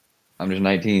 I'm just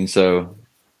 19. So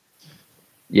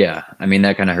yeah, I mean,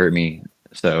 that kind of hurt me.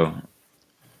 So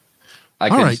I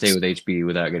couldn't stay with HB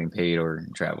without getting paid or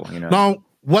travel, Now,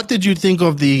 what did you think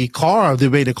of the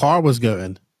way the car was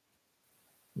going?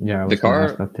 Yeah, the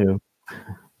car that too.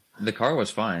 The car was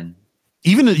fine.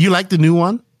 Even you like the new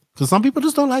one? Because some people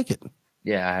just don't like it.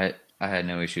 Yeah, I had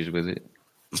no issues with it.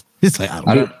 It's like,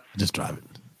 I don't just drive it.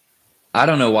 I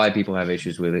don't know why people have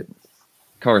issues with it.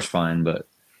 car's fine, but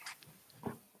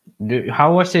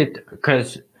how was it?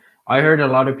 Because I heard a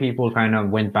lot of people kind of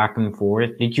went back and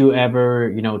forth. Did you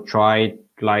ever, try it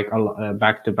like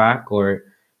back to back, or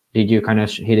did you kind of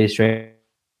hit it straight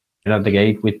out the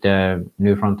gate with the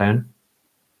new front end?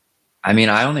 I mean,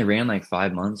 I only ran like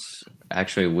 5 months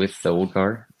actually with the old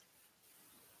car.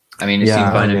 I mean, it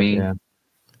seemed fine to me. Yeah.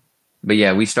 But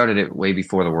yeah, we started it way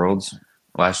before the Worlds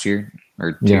last year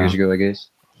or 2 years ago, I guess.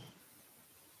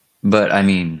 But I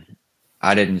mean,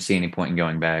 I didn't see any point in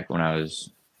going back when I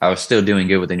was still doing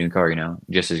good with the new car,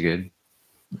 just as good.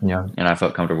 Yeah. And I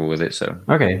felt comfortable with it. So,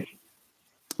 okay.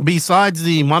 Besides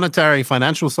the monetary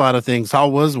financial side of things, how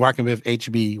was working with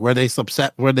HB? Were they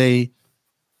upset? Was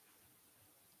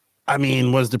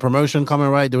the promotion coming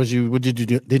right? Did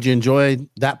you enjoy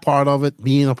that part of it,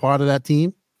 being a part of that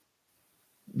team?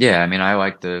 Yeah, I mean, I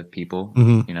like the people,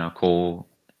 Cole,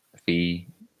 Fee,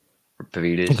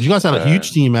 Pavitas. You guys had a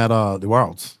huge team at the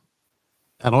Worlds.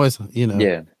 And always,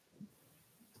 Yeah.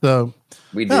 So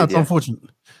we did. It's unfortunate.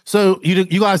 So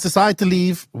you guys decide to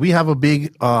leave. We have a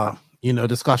big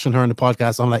discussion here in the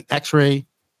podcast on like X-Ray.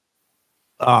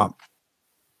 I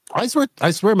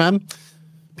swear, man.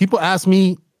 People ask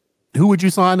me, who would you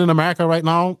sign in America right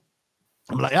now?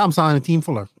 I'm like, yeah, I'm signing Team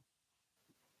Fuller.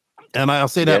 And I'll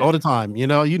say that all the time.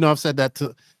 I've said that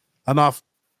to enough.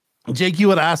 Jake, you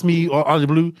would ask me or Ollie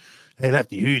Blue, hey,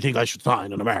 Lefty, who do you think I should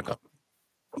sign in America?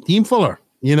 Team Fuller,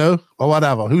 or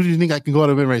whatever. Who do you think I can go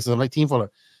to win races? I'm like, Team Fuller.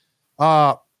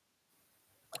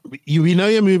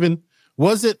 You're moving.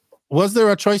 Was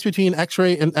there a choice between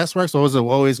X-Ray and S-Works, or was it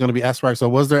always going to be S-Works, or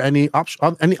was there any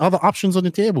other options on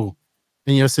the table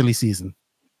in your silly season?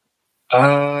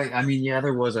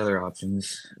 There was other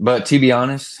options, but to be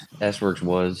honest, S-Works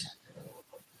was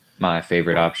my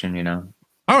favorite option.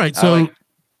 All right, so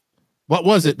what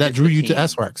was it that drew you to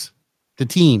S-Works? The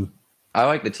team. I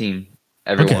like the team.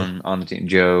 Everyone on the team.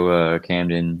 Joe,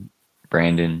 Camden,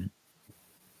 Brandon.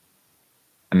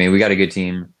 I mean, we got a good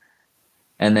team.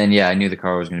 And then, I knew the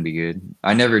car was going to be good.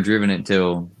 I never driven it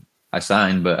till I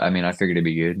signed, but I mean, I figured it'd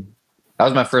be good. That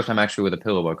was my first time actually with a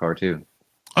pillowbar car too.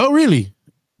 Oh, really?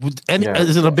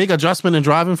 Is it a big adjustment in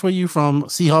driving for you from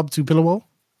C-Hub to Pillowball?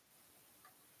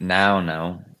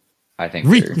 No. I think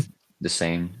they're the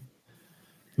same.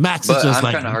 Max is just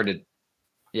I'm kind of hard to...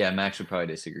 Yeah, Max would probably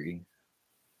disagree.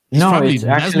 No, it's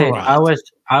actually... I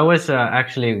was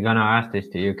actually going to ask this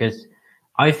to you because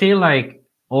I feel like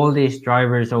all these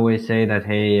drivers always say that,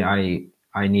 hey,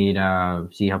 I need a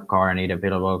C-Hub car, I need a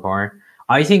Pillowball car.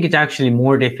 I think it's actually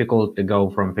more difficult to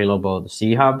go from Pillowball to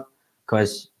C-Hub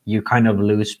because you kind of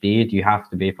lose speed. You have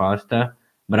to be faster.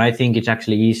 But I think it's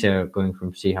actually easier going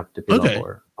from C-Hub to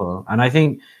Pillowball. Okay. And I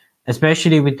think,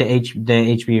 especially with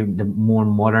the more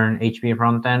modern HB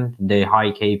front end, the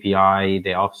high KPI,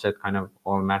 the offset kind of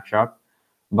all match up.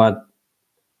 But,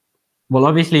 well,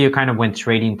 obviously you kind of went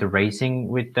straight into racing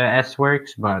with the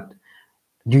S-Works, but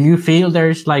do you feel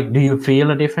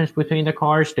a difference between the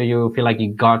cars? Do you feel like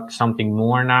you got something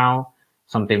more now,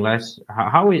 something less?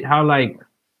 How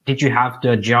did you have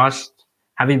to adjust?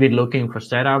 Have you been looking for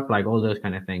setup, like all those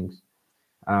kind of things?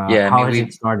 How has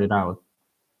it started out?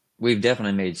 We've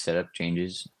definitely made setup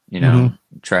changes,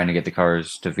 trying to get the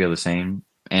cars to feel the same.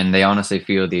 And they honestly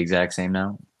feel the exact same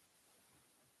now.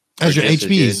 As your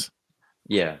HPs?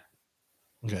 Yeah.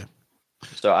 Okay.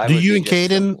 So do you and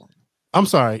Caden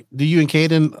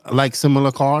like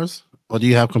similar cars, or do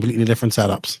you have completely different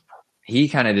setups? He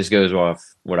kind of just goes off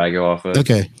what I go off of.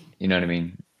 Okay. You know what I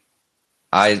mean?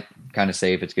 I kind of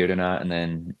say if it's good or not, and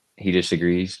then he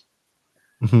disagrees.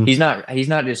 Mm-hmm. He's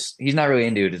not really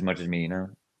into it as much as me,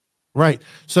 Right.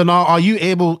 So now are you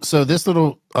able, so this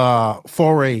little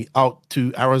foray out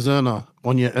to Arizona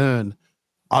on your own,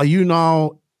 are you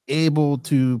now able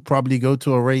to probably go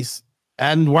to a race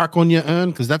and work on your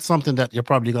own? Because that's something that you're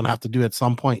probably going to have to do at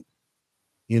some point.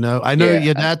 I know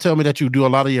your dad told me that you do a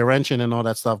lot of your wrenching and all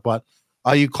that stuff, but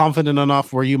are you confident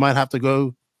enough where you might have to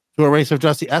go to a race with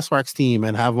just the S-Works team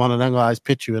and have one of them guys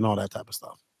pitch you and all that type of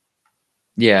stuff?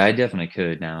 Yeah, I definitely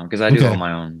could now because I do all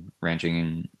my own wrenching,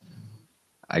 and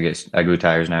I guess I glue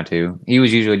tires now too. He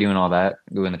was usually doing all that,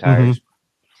 gluing the tires.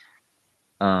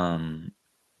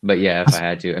 But yeah, if I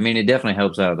had to, I mean, it definitely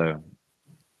helps out though.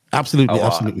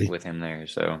 Absolutely. With him there.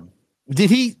 So did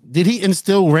he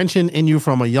instill wrenching in you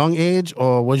from a young age,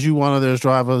 or was you one of those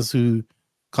drivers who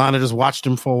kind of just watched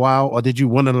him for a while, or did you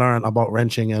want to learn about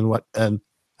wrenching and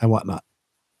whatnot?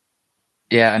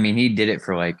 Yeah, I mean, he did it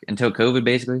for until COVID,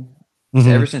 basically. So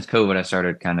ever since COVID, I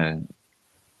started kind of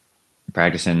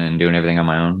practicing and doing everything on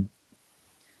my own.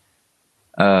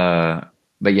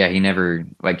 But yeah, he never,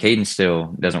 Caden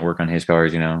still doesn't work on his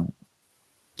cars,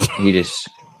 He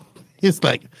It's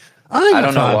like I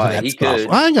don't know time why. for that He stuff. could.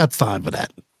 I ain't got time for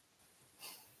that.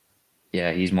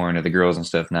 Yeah, he's more into the girls and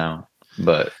stuff now.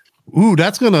 But Ooh,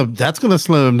 that's gonna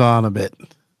slow him down a bit.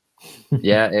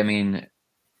 yeah, I mean,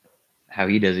 how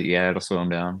he does it, yeah, it'll slow him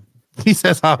down. He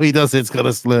says how he does it's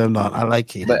gonna slow him down. I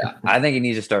like it. But I think he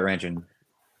needs to start wrenching.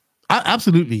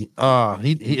 Absolutely.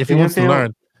 If he wants to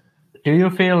learn. Do you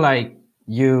feel like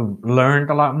you learned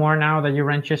a lot more now that you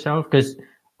wrench yourself? Because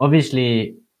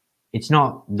obviously it's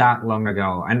not that long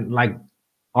ago, and like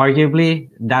arguably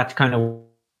that's kind of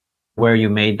where you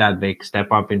made that big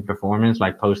step up in performance,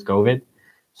 like post COVID.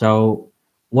 So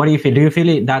what do you feel? Do you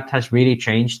feel that has really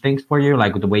changed things for you,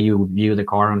 like the way you view the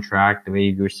car on track, the way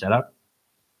you view setup?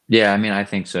 Yeah, I mean, I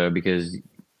think so, because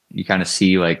you kind of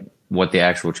see like what the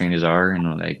actual changes are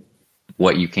and like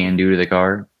what you can do to the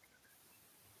car.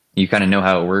 You kind of know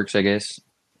how it works, I guess,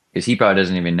 because he probably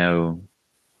doesn't even know.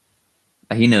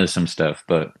 He knows some stuff,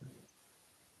 but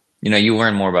you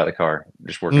learn more about the car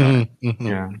just working on it. Mm-hmm.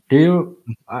 Yeah. Do you?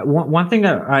 One thing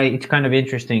that it's kind of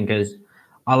interesting, because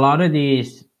a lot of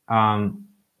these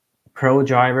pro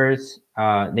drivers,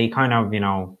 they kind of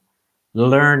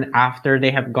learn after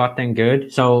they have gotten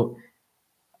good. So,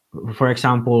 for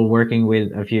example, working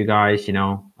with a few guys,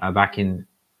 back in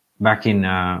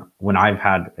when I've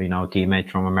had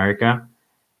teammates from America,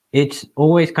 it's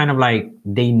always kind of like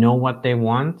they know what they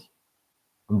want,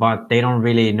 but they don't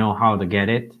really know how to get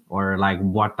it or like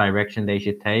what direction they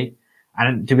should take.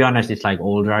 And to be honest, it's like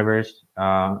all drivers.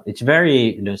 It's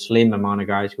very slim amount of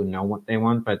guys who know what they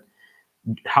want. But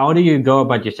how do you go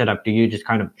about your setup? Do you just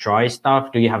kind of try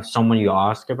stuff? Do you have someone you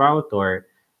ask about, or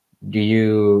do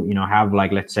you have,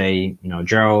 like, let's say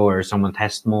Joe or someone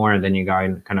test more and then you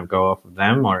guys kind of go off of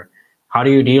them? Or how do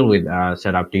you deal with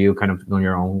setup? Do you kind of go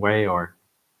your own way, or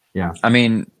yeah? I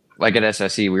mean, like at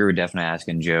SSC, we were definitely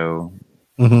asking Joe,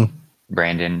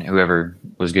 Brandon, whoever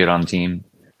was good on the team,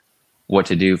 what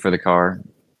to do for the car.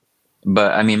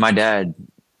 But I mean, my dad,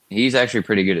 he's actually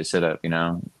pretty good at setup,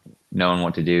 knowing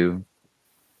what to do.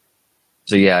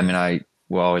 So yeah, I mean, I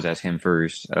will always ask him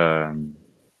first. But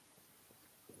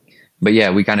yeah,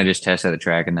 we kind of just test at the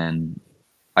track, and then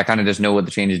I kind of just know what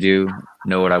the changes do,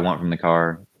 know what I want from the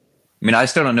car. I mean, I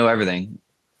still don't know everything.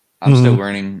 I'm still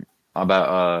learning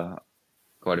about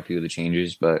quite a few of the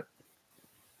changes, but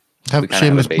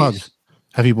Shameless plug.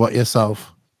 Have you bought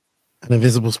yourself an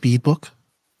invisible speed book?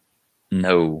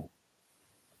 No.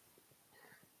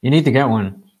 You need to get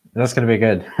one. That's going to be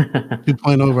good.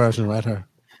 2.0 version, right here.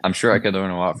 I'm sure I could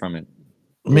learn a lot from it.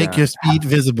 Make your speed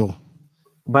visible.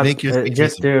 But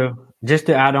just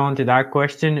to add on to that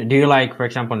question, do you, like, for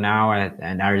example, now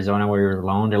in Arizona where you're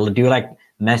alone, do you like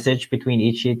message between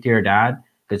each heat to your dad?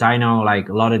 Because I know, like,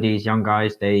 a lot of these young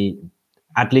guys, they,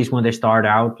 at least when they start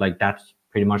out, like, that's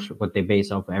pretty much what they base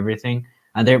off everything.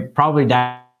 And they're probably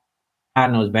dad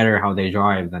knows better how they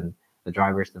drive than the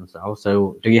drivers themselves.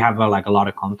 So do you have a lot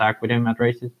of contact with him at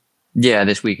races? Yeah,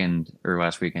 this weekend or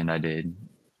last weekend I did.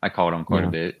 I called him quite a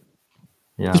bit.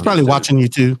 Yeah, he's probably watching you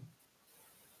too.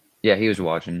 Yeah, he was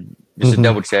watching. Just to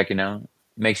double check,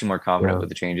 makes you more confident with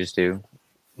the changes too.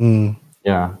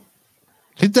 Yeah.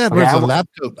 His dad wears a lab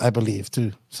coat, I believe,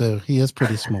 too. So he is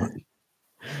pretty smart.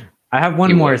 I have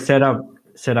one more setup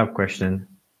question.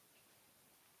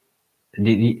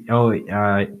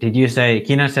 Did you say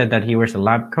Kina said that he wears a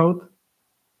lab coat?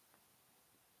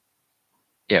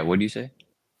 Yeah, what do you say?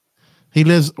 He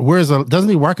doesn't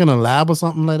he work in a lab or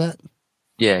something like that?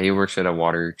 Yeah, he works at a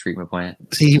water treatment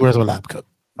plant. See, he wears a lab coat.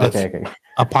 Okay.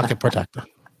 A pocket protector.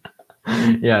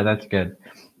 Yeah, that's good.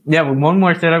 Yeah, but one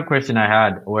more setup question I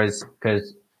had was,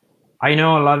 because I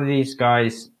know a lot of these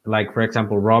guys, like, for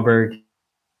example, Robert,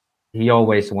 he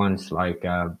always wants like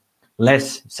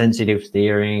less sensitive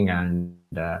steering, and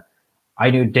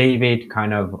I knew David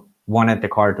kind of wanted the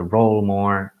car to roll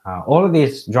more. All of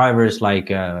these drivers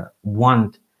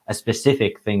want a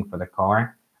specific thing for the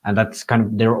car, and that's kind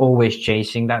of, they're always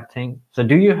chasing that thing. So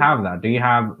do you have that? Do you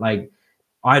have, like,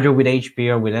 either with HP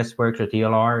or with S-Works or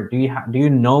TLR, do you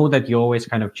know that you're always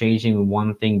kind of chasing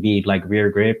one thing, be it like rear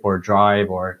grip or drive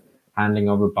or handling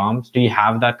over bumps? Do you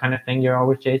have that kind of thing you're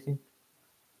always chasing?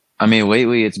 I mean,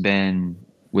 lately it's been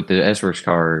with the S-Works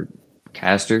car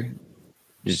caster,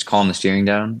 just calm the steering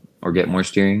down or get more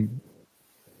steering.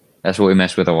 That's what we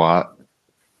mess with a lot.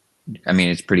 I mean,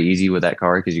 it's pretty easy with that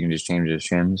car because you can just change the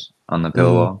shims on the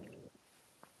pillow wall.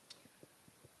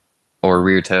 Or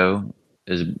rear toe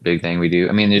is a big thing we do.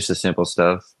 I mean, just the simple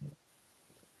stuff.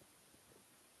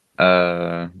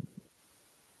 Yeah,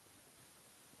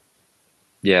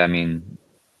 I mean,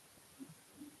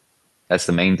 that's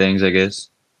the main things, I guess.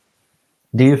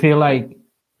 Do you feel like,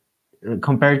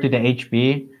 compared to the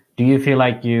HP, do you feel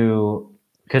like you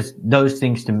because those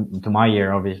things to my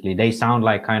ear, obviously, they sound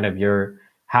like kind of you're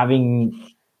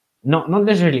having not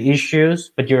necessarily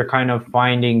issues, but you're kind of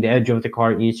finding the edge of the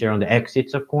car easier on the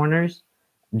exits of corners.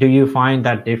 Do you find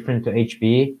that different to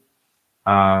HB,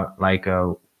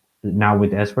 now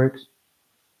with S-Works?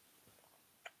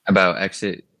 About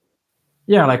exit?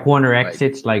 Yeah, like corner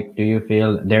exits. Like, do you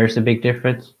feel there's a big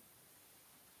difference?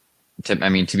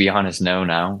 To be honest, no.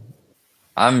 Now,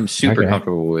 I'm super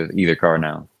comfortable with either car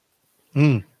now.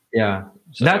 Yeah,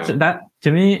 so that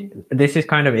to me. This is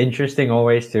kind of interesting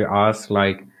always to ask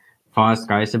like fast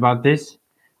guys about this,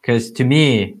 because to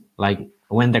me, like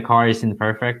when the car isn't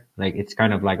perfect, like it's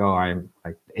kind of like, oh, I'm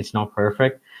like it's not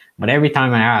perfect. But every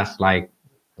time I ask like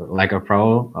a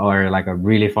pro or like a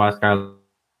really fast guy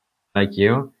like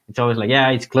you, it's always like, yeah,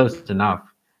 it's close enough,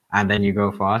 and then you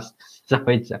go fast. So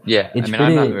it's I'm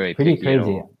pretty, not very pretty picky at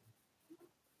crazy. all.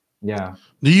 Yeah.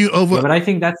 Do you Yeah, but I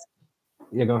think that's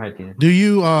go ahead, Tina. Do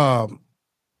you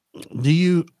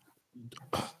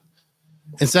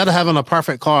instead of having a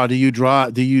perfect car, do you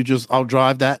just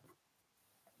outdrive that?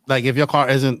 Like if your car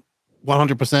isn't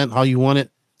 100% how you want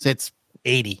it, say it's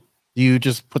 80. Do you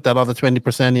just put that other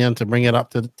 20% in to bring it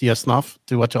up to your snuff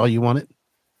to what all you want it?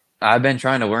 I've been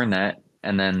trying to learn that,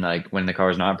 and then like when the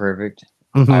car's not perfect,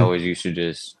 Mm-hmm. I always used to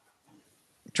just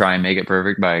try and make it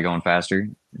perfect by going faster,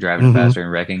 driving faster,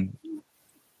 and wrecking.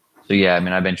 So yeah,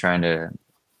 I've been trying to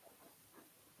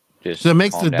just. So it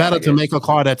makes it better to make a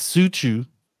car that suits you.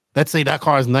 Let's say that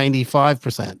car is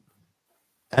 95%,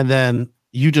 and then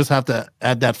you just have to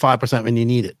add that 5% when you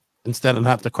need it instead of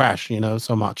have to crash,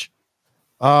 so much.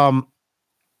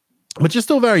 But you're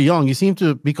still very young. You seem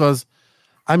to, because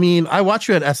I watched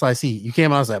you at SIC. You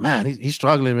came out, I was like, man, he's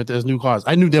struggling with those new cars.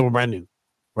 I knew they were brand new,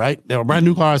 right? They were brand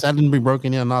new cars. I didn't be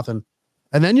broken in or nothing.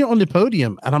 And then you're on the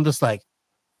podium, and I'm just like,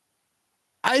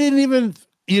 I didn't even,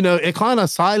 it kind of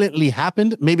silently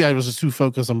happened. Maybe I was just too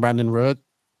focused on Brandon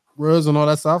Rose and all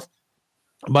that stuff,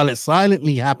 but it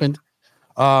silently happened.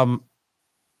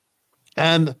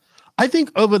 And I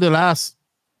think over the last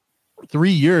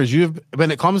 3 years, when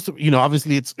it comes to,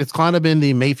 obviously it's kind of been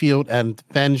the Mayfield and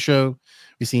Fenn show.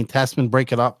 We've seen Testman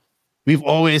break it up. We've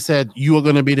always said you are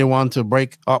going to be the one to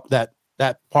break up that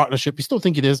partnership. We still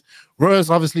think it is. Rose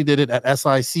obviously did it at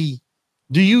SIC.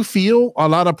 Do you feel a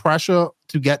lot of pressure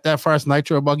to get that first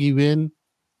Nitro buggy win?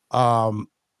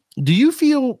 Do you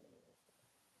feel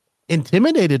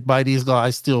intimidated by these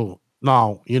guys still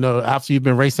now, after you've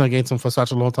been racing against them for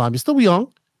such a long time? You're still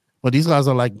young, but these guys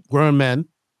are like grown men.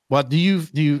 But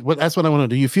that's what I want to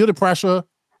do. Do you feel the pressure,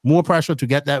 more pressure to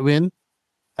get that win?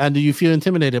 And do you feel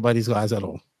intimidated by these guys at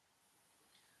all?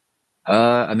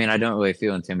 I don't really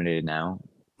feel intimidated now.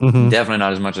 Definitely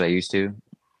not as much as I used to.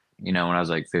 When I was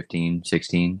like 15,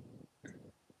 16,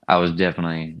 I was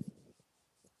definitely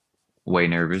way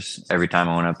nervous every time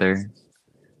I went up there.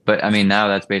 But now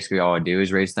that's basically all I do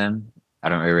is race them. I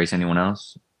don't really race anyone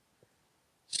else.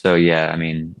 So yeah,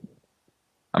 I'm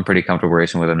pretty comfortable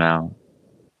racing with them now.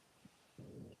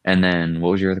 And then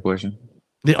what was your other question?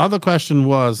 The other question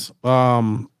was,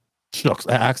 shucks,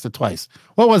 I asked it twice.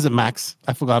 What was it, Max?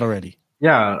 I forgot already.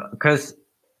 Yeah, because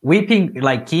we think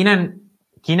like Keenan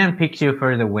picked you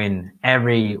for the win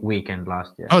every weekend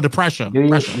last year. Oh, the pressure. Do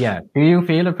you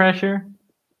feel the pressure?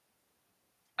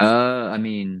 I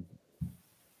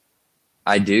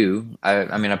do.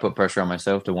 I put pressure on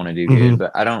myself to want to do good, but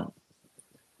I don't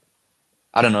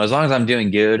know. As long as I'm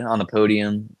doing good on the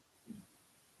podium,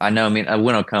 I know, a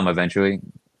win will come eventually.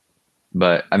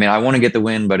 But I want to get the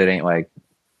win, but it ain't like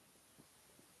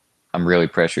I'm really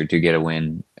pressured to get a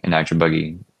win in Nitro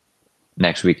Buggy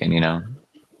next weekend,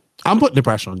 I'm putting the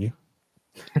pressure on you.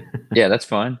 Yeah, that's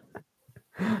fine.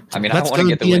 I want to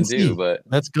get the win too, but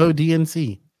let's go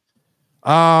DNC.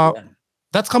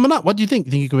 That's coming up. What do you think?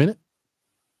 Think you can win it?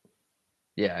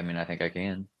 Yeah, I think I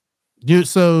can.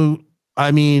 I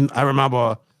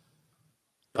remember,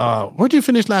 where'd you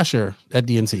finish last year at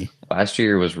DNC? Last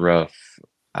year was rough.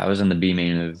 I was in the B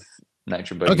main of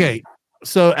Nitro Buggy. Okay,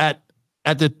 so at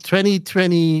the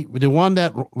 2020, the one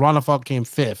that Ronnefalk came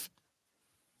 5th,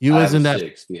 you was in that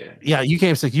 6th, yeah, you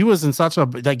came 6th. You was in such a,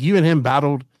 like, you and him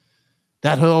battled,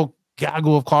 that whole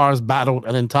gaggle of cars battled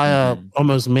an entire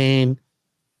almost main.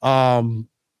 I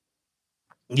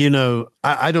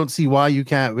don't see why you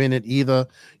can't win it either.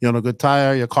 You're on a good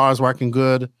tire, your car's working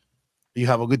good, you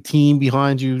have a good team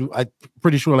behind you. I'm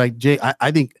pretty sure, like Jay,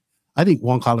 I think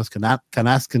Juan Carlos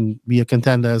Canas can be a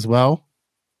contender as well.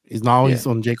 He's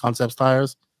on J Concepts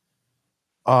tires.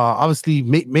 Obviously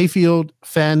Mayfield,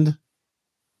 Fend,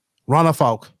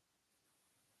 Ronnefalk.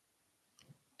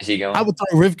 Is he going? I would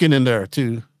throw Rivkin in there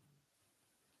too.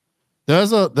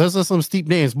 There's some steep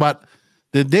names, but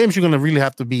the names you're going to really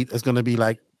have to beat is going to be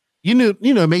like,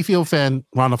 Mayfield fan,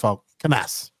 Ronnefalk,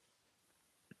 Canas.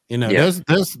 Those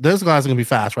guys are going to be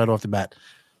fast right off the bat.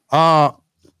 I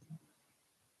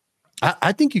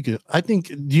think you could. I think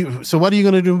you. So what are you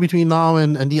going to do between now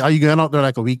and are you going out there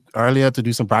like a week earlier to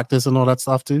do some practice and all that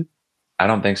stuff too? I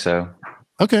don't think so.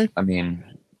 Okay. I mean,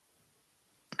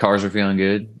 cars are feeling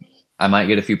good. I might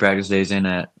get a few practice days in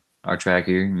at our track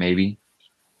here, maybe.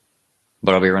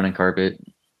 But I'll be running carpet.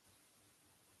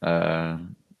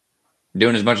 Doing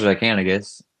as much as I can, I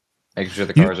guess. Making sure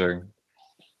the cars are.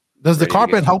 Does the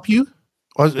carpet help you?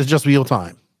 Or is it just real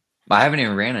time? I haven't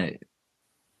even ran a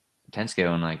 10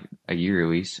 scale in like a year at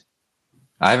least.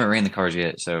 I haven't ran the cars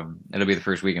yet, so it'll be the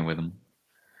first weekend with them.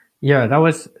 Yeah, that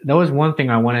was one thing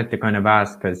I wanted to kind of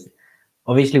ask, because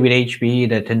obviously with HB,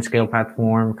 the 10 scale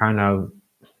platform kind of,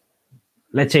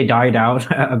 let's say, died out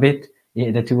a bit.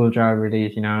 Yeah, the two-wheel drive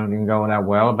release, didn't go that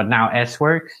well. But now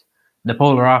S-Works, the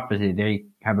polar opposite. They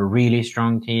have a really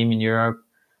strong team in Europe.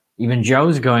 Even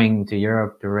Joe's going to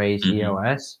Europe to race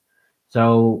EOS.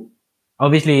 So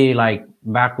obviously, like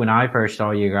back when I first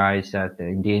saw you guys at the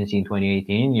DNC in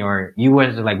 2018, you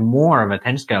was like more of a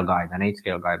 10 scale guy than 8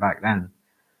 scale guy back then.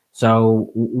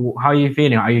 So how are you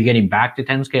feeling? Are you getting back to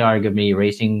 10 scale? Are you going to be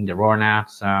racing the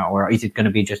Ronnefalks, or is it going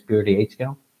to be just purely 8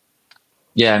 scale?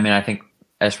 Yeah, I mean, I think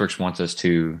S-Works wants us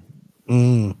to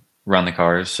run the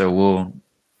cars, so we'll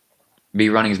be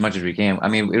running as much as we can. I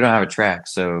mean, we don't have a track,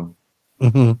 so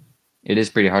it is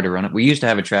pretty hard to run it. We used to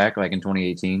have a track like in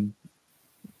 2018.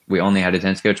 We only had a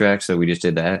 10 scale track, so we just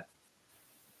did that.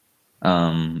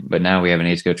 But now we have an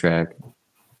 8 scale track.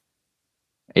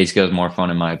 8 scale is more fun,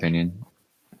 in my opinion.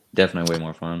 Definitely way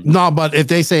more fun. No, but if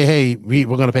they say, hey, we're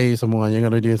going to pay you some more and you're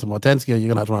going to do some more 10 scale, you're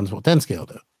going to have to run some more 10 scale,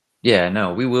 though. Yeah,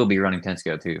 no, we will be running 10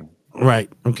 scale too. Right.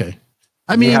 Okay.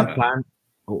 I Do mean, you have plans?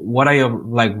 What are your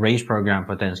like race program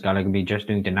for 10 scale? Like, be just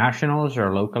doing the nationals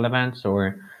or local events,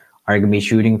 or are you going to be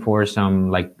shooting for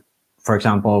some, like, for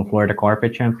example, Florida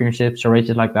Carpet Championships or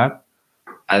races like that?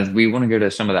 We want to go to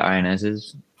some of the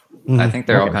INSs. I think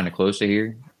they're all kind of close to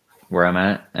here, where I'm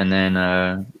at, and then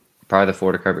probably the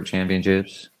Florida Carpet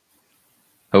Championships.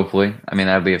 Hopefully, I mean,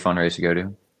 that'd be a fun race to go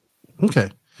to. Okay,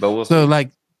 but we'll so see.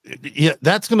 Like, yeah,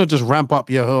 that's gonna just ramp up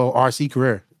your whole RC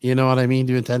career. You know what I mean?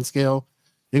 Doing 10 scale,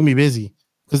 you're gonna be busy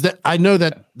because I know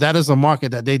that is a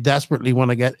market that they desperately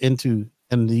want to get into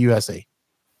in the USA,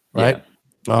 right?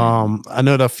 Yeah. I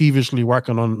know they're feverishly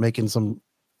working on making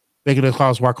the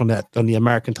cars work on that, on the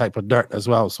American type of dirt as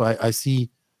well. So I see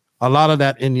a lot of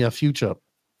that in your future.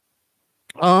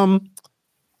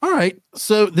 All right.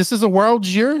 So this is a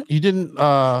World's year. You didn't,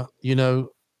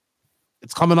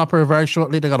 it's coming up here very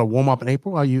shortly. They got a warm up in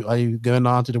April. Are you going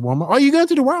on to the warm up? Are you going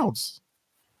to the Worlds?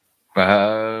 We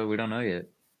don't know yet.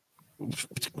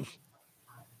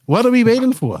 What are we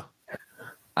waiting for?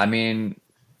 I mean,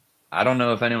 I don't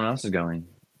know if anyone else is going.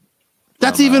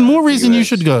 That's even more reason you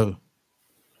should go.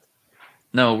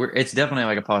 No, it's definitely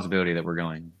like a possibility that we're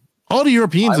going. All the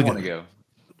Europeans are going to go.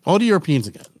 All the Europeans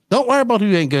again. Don't worry about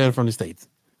who ain't going from the States.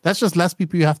 That's just less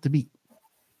people you have to beat.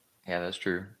 Yeah, that's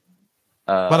true.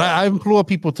 But I implore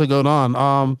people to go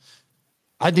on.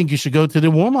 I think you should go to the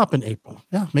warm up in April.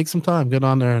 Yeah, make some time. Get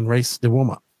on there and race the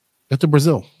warm up. Go to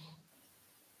Brazil.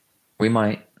 We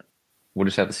might. We'll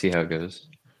just have to see how it goes.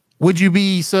 Would you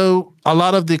be so? A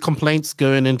lot of the complaints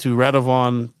going into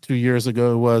Radovan 2 years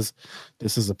ago was,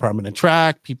 this is a permanent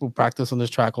track. People practice on this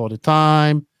track all the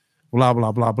time. Blah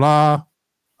blah blah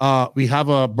blah. We have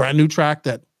a brand new track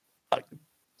that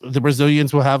the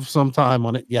Brazilians will have some time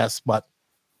on it. Yes, but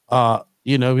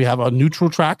we have a neutral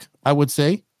track, I would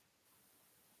say.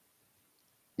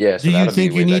 Yeah. So do you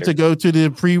think you need to go to the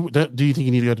do you think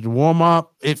you need to go to the warm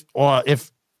up? If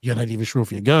you're not even sure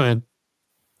if you're going,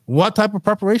 what type of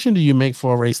preparation do you make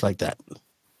for a race like that?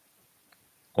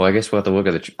 Well, I guess we'll have to look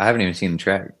at I haven't even seen the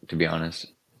track, to be honest.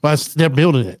 But they're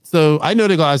building it. So I know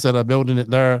the guys that are building it.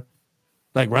 They're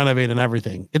like renovating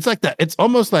everything. It's like that. It's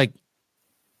almost like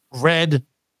red,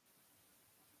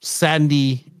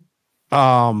 sandy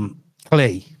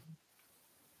clay.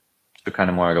 So kind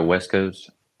of more like a West Coast?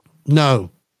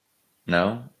 No.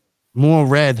 More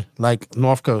red, like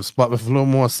North Coast, but with a little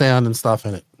more sand and stuff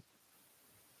in it.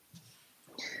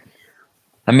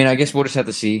 I mean, I guess we'll just have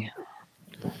to see.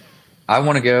 I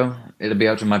want to go. It'll be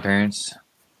up to my parents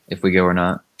if we go or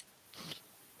not.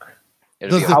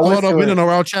 Does the thought of winning a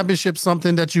world championship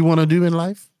something that you want to do in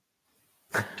life?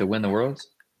 To win the Worlds?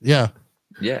 Yeah.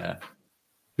 Yeah.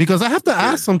 Because I have to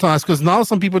ask sometimes, because now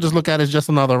some people just look at it as just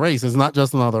another race. It's not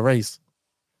just another race.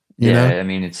 You know? I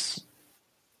mean, it's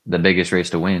the biggest race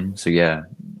to win. So, yeah.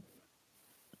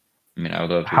 I mean, I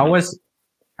would love to.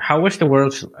 how was the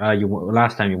world's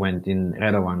last time you went in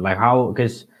Redovan? Like how,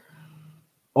 because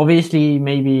obviously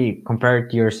maybe compared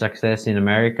to your success in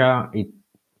America,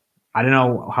 I don't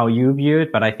know how you view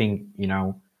it, but I think, you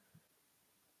know,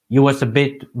 you was a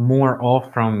bit more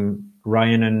off from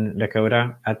Ryan and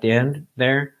Lakota at the end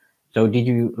there. So did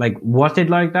you, like, was it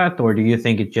like that? Or do you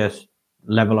think it just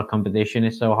level of competition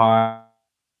is so high?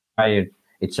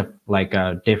 It's like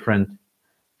a different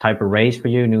type of race for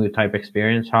you, new type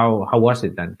experience. How was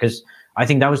it then? Because I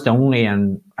think that was the only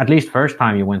and at least first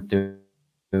time you went to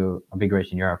a big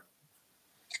race in Europe.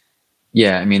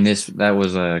 Yeah, I mean that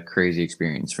was a crazy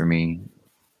experience for me.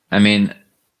 I mean,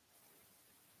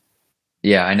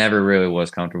 yeah, I never really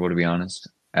was comfortable, to be honest,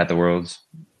 at the Worlds.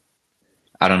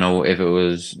 I don't know if it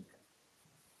was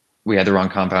we had the wrong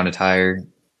compounded tire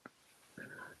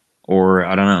or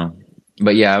I don't know.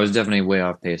 But yeah, I was definitely way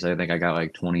off pace. I think I got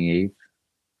like 28th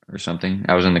or something.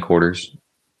 I was in the quarters.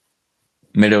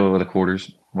 Middle of the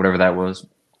quarters, whatever that was.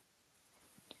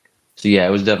 So yeah, it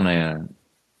was definitely a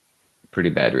pretty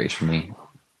bad race for me.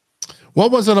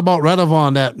 What was it about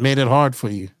Redovan that made it hard for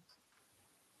you?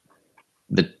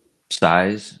 The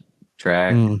size,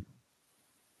 track.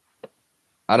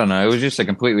 I don't know. It was just a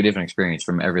completely different experience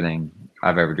from everything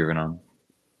I've ever driven on.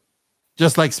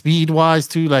 Just like speed-wise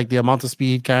too, like the amount of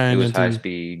speed carrying. It was high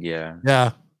speed, yeah.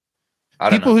 Yeah.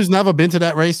 People who's never been to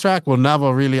that racetrack will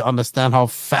never really understand how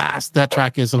fast that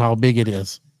track is and how big it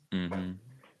is.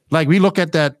 Like we look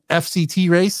at that FCT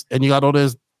race and you got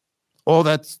all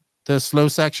that the slow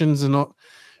sections and all.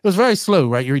 It was very slow,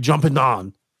 right? You're jumping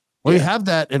on. Well, you have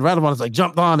that in Redovan. It's like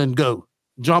jump on and go,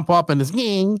 jump up and it's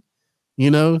you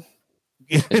know,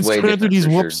 it's going through these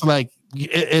whoops. Sure. Like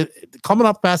coming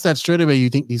up past that straightaway, you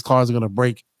think these cars are going to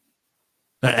break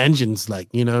the engines, like,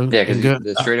 you know. Yeah, because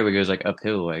the straightaway goes like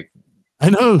uphill, like I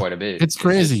know quite a bit. It's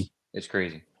crazy. It's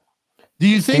crazy. Do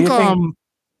you think?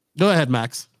 Go ahead,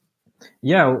 Max.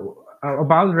 Yeah,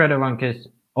 about Redovan, because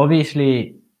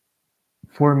obviously,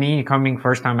 for me, coming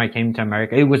first time I came to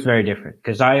America, it was very different.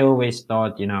 Because I always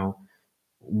thought, you know,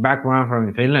 back when I'm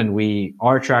from Finland,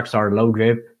 our tracks are low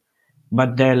grip,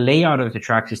 but the layout of the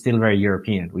tracks is still very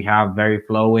European. We have very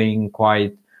flowing,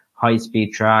 quite high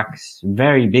speed tracks,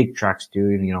 very big tracks too,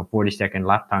 you know, 40-second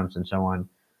lap times and so on.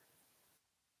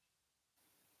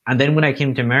 And then when I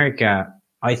came to America,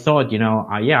 I thought, you know,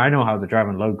 yeah, I know how to drive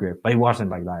on low grip, but it wasn't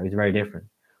like that. It was very different.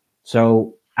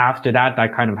 So after that, I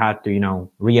kind of had to, you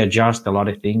know, readjust a lot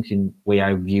of things in the way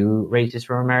I view races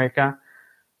from America.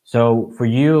 So for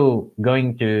you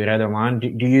going to Redovan,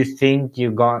 do you think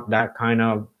you got that kind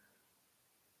of,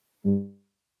 you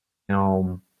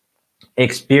know,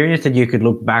 experience that you could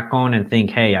look back on and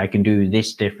think, hey, I can do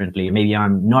this differently. Maybe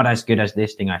I'm not as good as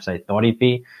this thing as I thought it'd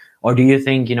be. Or do you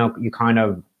think, you know, you kind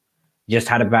of just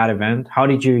had a bad event? How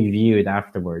did you view it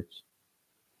afterwards?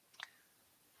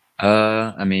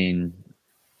 I mean,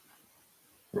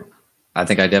 I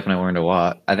think I definitely learned a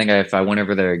lot. I think if I went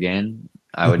over there again,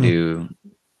 I would do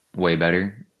way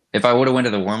better. If I would have went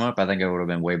to the warm-up, I think I would have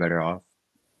been way better off.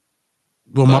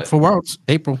 Warm-up for Worlds,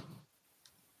 April.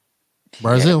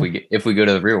 Brasil. Yeah, if we go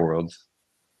to the real Worlds.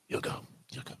 You'll go.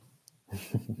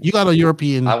 You got a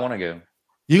European. I want to go.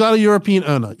 You got a European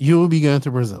owner. You will be going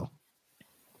to Brazil.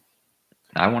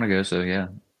 I want to go, so yeah.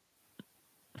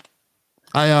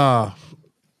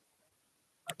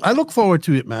 I look forward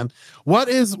to it, man. What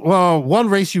is one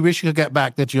race you wish you could get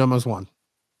back that you almost won?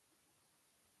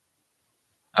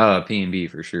 P&B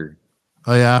for sure.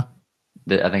 Oh yeah.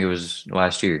 I think it was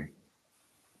last year.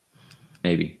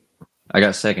 Maybe. I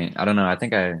got second. I don't know. I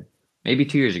think maybe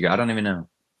 2 years ago. I don't even know.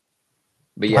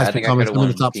 But yeah, I think I could have won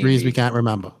the top threes. We can't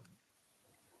remember.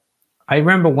 I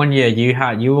remember one year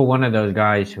you were one of those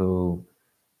guys who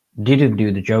didn't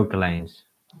do the joker lanes.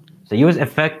 So you was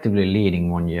effectively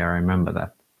leading one year. I remember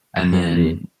that. And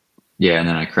then, and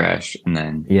then I crashed. And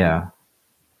then,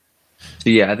 So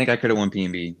yeah, I think I could have won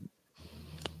P&B.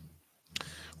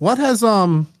 What has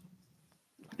you're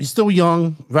still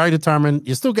young, very determined.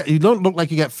 You don't look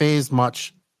like you get phased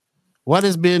much. What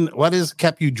has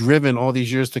kept you driven all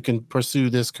these years to pursue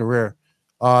this career?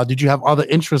 Did you have other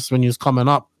interests when you was coming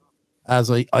up as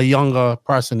a younger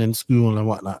person in school and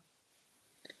whatnot?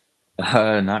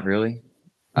 Not really.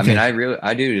 I mean,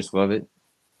 I do just love it.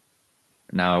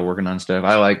 Now working on stuff.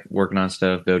 I like working on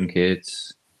stuff, building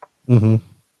kits, learning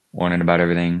about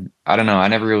everything. I don't know. I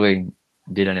never really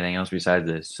did anything else besides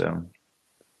this. So,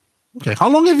 okay. How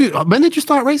long when did you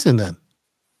start racing then?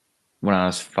 When I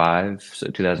was 5, so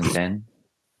 2010.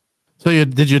 So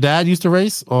did your dad used to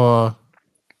race or?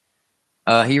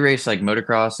 He raced like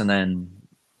motocross and then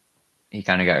he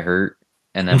kind of got hurt.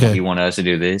 And then he wanted us to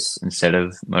do this instead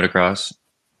of motocross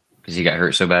because he got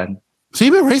hurt so bad. So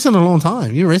you've been racing a long time.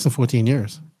 You've been racing 14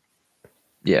 years.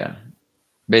 Yeah,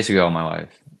 basically all my life.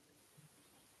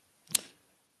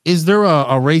 Is there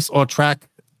a race or track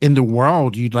in the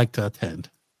world you'd like to attend?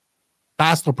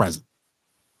 Past or present?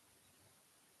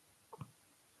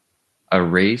 A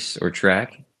race or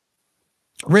track?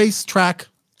 Race, track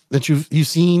that you've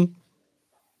seen.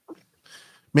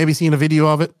 Maybe seen a video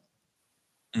of it.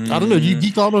 I don't know. Do you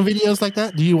geek out on videos like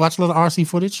that? Do you watch a lot of RC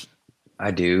footage?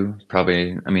 I do.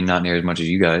 Probably, I mean, not near as much as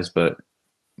you guys, but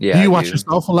yeah. Do you watch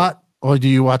yourself a lot, or do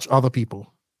you watch other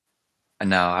people?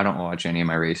 No, I don't watch any of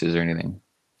my races or anything.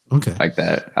 Okay. Like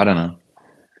that. I don't know.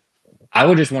 I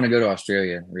would just want to go to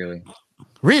Australia, really.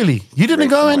 Really? You didn't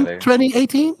go in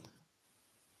 2018?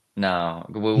 No.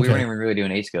 Well, we weren't even really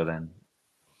doing 8-scale then.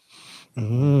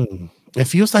 It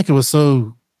feels like it was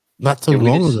so not so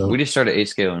long ago. We just started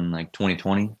 8-scale in like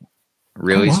 2020.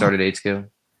 Really started 8-scale.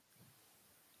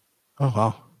 Oh,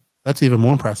 wow. That's even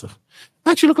more impressive.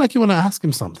 Actually, look like you want to ask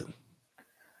him something.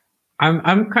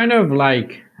 I'm kind of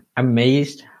like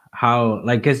amazed how,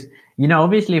 like, because, you know,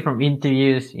 obviously from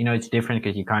interviews, you know, it's different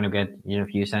because you kind of get, you know, a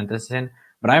few sentences in.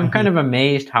 But I'm kind of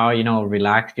amazed how, you know,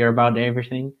 relaxed you're about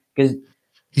everything. Because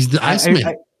he's the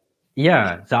Iceman.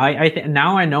 Yeah. So I think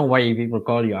now I know why people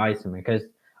call you Iceman, because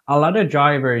a lot of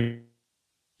drivers,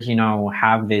 you know,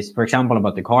 have this, for example,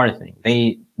 about the car thing.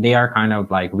 They are kind of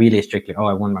like really strictly, oh,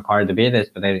 I want my car to be this,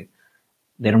 but they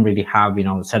don't really have, you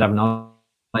know, setup knowledge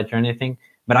or anything.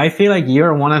 But I feel like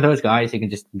you're one of those guys who can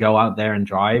just go out there and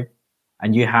drive,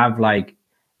 and you have like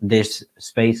this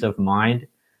space of mind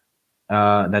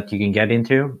that you can get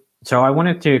into. So I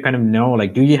wanted to kind of know,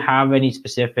 like, do you have any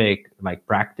specific like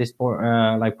practice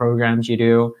for like programs you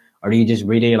do, or do you just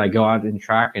really like go out and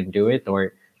track and do it,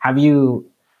 or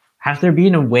has there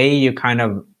been a way you kind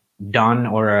of done,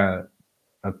 or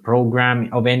a program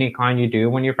of any kind you do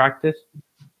when you practice?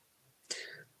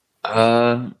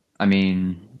 I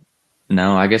mean,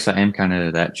 no, I guess I am kind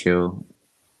of that chill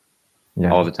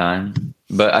all the time.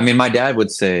 But I mean, my dad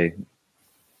would say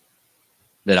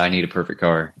that I need a perfect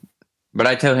car. But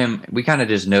I tell him, we kind of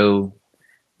just know,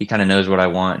 he kind of knows what I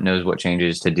want, knows what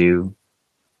changes to do.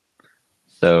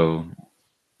 So,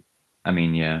 I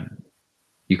mean, yeah,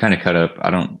 you kind of cut up.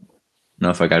 I don't know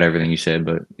if I got everything you said,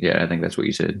 but yeah, I think that's what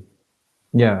you said.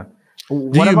 Yeah.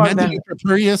 Do you mentally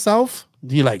prepare yourself?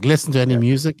 Do you like listen to any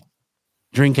music?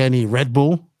 Drink any Red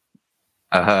Bull?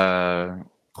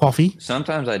 Coffee?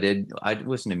 Sometimes I did. I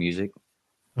listen to music.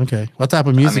 Okay. What type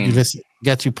of music you listen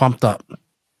gets you pumped up?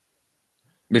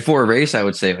 Before a race, I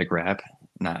would say like rap,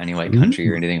 not any like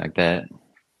country or anything like that.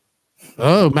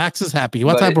 Oh, Max is happy.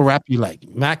 What type of rap you like?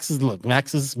 Max is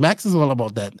all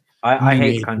about that. I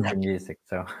hate country music,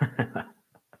 so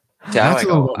yeah,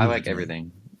 I like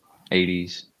everything.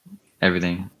 80s,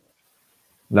 everything.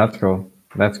 That's cool.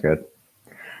 That's good.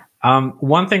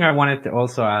 One thing I wanted to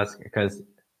also ask, because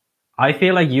I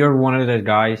feel like you're one of the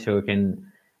guys who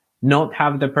can not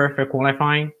have the perfect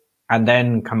qualifying and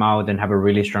then come out and have a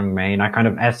really strong main. I kind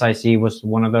of, SIC was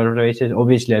one of those races.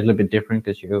 Obviously, a little bit different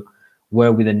because you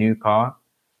were with a new car.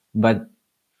 But,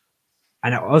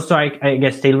 and also, I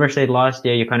guess Silver State last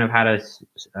year, you kind of had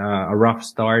a rough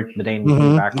start, but then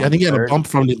came back. I think you had a bump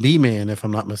from the B-man, if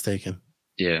I'm not mistaken.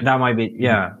 Yeah. That might be,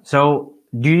 yeah. So,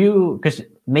 do you, because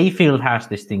Mayfield has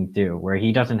this thing too, where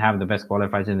he doesn't have the best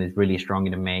qualifiers and is really strong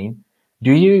in the main.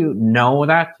 Do you know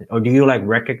that? Or do you like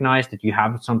recognize that you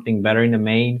have something better in the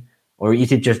main? Or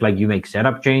is it just like you make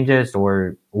setup changes,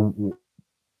 or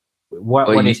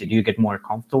what is it? Do you get more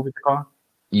comfortable with the car?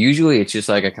 Usually it's just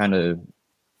like I kind of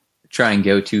try and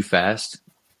go too fast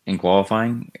in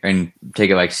qualifying and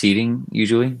take it like seating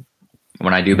usually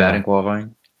when I do bad in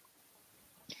qualifying.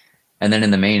 And then in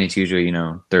the main, it's usually,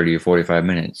 30 or 45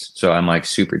 minutes. So I'm like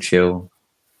super chill.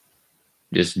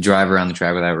 Just drive around the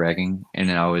track without wrecking, and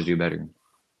then I always do better.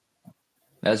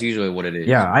 That's usually what it is.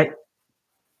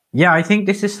 Yeah, I think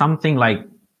this is something like,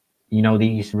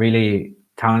 these really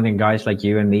talented guys like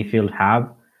you and Mayfield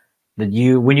have, that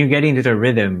when you get into the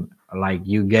rhythm, like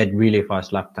you get really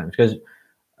fast lap times. Because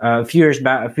a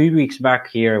few weeks back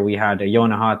here, we had a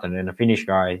Jona Hatan and a Finnish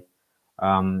guy.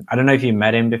 I don't know if you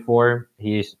met him before.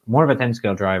 He's more of a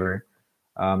 10-scale driver.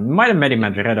 Might have met him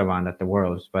at Redovan at the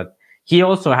Worlds, but he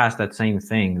also has that same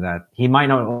thing that he might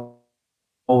not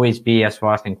always be as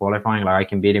fast in qualifying. Like I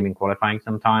can beat him in qualifying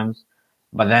sometimes.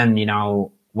 But then,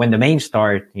 when the main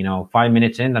start, 5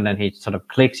 minutes in, and then he sort of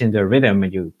clicks into a rhythm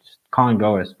and you can't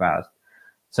go as fast.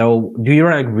 So do you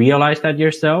like realize that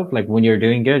yourself? Like when you're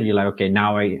doing good, you're like, okay,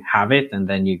 now I have it, and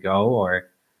then you go, or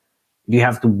do you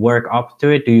have to work up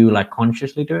to it? Do you like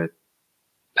consciously do it?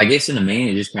 I guess in the main,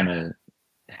 it just kind of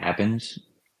happens.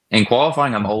 In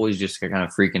qualifying, I'm always just kind of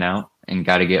freaking out. and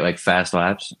got to get like fast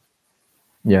laps.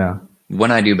 Yeah.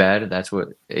 When I do bad, that's what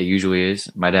it usually is.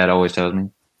 My dad always tells me.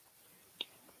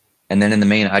 And then in the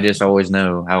main, I just always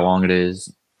know how long it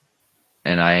is,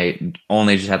 and I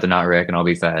only just have to not wreck, and I'll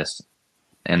be fast.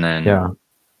 And then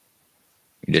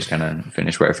you just kind of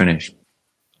finish where I finish.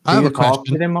 I have a talk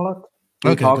question. with him a lot? Do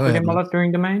you talk with him a lot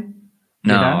during the main?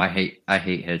 No, I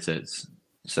hate headsets.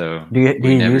 So do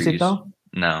you use it though?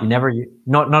 No, you never.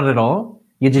 Not at all.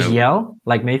 You just yell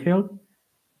like Mayfield.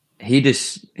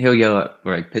 He'll yell at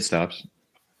like pit stops,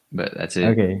 but that's it.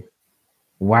 Okay.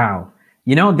 Wow.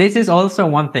 You know, this is also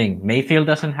one thing. Mayfield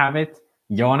doesn't have it.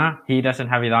 Jonah, he doesn't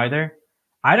have it either.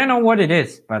 I don't know what it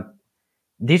is, but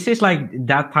this is like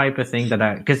that type of thing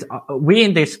that because we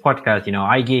in this podcast, you know,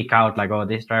 I geek out like, oh,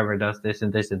 this driver does this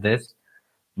and this and this.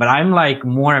 But I'm like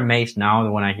more amazed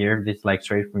now when I hear this like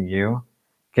straight from you,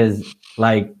 because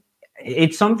like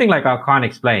it's something like I can't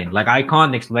explain. Like I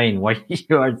can't explain why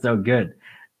you are so good.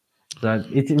 So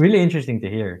it's really interesting to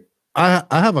hear. I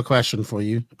have a question for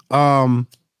you.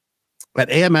 At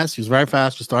AMS, he was very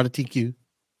fast. You started TQ.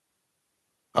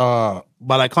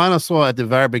 But I kind of saw at the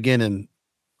very beginning,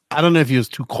 I don't know if he was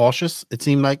too cautious. It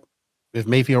seemed like with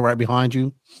Mayfield right behind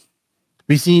you.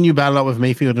 We've seen you battle up with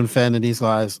Mayfield and Fenn and these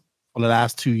guys on the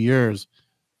last 2 years.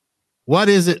 What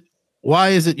is it? Why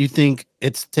is it you think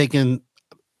it's taken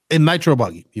in Nitro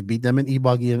Buggy? You beat them in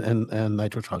E-Buggy and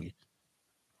Nitro Chuggy.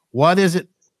 What is it?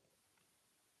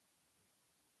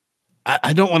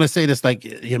 I don't want to say this like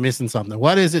you're missing something.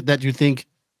 What is it that you think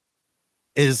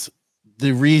is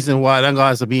the reason why them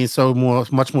guys are being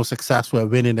much more successful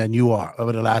at winning than you are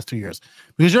over the last 2 years?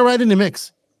 Because you're right in the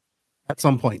mix at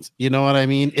some points. You know what I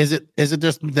mean? Is it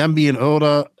just them being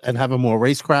older and having more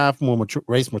racecraft, more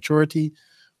race maturity?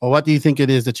 Or what do you think it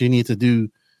is that you need to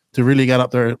do to really get up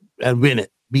there and win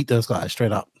it, beat those guys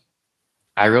straight up?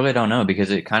 I really don't know, because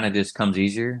it kind of just comes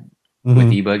easier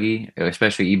with E-Buggy,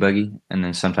 especially E-Buggy, and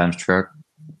then sometimes truck.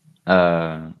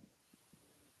 They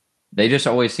just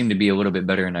always seem to be a little bit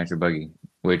better in Nitro Buggy,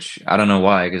 which I don't know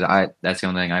why, because that's the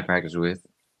only thing I practice with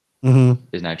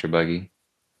is Nitro Buggy.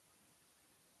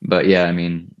 But yeah, I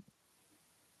mean,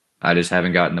 I just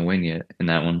haven't gotten the win yet in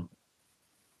that one.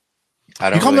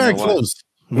 I don't. You come really very know close.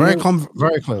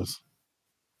 Very close.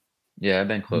 Yeah, I've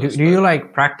been close. Do you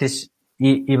like practice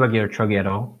E-Buggy or Chuggy at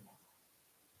all?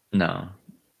 No.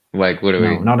 Like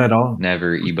literally, not at all.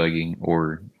 Never E-Buggy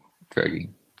or Truggy.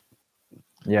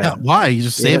 Yeah. Why? You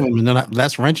just save them, and then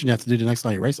that's wrenching you have to do the next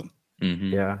time you race them.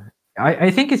 Yeah.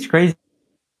 I think it's crazy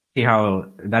how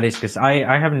that is, because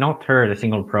I have not heard a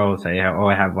single pro say, oh,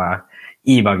 I have a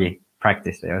E-Buggy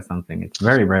practice there or something. It's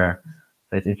very rare.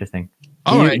 So it's interesting.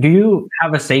 Do you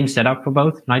have a same setup for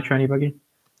both Nitro and E-Buggy?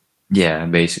 Yeah,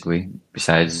 basically.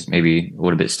 Besides maybe a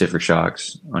little bit stiffer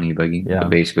shocks on E-Buggy. Yeah. But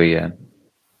basically, yeah.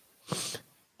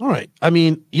 All right. I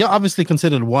mean, you're obviously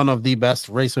considered one of the best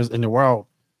racers in the world.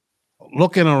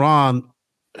 Looking around,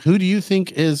 who do you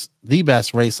think is the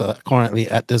best racer currently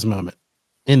at this moment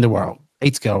in the world,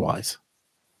 8 scale wise?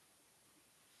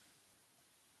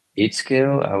 8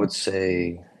 scale, I would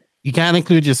say. You can't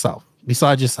include yourself,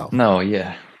 besides yourself. No,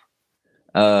 yeah.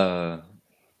 I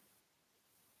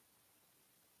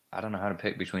don't know how to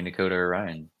pick between Dakota or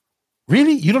Ryan.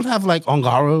 Really? You don't have like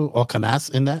Ongaro or Canas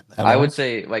in that? I would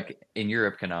say like in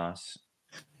Europe, Canas.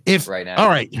 If right now. All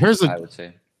right, I would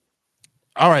say.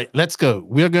 All right, let's go.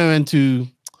 We're going to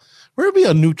where would be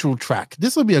a neutral track?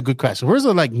 This will be a good question. Where's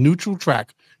a like neutral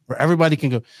track where everybody can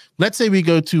go? Let's say we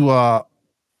go to oh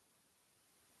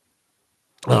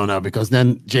no, because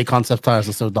then J Concept tires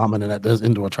are so dominant at those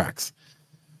indoor tracks.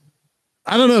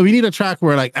 I don't know. We need a track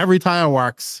where like every tire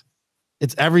works.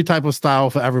 It's every type of style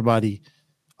for everybody.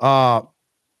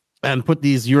 And put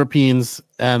these Europeans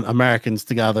and Americans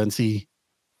together and see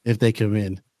if they can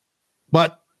win.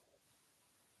 But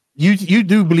you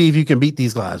do believe you can beat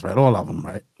these guys, right? All of them,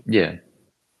 right? Yeah,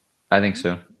 I think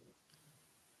so.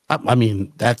 I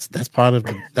mean, that's part of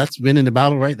that's winning the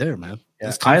battle right there, man.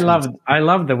 Yeah. I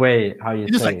love the way how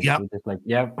you say it. Yep. Just like,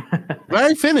 yep.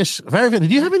 Very Finnish. Do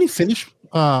you have any Finnish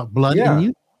blood in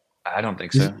you? I don't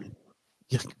think so.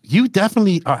 You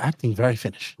definitely are acting very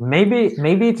Finnish. Maybe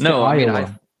it's no. I Iowa.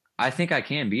 mean, I think I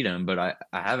can beat him, but I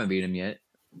haven't beat him yet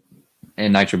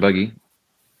in Nitro Buggy.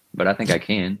 But I think I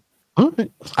can.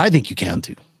 I think you can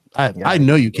too. I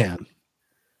know you can.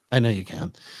 I know you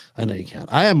can.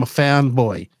 I am a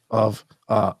fanboy of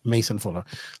Mason Fuller.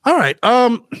 All right.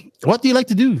 What do you like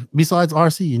to do besides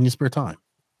RC in your spare time?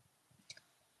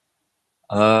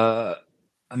 I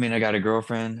mean, I got a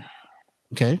girlfriend.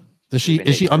 Okay. Is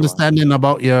she understanding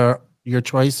about your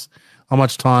choice, how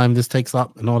much time this takes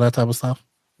up and all that type of stuff?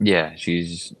 Yeah,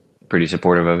 she's pretty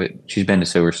supportive of it. She's been to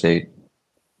Silver State.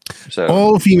 So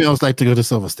all females like to go to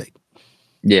Silver State.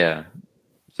 Yeah.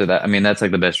 So that, I mean, that's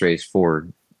like the best race for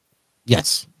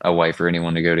yes, a wife or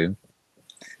anyone to go to.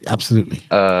 Absolutely.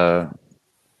 I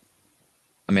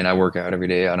mean, I work out every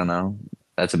day. I don't know.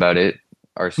 That's about it.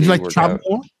 RC. Would you like to travel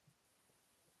more?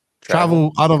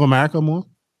 Travel out of America more?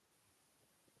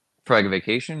 For like a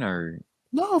vacation or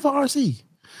no, for RC.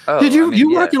 Oh, Did you I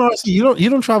mean, work in RC? You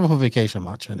don't travel for vacation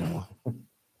much anymore.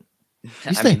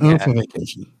 You stay home for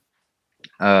vacation.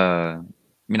 I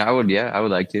mean, I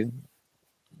would like to.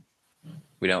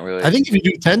 We don't really. I think if you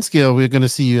do 10 scale, we're going to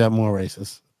see you at more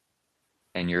races.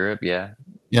 In Europe, yeah.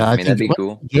 Yeah, I mean, that'd be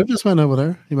cool. You just went over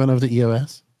there. You went over to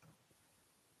EOS.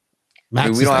 I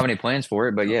mean, we don't have any plans for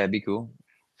it, but yeah, it'd be cool.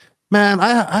 Man,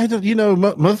 I don't. You know,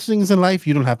 most things in life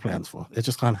you don't have plans for. It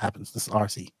just kind of happens. This is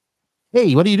RC.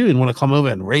 Hey, what are you doing? Want to come over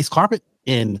and race carpet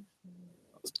in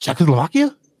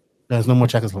Czechoslovakia? There's no more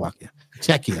Czechoslovakia.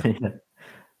 Czechia.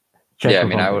 Yeah, I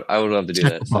mean, I would love to do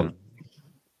that. So.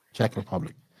 Czech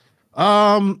Republic.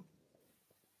 All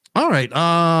right.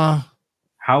 How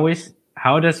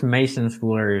does Mason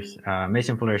Fuller's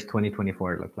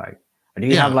 2024 look like? Do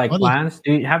you have like plans?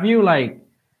 Have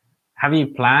you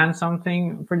planned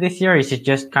something for this year? Is it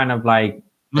just kind of like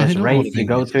this race, you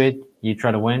go to it, you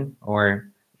try to win, or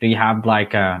do you have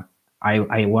like I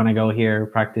want to go here,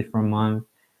 practice for a month?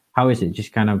 How is it?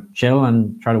 Just kind of chill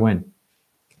and try to win?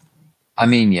 I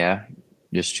mean, yeah,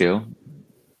 just chill.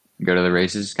 Go to the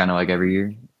races, kind of like every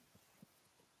year.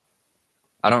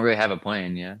 I don't really have a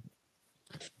plan, yeah.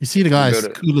 You see the guy's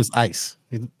cool as ice.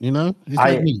 You know? He's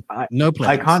like me. No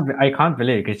plans. I can't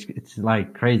believe it. It's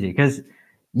like crazy because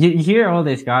you hear all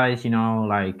these guys, you know,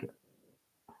 like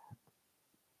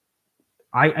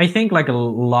I think like a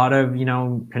lot of, you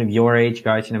know, kind of your age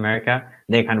guys in America,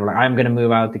 they kind of like, I'm going to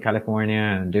move out to California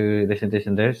and do this and this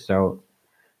and this. So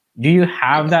do you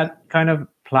have that kind of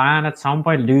plan at some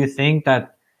point? Do you think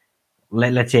that,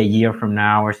 let's say a year from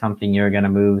now or something, you're going to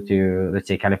move to, let's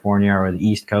say, California or the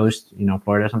East Coast, you know,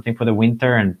 Florida or something for the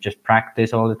winter and just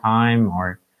practice all the time?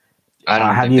 Or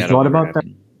have you thought about that?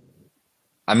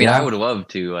 I mean, I would love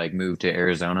to like move to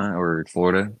Arizona or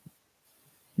Florida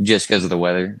just because of the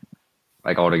weather,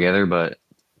 like altogether. But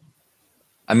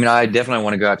I mean, I definitely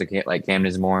want to go out to like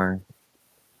Camden's more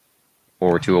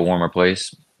or to a warmer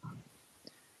place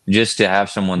just to have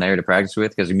someone there to practice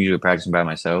with, because I'm usually practicing by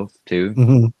myself too.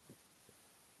 Mm-hmm.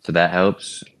 So that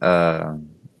helps. But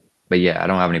yeah, I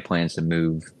don't have any plans to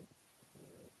move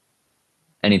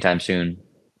anytime soon.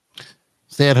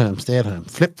 Stay at home. Stay at home.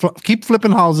 Keep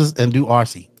flipping houses and do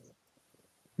RC.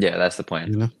 Yeah, that's the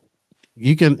plan. You know,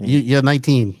 you can. You're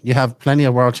 19. You have plenty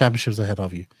of world championships ahead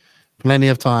of you. Plenty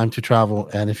of time to travel,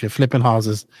 and if you're flipping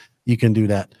houses, you can do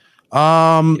that.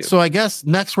 So I guess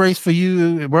next race for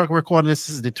you, we're recording this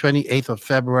is the 28th of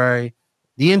February.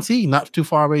 DNC, not too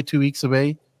far away, 2 weeks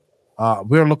away.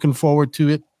 We're looking forward to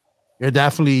it. You're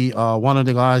definitely one of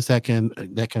the guys that can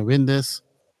win this.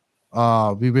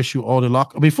 We wish you all the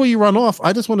luck. Before you run off,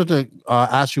 I just wanted to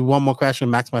ask you one more question.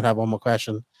 Max might have one more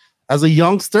question. As a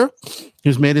youngster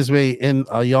who's made his way in,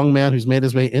 a young man who's made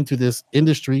his way into this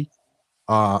industry,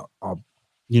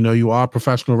 you know, you are a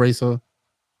professional racer.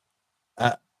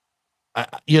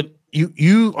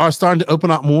 You are starting to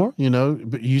open up more. You know,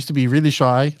 but you used to be really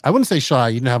shy. I wouldn't say shy.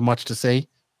 You didn't have much to say.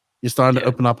 You're starting to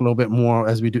open up a little bit more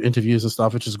as we do interviews and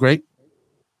stuff, which is great.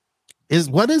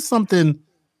 What is something,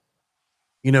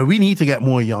 you know, we need to get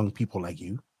more young people like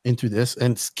you into this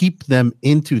and keep them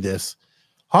into this.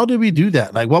 How do we do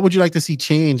that? Like, what would you like to see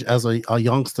change as a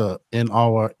youngster in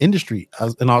our industry,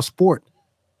 as in our sport,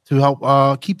 to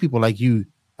help keep people like you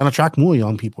and attract more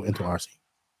young people into RC?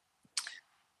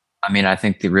 I mean, I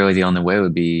think really the only way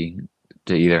would be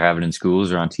to either have it in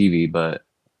schools or on TV, but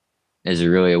is there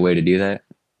really a way to do that?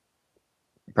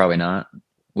 Probably not,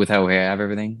 with how we have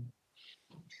everything.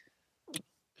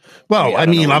 Well, I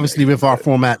mean obviously with our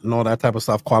format and all that type of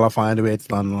stuff, qualifying the way it's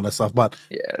done and all that stuff, but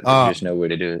yeah, there's just no way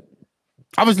to do it.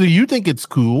 Obviously, you think it's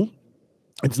cool.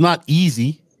 It's not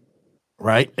easy,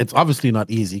 right? It's obviously not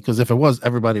easy, because if it was,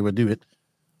 everybody would do it,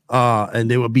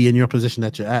 and they would be in your position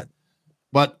that you're at.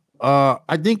 But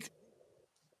I think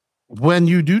when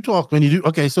you do talk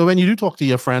to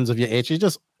your friends of your age,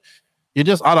 you're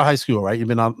just out of high school, right? You've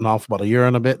been out now for about a year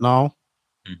and a bit now.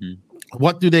 Mm-hmm.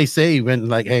 What do they say when,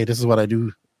 like, hey, this is what I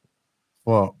do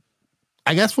for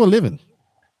a living?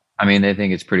 I mean, they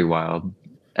think it's pretty wild.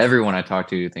 Everyone I talk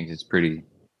to thinks it's pretty.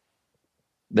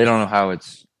 They don't know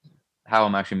how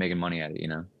I'm actually making money at it, you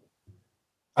know?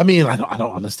 I mean, I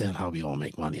don't understand how we all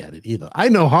make money at it either. I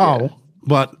know how,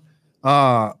 but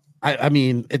I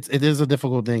mean, it is a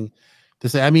difficult thing to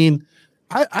say. I mean,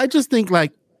 I just think,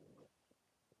 like,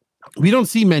 we don't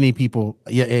see many people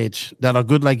your age that are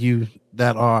good like you,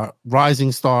 that are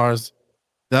rising stars,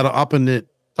 that are up in the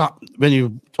top. When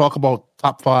you talk about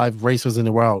top 5 racers in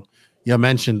the world, you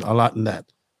mentioned a lot in that.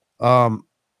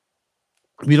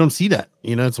 We don't see that.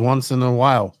 You know, it's once in a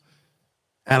while,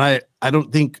 and I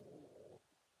don't think,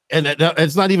 and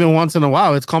it's not even once in a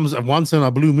while. It comes once in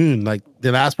a blue moon. Like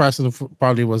the last person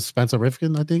probably was Spencer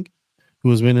Rifkin, I think, who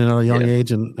was winning at a young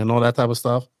age and all that type of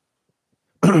stuff.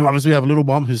 Obviously, we have Little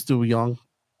Bump who's still young,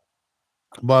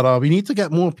 but we need to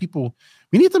get more people.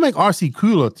 We need to make RC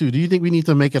cooler too. Do you think we need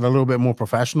to make it a little bit more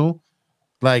professional?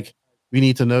 Like we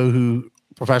need to know who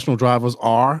professional drivers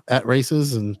are at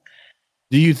races, and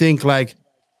do you think like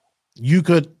you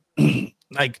could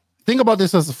like think about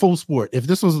this as a full sport? If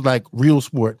this was like real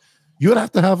sport, you would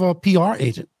have to have a PR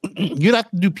agent. You'd have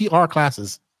to do PR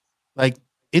classes, like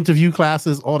interview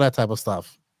classes, all that type of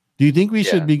stuff. Do you think we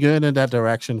should be going in that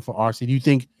direction for RC? Do you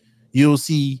think you'll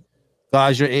see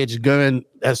guys your age going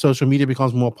as social media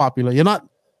becomes more popular? You're not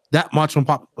that much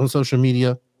on social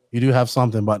media. You do have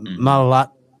something, but not a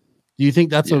lot. Do you think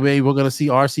that's the way we're going to see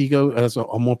RC go as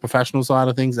a more professional side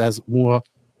of things as more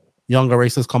younger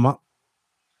racers come up?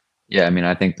 Yeah, I mean,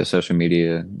 I think the social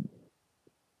media,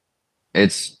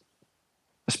 it's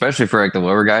especially for like the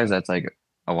lower guys, that's like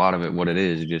a lot of it, what it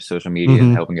is just social media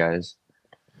and helping guys.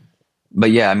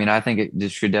 But yeah, I mean, I think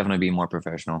this should definitely be more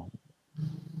professional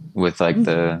with like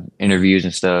the interviews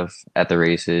and stuff at the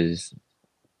races.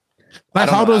 Like,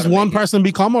 how does one person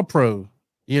become a pro?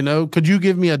 You know, could you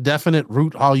give me a definite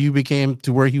route how you became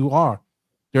to where you are?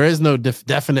 There is no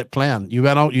definite plan. You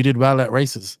went out, you did well at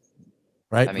races,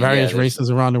 right? I mean, various races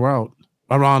around the world,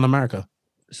 around America.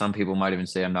 Some people might even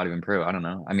say I'm not even pro. I don't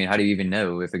know. I mean, how do you even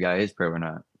know if a guy is pro or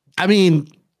not? I mean,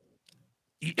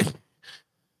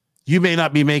 you may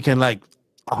not be making like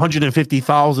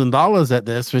 $150,000 at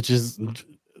this, which is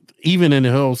even in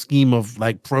the whole scheme of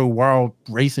like pro world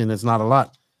racing, it's not a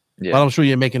lot. Yeah. But I'm sure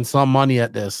you're making some money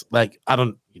at this. Like, I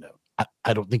don't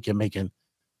think you're making.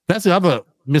 That's the other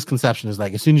misconception, is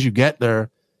like as soon as you get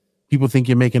there, people think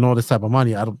you're making all this type of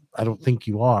money. I don't think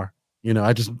you are. You know,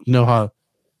 I just know how,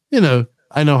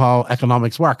 I know how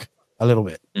economics work a little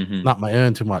bit, not my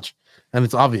own too much. And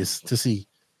it's obvious to see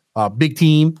big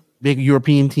team, big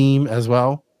European team as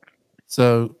well.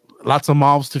 So lots of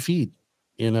mouths to feed,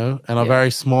 and a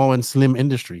very small and slim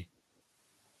industry.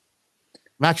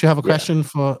 Max, you have a question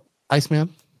for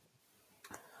Iceman?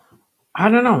 I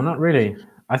don't know, not really.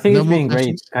 I think it's been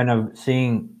great kind of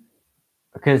seeing,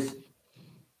 because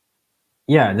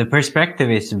the perspective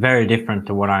is very different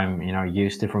to what I'm,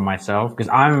 used to for myself, because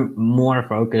I'm more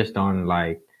focused on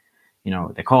like,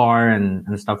 the car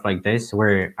and stuff like this,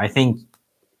 where I think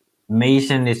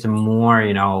Mason is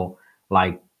more,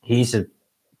 like he's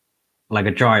like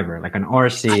a driver, like an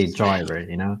RC driver,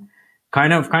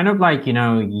 kind of like,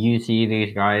 you see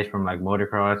these guys from like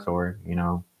motocross or,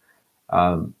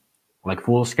 like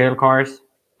full scale cars.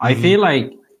 I feel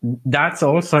like that's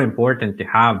also important to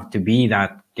have, to be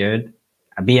that good,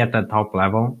 be at the top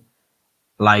level,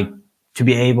 like to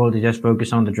be able to just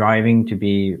focus on the driving, to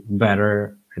be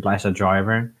better as a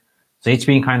driver. So it's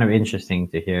been kind of interesting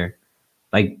to hear.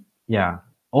 Like, yeah.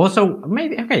 Also,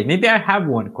 maybe I have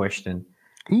one question.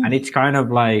 And it's kind of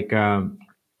like,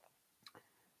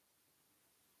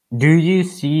 do you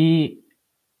see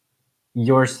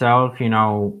yourself,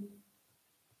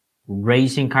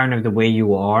 racing kind of the way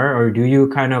you are, or do you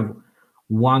kind of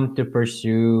want to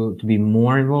pursue to be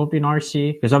more involved in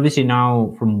RC? Because obviously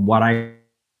now, from what I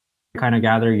kind of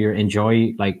gather, you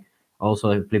enjoy like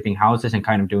also flipping houses and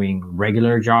kind of doing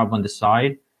regular job on the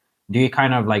side. Do you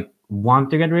kind of like want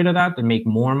to get rid of that and make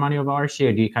more money of RC,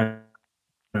 or do you kind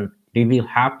of, do you feel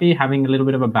happy having a little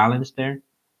bit of a balance there?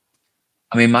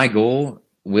 I mean, my goal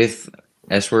with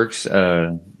S-Works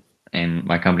and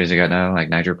my companies I got now, like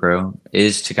Nitro Pro,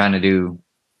 is to kind of do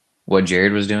what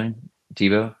Jared was doing,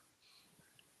 Tebow.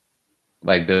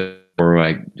 Like or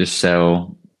like just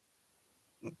sell,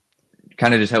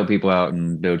 kind of just help people out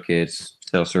and build kits,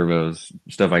 sell servos,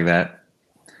 stuff like that.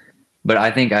 But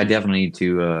I think I definitely need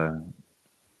to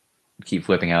keep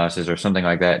flipping houses or something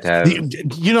like that to have.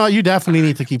 You definitely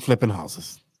need to keep flipping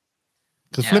houses,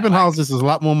 because flipping houses is a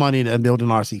lot more money than building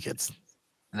RC kits.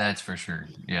 That's for sure.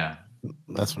 Yeah,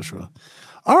 that's for sure.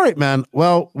 All right, man.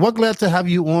 Well, we're glad to have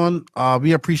you on.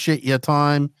 We appreciate your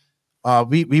time.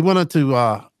 We wanted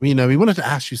to we wanted to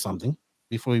ask you something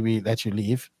before we let you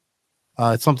leave.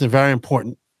 It's something very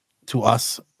important to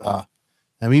us,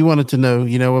 and we wanted to know.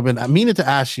 We've been meaning to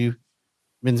ask you.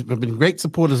 We've been great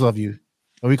supporters of you.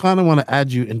 But we kind of want to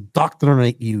add you,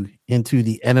 indoctrinate you into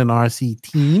the NNRC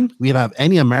team. We don't have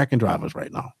any American drivers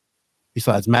right now,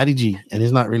 besides Matty G, and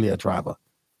he's not really a driver.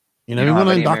 You know, You we don't want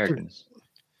have to any doctor Americans.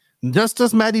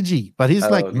 just Matty G, but he's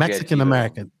like Okay, Mexican Tebow.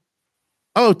 American.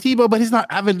 Oh, Tebow, but he's not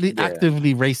Yeah.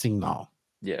 actively racing now.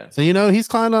 Yeah. So, you know, he's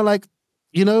kind of like,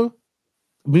 you know,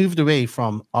 moved away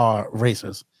from our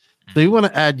racers. So we want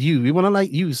to add you. We want to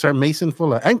like you, Sir Mason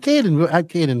Fuller. And Caden. We'll add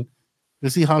Caden.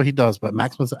 We'll see how he does. But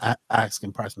Max wants to ask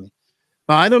him personally.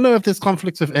 Now, I don't know if there's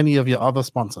conflicts with any of your other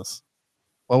sponsors.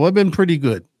 Well, we've been pretty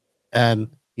good. And,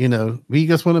 you know, we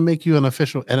just want to make you an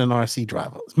official NNRC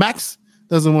driver. Max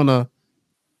doesn't want to.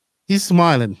 He's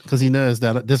smiling because he knows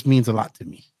that this means a lot to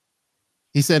me.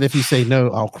 He said, if you say no,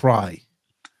 I'll cry.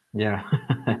 Yeah.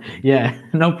 Yeah.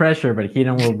 No pressure, but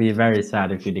Keaton will be very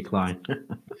sad if you decline.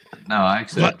 No, I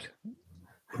accept.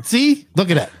 See? Look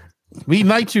at that. We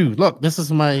knight you. Look, this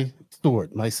is my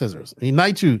sword, my scissors. We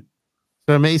knight you,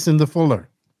 Sir Mason the Fuller,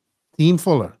 Team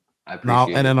Fuller, I now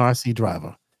appreciate it. NNRC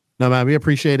driver. No, man, we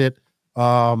appreciate it.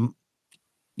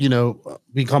 You know,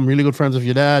 become really good friends with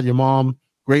your dad, your mom,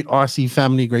 great RC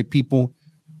family, great people.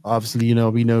 Obviously, you know,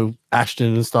 we know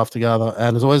Ashton and stuff together,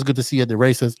 and it's always good to see you at the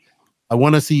races. I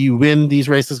want to see you win these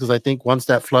races because I think once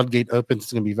that floodgate opens,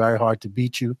 it's going to be very hard to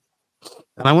beat you.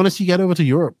 And I want to see you get over to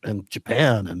Europe and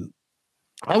Japan, and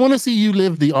I want to see you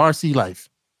live the RC life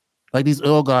like these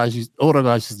older guys used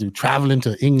to do, traveling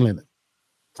to England, and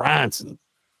France, and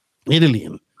Italy,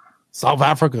 and South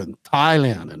Africa, and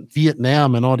Thailand, and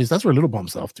Vietnam, and all these. That's where Little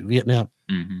Bump's off to, Vietnam.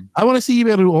 Mm-hmm. I want to see you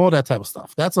be able to do all that type of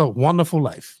stuff. That's a wonderful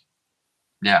life.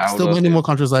 Yeah, I would Still love many to. more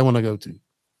countries I want to go to.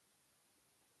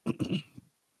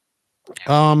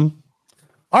 All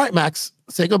right, Max,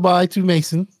 say goodbye to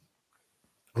Mason.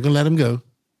 We're gonna let him go.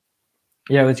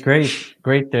 Yeah, it's great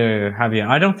to have you.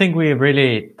 I don't think we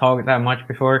really talked that much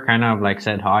before, kind of like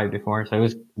said hi before, so it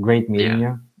was great meeting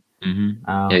you.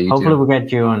 Mm-hmm. Hopefully we'll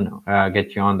get you on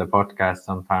the podcast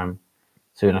sometime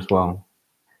soon as well.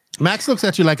 Max looks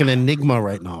at you like an enigma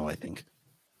right now, I think.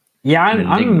 Yeah,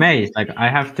 I'm amazed. Like I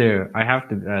have to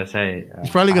say, he's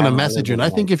probably gonna message you. And I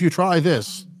think if you try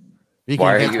this, we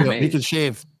can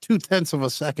shave 0.2 of a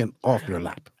second off your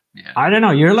lap. Yeah. I don't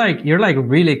know. You're like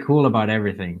really cool about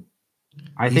everything.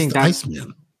 He's think the that's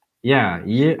Iceman. Yeah.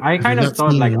 I kind of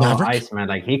thought like, oh, Iceman,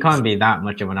 like he can't be that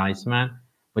much of an Iceman,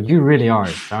 but you really are.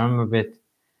 So I'm a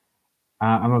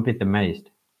bit amazed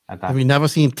at that. Have you never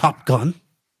seen Top Gun?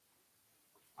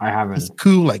 I haven't. It's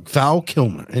cool, like Val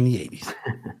Kilmer in the 80s.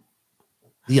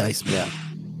 The Iceman. Yeah.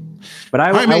 But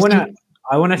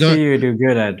I want to see you do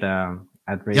good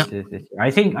at races this year.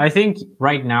 I think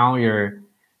right now you're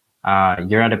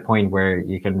at a point where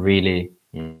you can really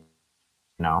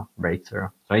break through.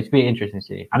 So it's be interesting to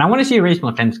see. And I want to see you race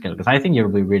more 10 scale because I think you'll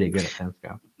be really good at 10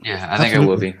 scale. Yeah, I think I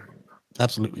will be.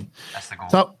 Absolutely. That's the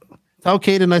goal. Tell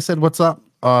Caden I said what's up.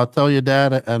 Tell your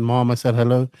dad and mom I said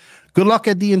hello. Good luck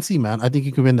at DNC, man. I think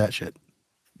you can win that shit.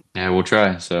 Yeah, we'll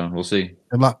try. So we'll see.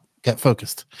 Good luck. Get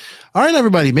focused. All right,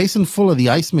 everybody. Mason Fuller, the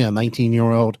Iceman,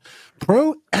 19-year-old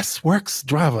pro S-Works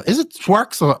driver. Is it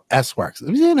Sworks or S-Works?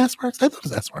 Is it S-Works? I thought it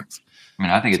was S-Works. I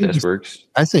mean, I think it's S-Works.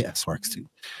 I say S-Works too.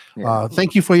 Yeah.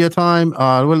 Thank you for your time.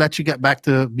 We'll let you get back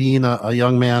to being a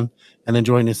young man and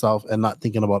enjoying yourself and not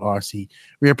thinking about RC.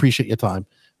 We appreciate your time.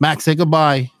 Max, say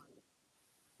goodbye.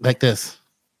 Like this.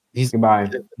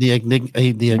 Goodbye. The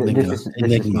enigma. This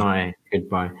is my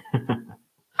goodbye.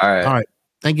 All right. All right.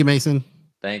 Thank you, Mason.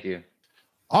 Thank you.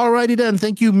 All righty then.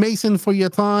 Thank you, Mason, for your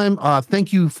time.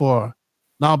 Thank you for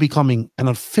now becoming an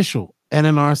official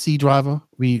NNRC driver.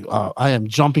 I am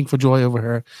jumping for joy over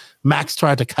here. Max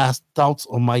tried to cast doubts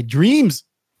on my dreams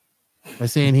by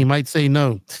saying he might say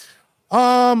no.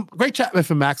 Great chat with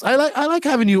him, Max. I like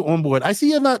having you on board. I see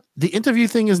you're not, the interview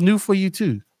thing is new for you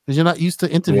too, because you're not used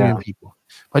to interviewing people.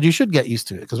 But you should get used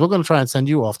to it because we're going to try and send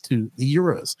you off to the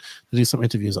Euros to do some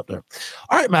interviews up there.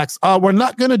 All right, Max. We're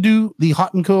not going to do the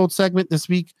hot and cold segment this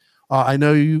week. I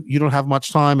know you don't have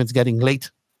much time. It's getting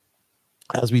late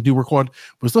as we do record.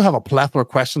 We still have a plethora of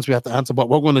questions we have to answer, but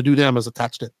what we're going to do them is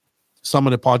attach to some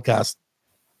of the podcasts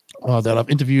that I've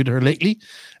interviewed her lately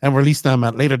and release them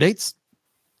at later dates.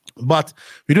 But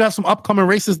we do have some upcoming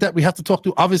races that we have to talk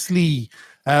to. Obviously,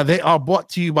 they are brought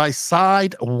to you by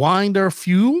Sidewinder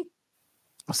Fuel.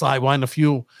 Sidewinder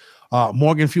Fuel.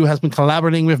 Morgan Fuel has been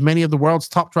collaborating with many of the world's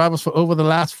top drivers for over the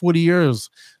last 40 years.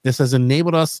 This has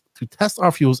enabled us to test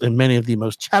our fuels in many of the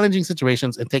most challenging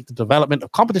situations and take the development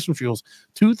of competition fuels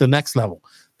to the next level.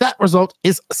 That result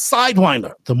is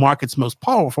Sidewinder, the market's most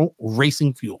powerful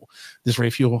racing fuel. This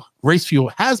race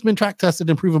fuel has been track tested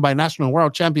and proven by national and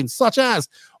world champions such as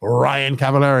Ryan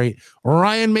Cavallari,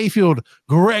 Ryan Mayfield,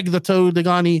 Greg the Toad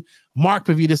Degani, Mark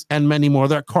Pavidis, and many more.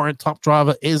 Their current top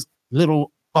driver is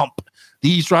Little Bump.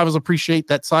 These drivers appreciate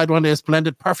that Sidewinder is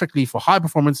blended perfectly for high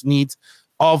performance needs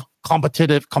of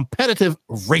competitive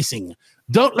racing.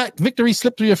 Don't let victory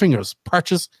slip through your fingers.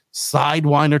 Purchase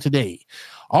Sidewinder today.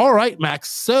 All right, Max.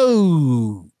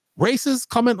 So races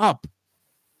coming up.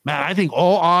 Man, I think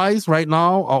all eyes right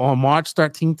now are on March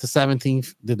 13th to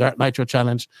 17th, the Dirt Nitro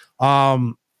Challenge.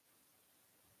 2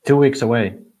 weeks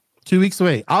away. 2 weeks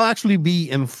away. I'll actually be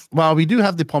in, well, we do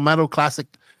have the Palmetto Classic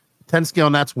 10 scale,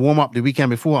 and that's warm up the weekend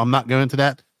before. I'm not going to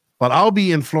that, but I'll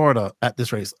be in Florida at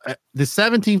this race. The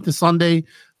 17th is Sunday.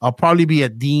 I'll probably be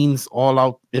at Dean's All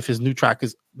Out if his new track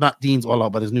is not Dean's All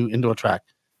Out, but his new indoor track.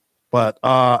 But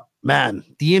man,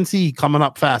 DNC coming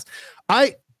up fast.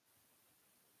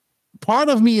 Part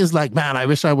of me is like, man, I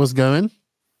wish I was going.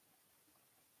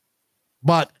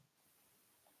 But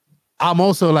I'm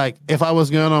also like, if I was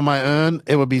going on my own,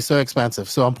 it would be so expensive.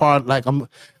 So I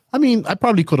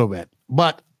probably could have went,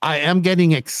 but I am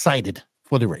getting excited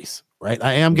for the race, right?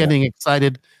 I am getting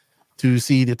excited to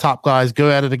see the top guys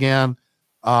go at it again.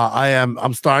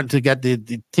 I'm starting to get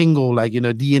the tingle, like,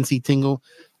 DNC tingle.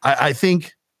 I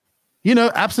think,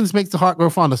 absence makes the heart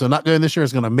grow fonder. So not going this year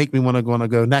is going to make me want to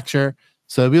go next year.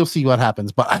 So we'll see what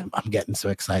happens. But I'm getting so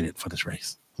excited for this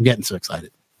race. I'm getting so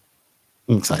excited.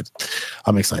 I'm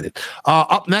excited.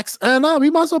 Up next, and we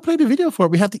might as well play the video for it.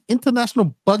 We have the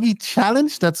International Buggy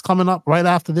Challenge that's coming up right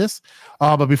after this.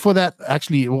 But before that,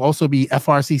 actually, it will also be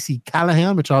FRCC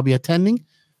Callahan, which I'll be attending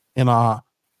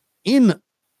in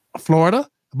Florida.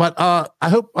 But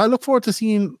I look forward to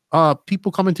seeing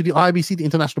people coming to the IBC, the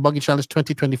International Buggy Challenge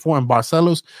 2024 in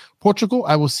Barcelos, Portugal.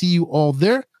 I will see you all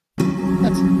there.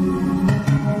 That's it.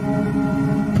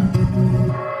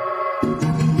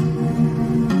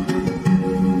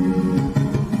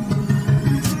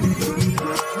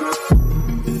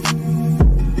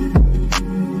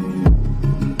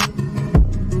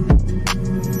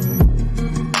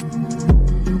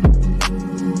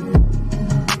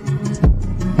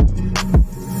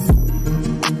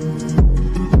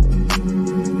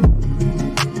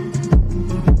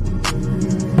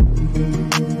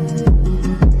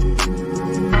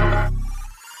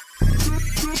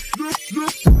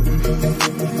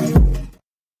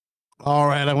 All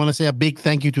right, I want to say a big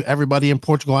thank you to everybody in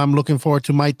Portugal. I'm looking forward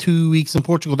to my 2 weeks in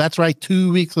Portugal. That's right,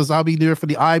 2 weeks, because I'll be there for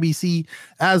the IBC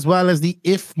as well as the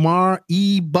IFMAR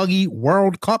E-Buggy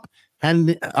World Cup,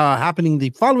 and happening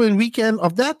the following weekend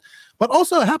of that, but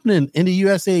also happening in the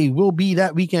USA will be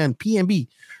that weekend, PNB.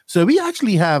 So we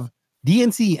actually have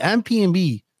DNC and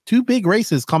PNB, two big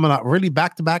races coming up, really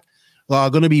back to back.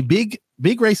 Going to be big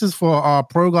races for our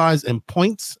pro guys and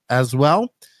points as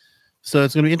well. So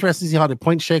it's going to be interesting to see how the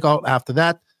points shake out after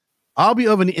that. I'll be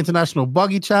over in the International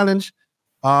Buggy Challenge.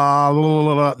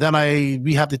 Then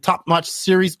we have the Top Notch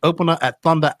Series opener at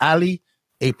Thunder Alley,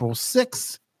 April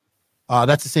 6th.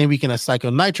 That's the same weekend as Psycho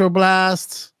Nitro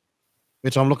Blast,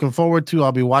 which I'm looking forward to.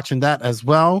 I'll be watching that as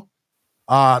well.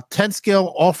 10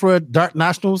 scale Offroad Dirt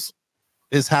Nationals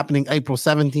is happening April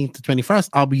 17th to 21st.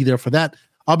 I'll be there for that.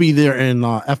 I'll be there in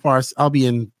FRCC. I'll be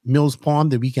in Mills Pond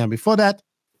the weekend before that.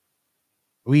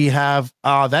 We have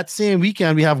that same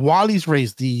weekend, we have Wally's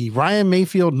race, the Ryan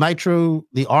Mayfield Nitro,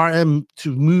 the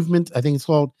RM2 movement, I think it's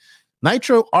called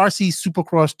Nitro RC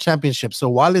Supercross Championship. So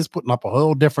Wally's putting up a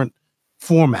whole different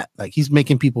format. Like, he's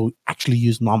making people actually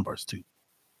use numbers too.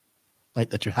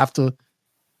 Like, that you have to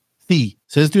see.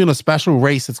 So it's doing a special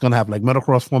race. It's going to have like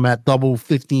motocross format, double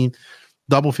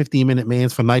 15-minute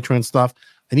mains for Nitro and stuff.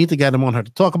 I need to get him on her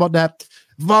to talk about that.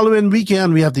 Following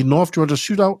weekend, we have the North Georgia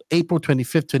Shootout, April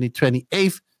 25th,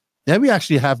 28th. Then we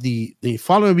actually have the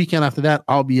following weekend after that,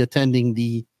 I'll be attending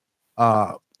the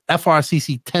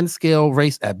FRCC 10 scale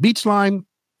race at Beachline.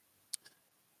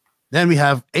 Then we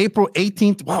have April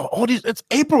 18th. Wow,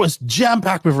 April is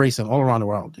jam-packed with racing all around the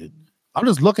world, dude. I'm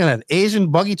just looking at Asian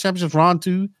Buggy Championships Round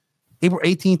 2, April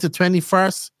 18th to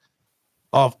 21st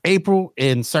of April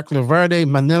in Circular Verde,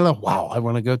 Manila. Wow, I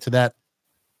want to go to that.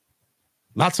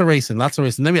 Lots of racing.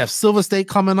 Then we have Silver State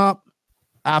coming up.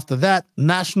 After that,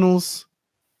 Nationals,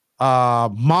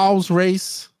 Miles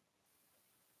race,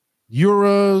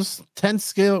 Euros, 10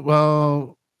 scale.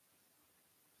 Well,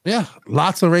 yeah,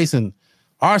 lots of racing.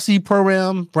 RC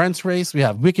Pro-Am, Brent's race. We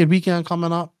have Wicked Weekend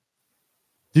coming up.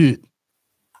 Dude,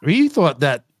 we thought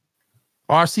that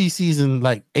RC season,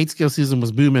 like 8 scale season,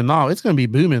 was booming. Now it's going to be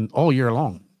booming all year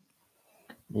long.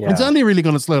 Yeah. It's only really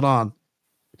going to slow down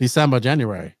December,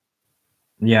 January.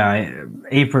 Yeah,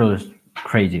 April is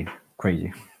crazy.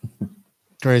 Crazy.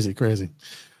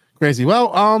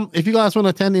 Well, if you guys want to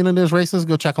attend any of those races,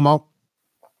 go check them out.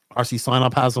 RC Sign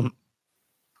Up has them.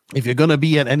 If you're going to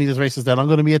be at any of those races that I'm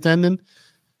going to be attending,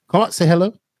 come out, say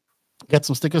hello, get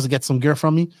some stickers, get some gear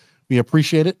from me. We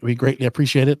appreciate it. We greatly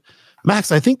appreciate it.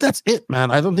 Max, I think that's it, man.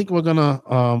 I don't think we're going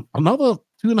to, another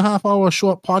 2.5 hour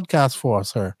short podcast for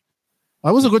us, her.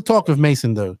 It was a good talk with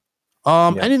Mason, though.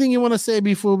 Anything you want to say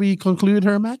before we conclude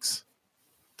her, Max?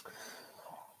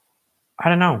 I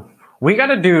don't know. We got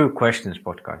to do questions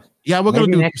podcast. Yeah, we're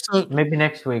going to do maybe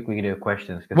next week we can do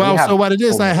questions. Well, so what it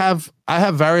is, I have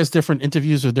various different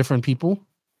interviews with different people,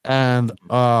 and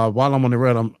while I'm on the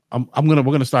road, we're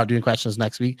gonna start doing questions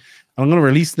next week. I'm gonna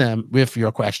release them with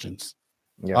your questions.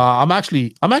 Yeah. I'm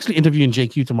actually interviewing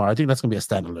JQ tomorrow. I think that's gonna be a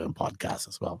standalone podcast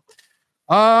as well.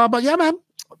 But yeah, man,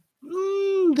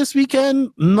 this weekend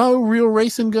no real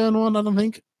racing going on. I don't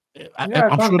think. I'm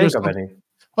sure there's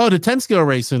the 10 scale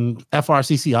race in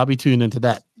FRCC. I'll be tuning into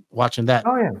that, watching that.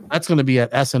 Oh yeah, that's going to be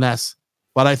at SNS.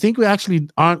 But I think we actually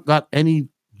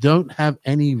don't have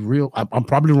any real. I'm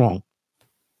probably wrong.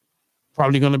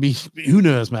 Probably going to be, who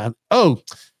knows, man. Oh,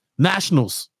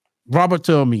 Nationals. Robert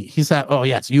told me, he said, "Oh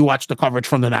yes, you watched the coverage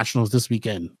from the Nationals this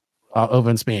weekend over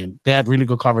in Spain. They had really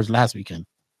good coverage last weekend."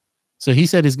 So he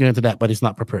said he's going to that, but he's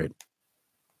not prepared.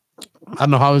 I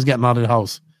don't know how he's getting out of the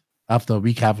house after a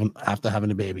week after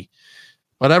having a baby.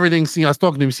 But everything, I was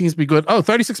talking to him, seems to be good. Oh,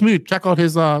 36 Mood. Check out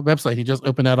his website. He just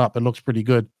opened that up. It looks pretty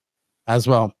good as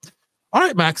well. All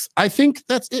right, Max. I think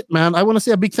that's it, man. I want to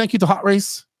say a big thank you to Hot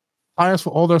Race Tires for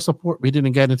all their support. We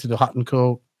didn't get into the Hot &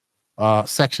 Co.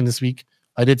 section this week.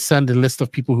 I did send a list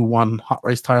of people who won Hot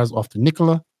Race Tires off to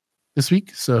Nicola this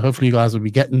week. So hopefully you guys will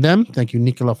be getting them. Thank you,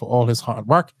 Nicola, for all his hard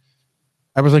work.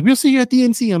 I was like, we'll see you at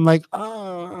DNC. I'm like,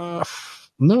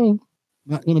 no,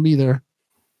 not going to be there.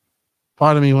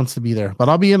 Part of me wants to be there, but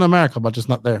I'll be in America, but just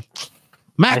not there.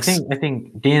 Max, I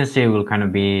think DNC will kind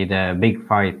of be the big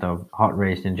fight of Hot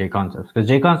Race and J Concepts, because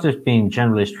J Concepts being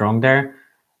generally strong there,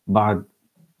 but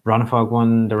Ronnefalk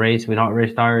won the race with Hot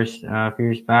Race tires a few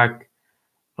years back.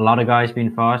 A lot of guys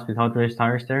being fast with Hot Race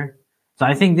tires there, so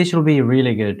I think this will be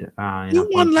really good. You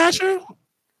won last year?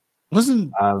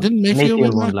 Didn't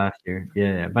Mayfield won last year?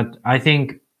 Yeah, but I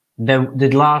think the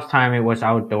last time it was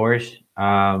outdoors.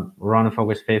 Ronnefalk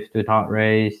was 5th with Hot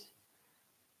Race.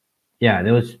 Yeah,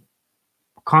 there was.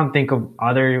 Can't think of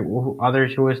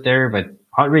others who was there, but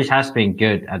Hot Race has been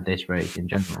good at this race in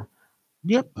general.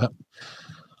 Yep,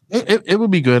 it will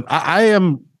be good. I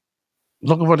am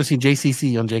looking forward to seeing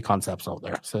JCC on J Concepts out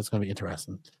there, so it's going to be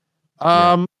interesting.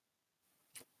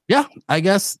 Yeah, I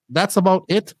guess that's about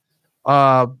it.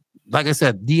 Like I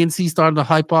said, DNC starting to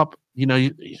hype up. You know,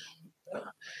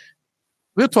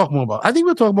 we'll talk more about. I think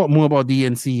we'll talk more about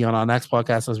DNC on our next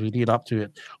podcast as we lead up to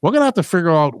it. We're gonna have to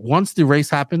figure out once the race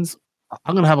happens.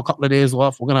 I'm gonna have a couple of days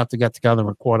off. We're gonna have to get together and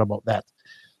record about that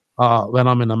when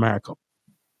I'm in America.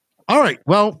 All right.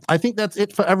 Well, I think that's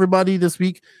it for everybody this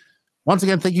week. Once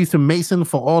again, thank you to Mason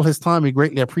for all his time. We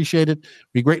greatly appreciate it.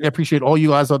 We greatly appreciate all you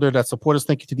guys out there that support us.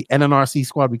 Thank you to the NNRC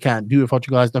squad. We can't do it without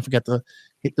you guys. Don't forget to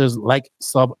hit those like,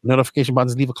 sub, notification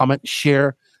buttons. Leave a comment,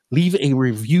 share, leave a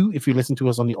review if you listen to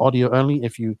us on the audio only.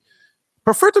 If you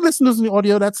prefer to listen to us on the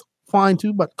audio, that's fine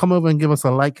too. But come over and give us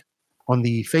a like on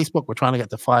the Facebook. We're trying to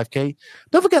get to 5K.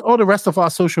 Don't forget all the rest of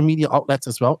our social media outlets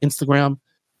as well. Instagram,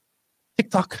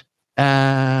 TikTok,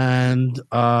 and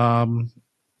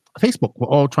Facebook. We're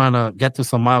all trying to get to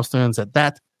some milestones at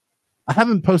that. I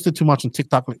haven't posted too much on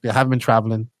TikTok lately. I haven't been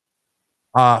traveling.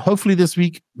 Hopefully this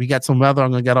week we get some weather.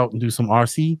 I'm going to get out and do some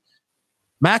RC.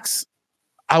 Max,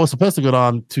 I was supposed to go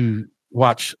on to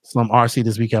watch some RC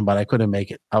this weekend, but I couldn't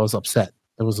make it. I was upset.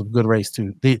 It was a good race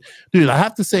too. Dude, I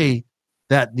have to say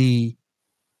that the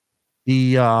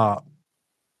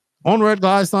on-road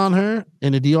guys down here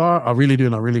in the DR are really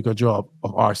doing a really good job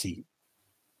of RC.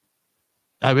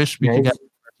 I wish we could get to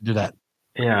do that.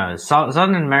 Yeah,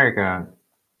 Southern America.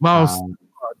 Well,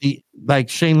 like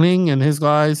Shane Ling and his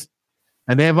guys,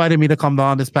 and they invited me to come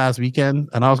down this past weekend,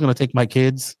 and I was going to take my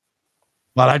kids,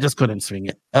 but I just couldn't swing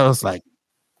it. I was like,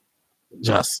 it's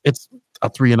a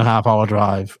 3.5 hour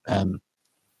drive, and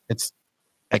it's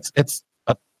an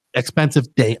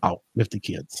expensive day out with the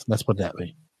kids. Let's put it that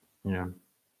way. Yeah.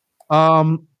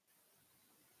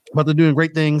 But they're doing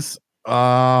great things.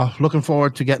 Looking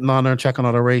forward to getting on there and checking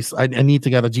out a race. I need to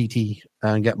get a GT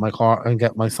and get my car and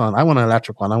get my son. I want an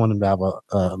electric one. I want him to have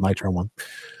a nitro one.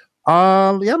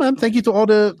 Yeah, man. Thank you to all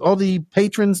the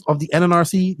patrons of the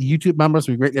NNRC, the YouTube members.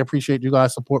 We greatly appreciate you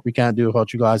guys' support. We can't do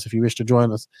without you guys. If you wish to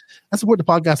join us and support the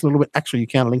podcast a little bit extra, you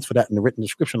can. Links for that in the written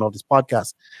description of this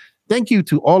podcast. Thank you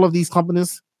to all of these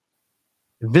companies: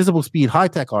 Visible Speed, High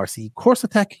Tech RC,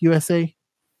 Corsatec USA,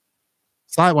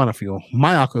 Sidewinder Fuel,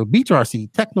 Mayako, Beach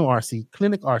RC, Techno RC,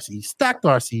 Clinic RC, Stacked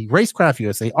RC, Racecraft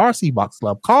USA, RC Box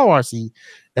Club, Call RC,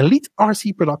 Elite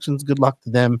RC Productions. Good luck to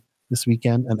them this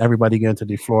weekend and everybody going to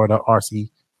the Florida RC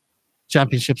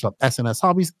Championships of SNS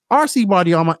Hobbies, RC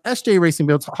Body Armor, SJ Racing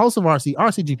Builds, House of RC,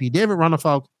 RCGP, David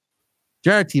Ronnefalk,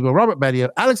 Jared Tebow, Robert Badio,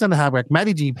 Alexander Habrick,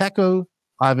 Matty G, Pecco,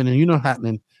 Ivan, and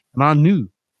Happening, and our new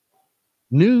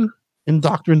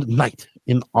indoctrined knight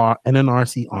in our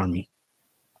NNRC army,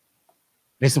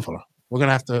 Mason Fuller. We're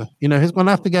gonna have to, he's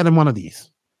gonna have to get him one of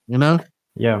these.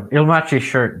 Yeah, he'll match his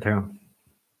shirt too.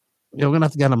 Yeah, we're gonna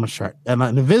have to get him a shirt and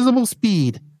an Invisible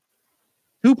Speed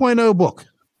 2.0 book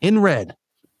in red.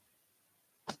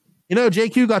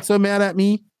 JQ got so mad at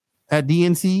me at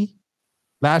DNC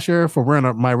last year for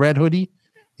wearing my red hoodie.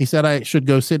 He said I should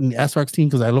go sit in the SRX team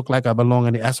because I look like I belong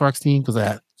in the SRX team because I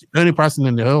had the only person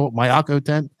in the whole Mayako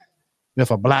tent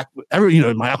with a black,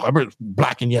 Mayako,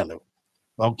 black and yellow.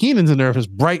 Well, Keenan's in there with his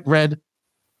bright red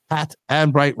hat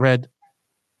and bright red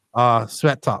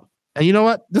sweat top. And you know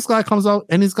what? This guy comes out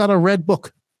and he's got a red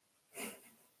book.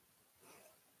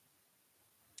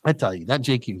 I tell you, that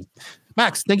JQ.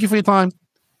 Max, thank you for your time.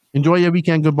 Enjoy your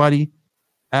weekend, good buddy.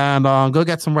 And go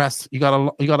get some rest. You got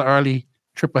an early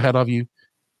trip ahead of you.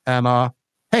 And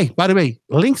hey, by the way,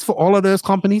 links for all of those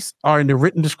companies are in the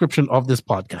written description of this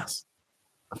podcast.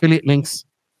 Affiliate links,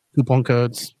 coupon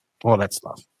codes, all that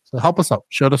stuff. So help us out.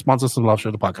 Show the sponsors some love.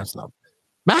 Show the podcast love.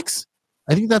 Max,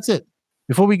 I think that's it.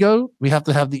 Before we go, we have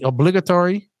to have the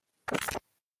obligatory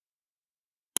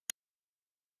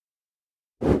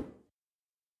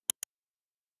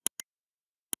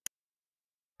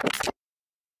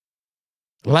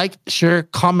like, share,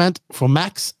 comment for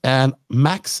Max and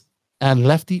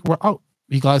Lefty. We're out.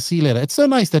 You guys see you later. It's so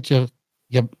nice that you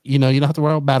don't have to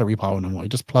worry about battery power no more. You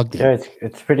just plugged in. Yeah,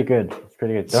 it's pretty good. It's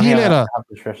pretty good. See you later. Have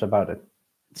to stress about it.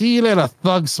 See you later,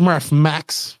 Thug Smurf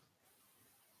Max.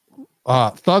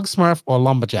 Thug Smurf or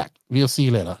Lumberjack. We'll see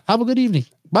you later. Have a good evening.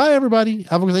 Bye, everybody.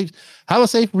 Have a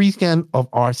safe weekend of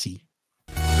RC.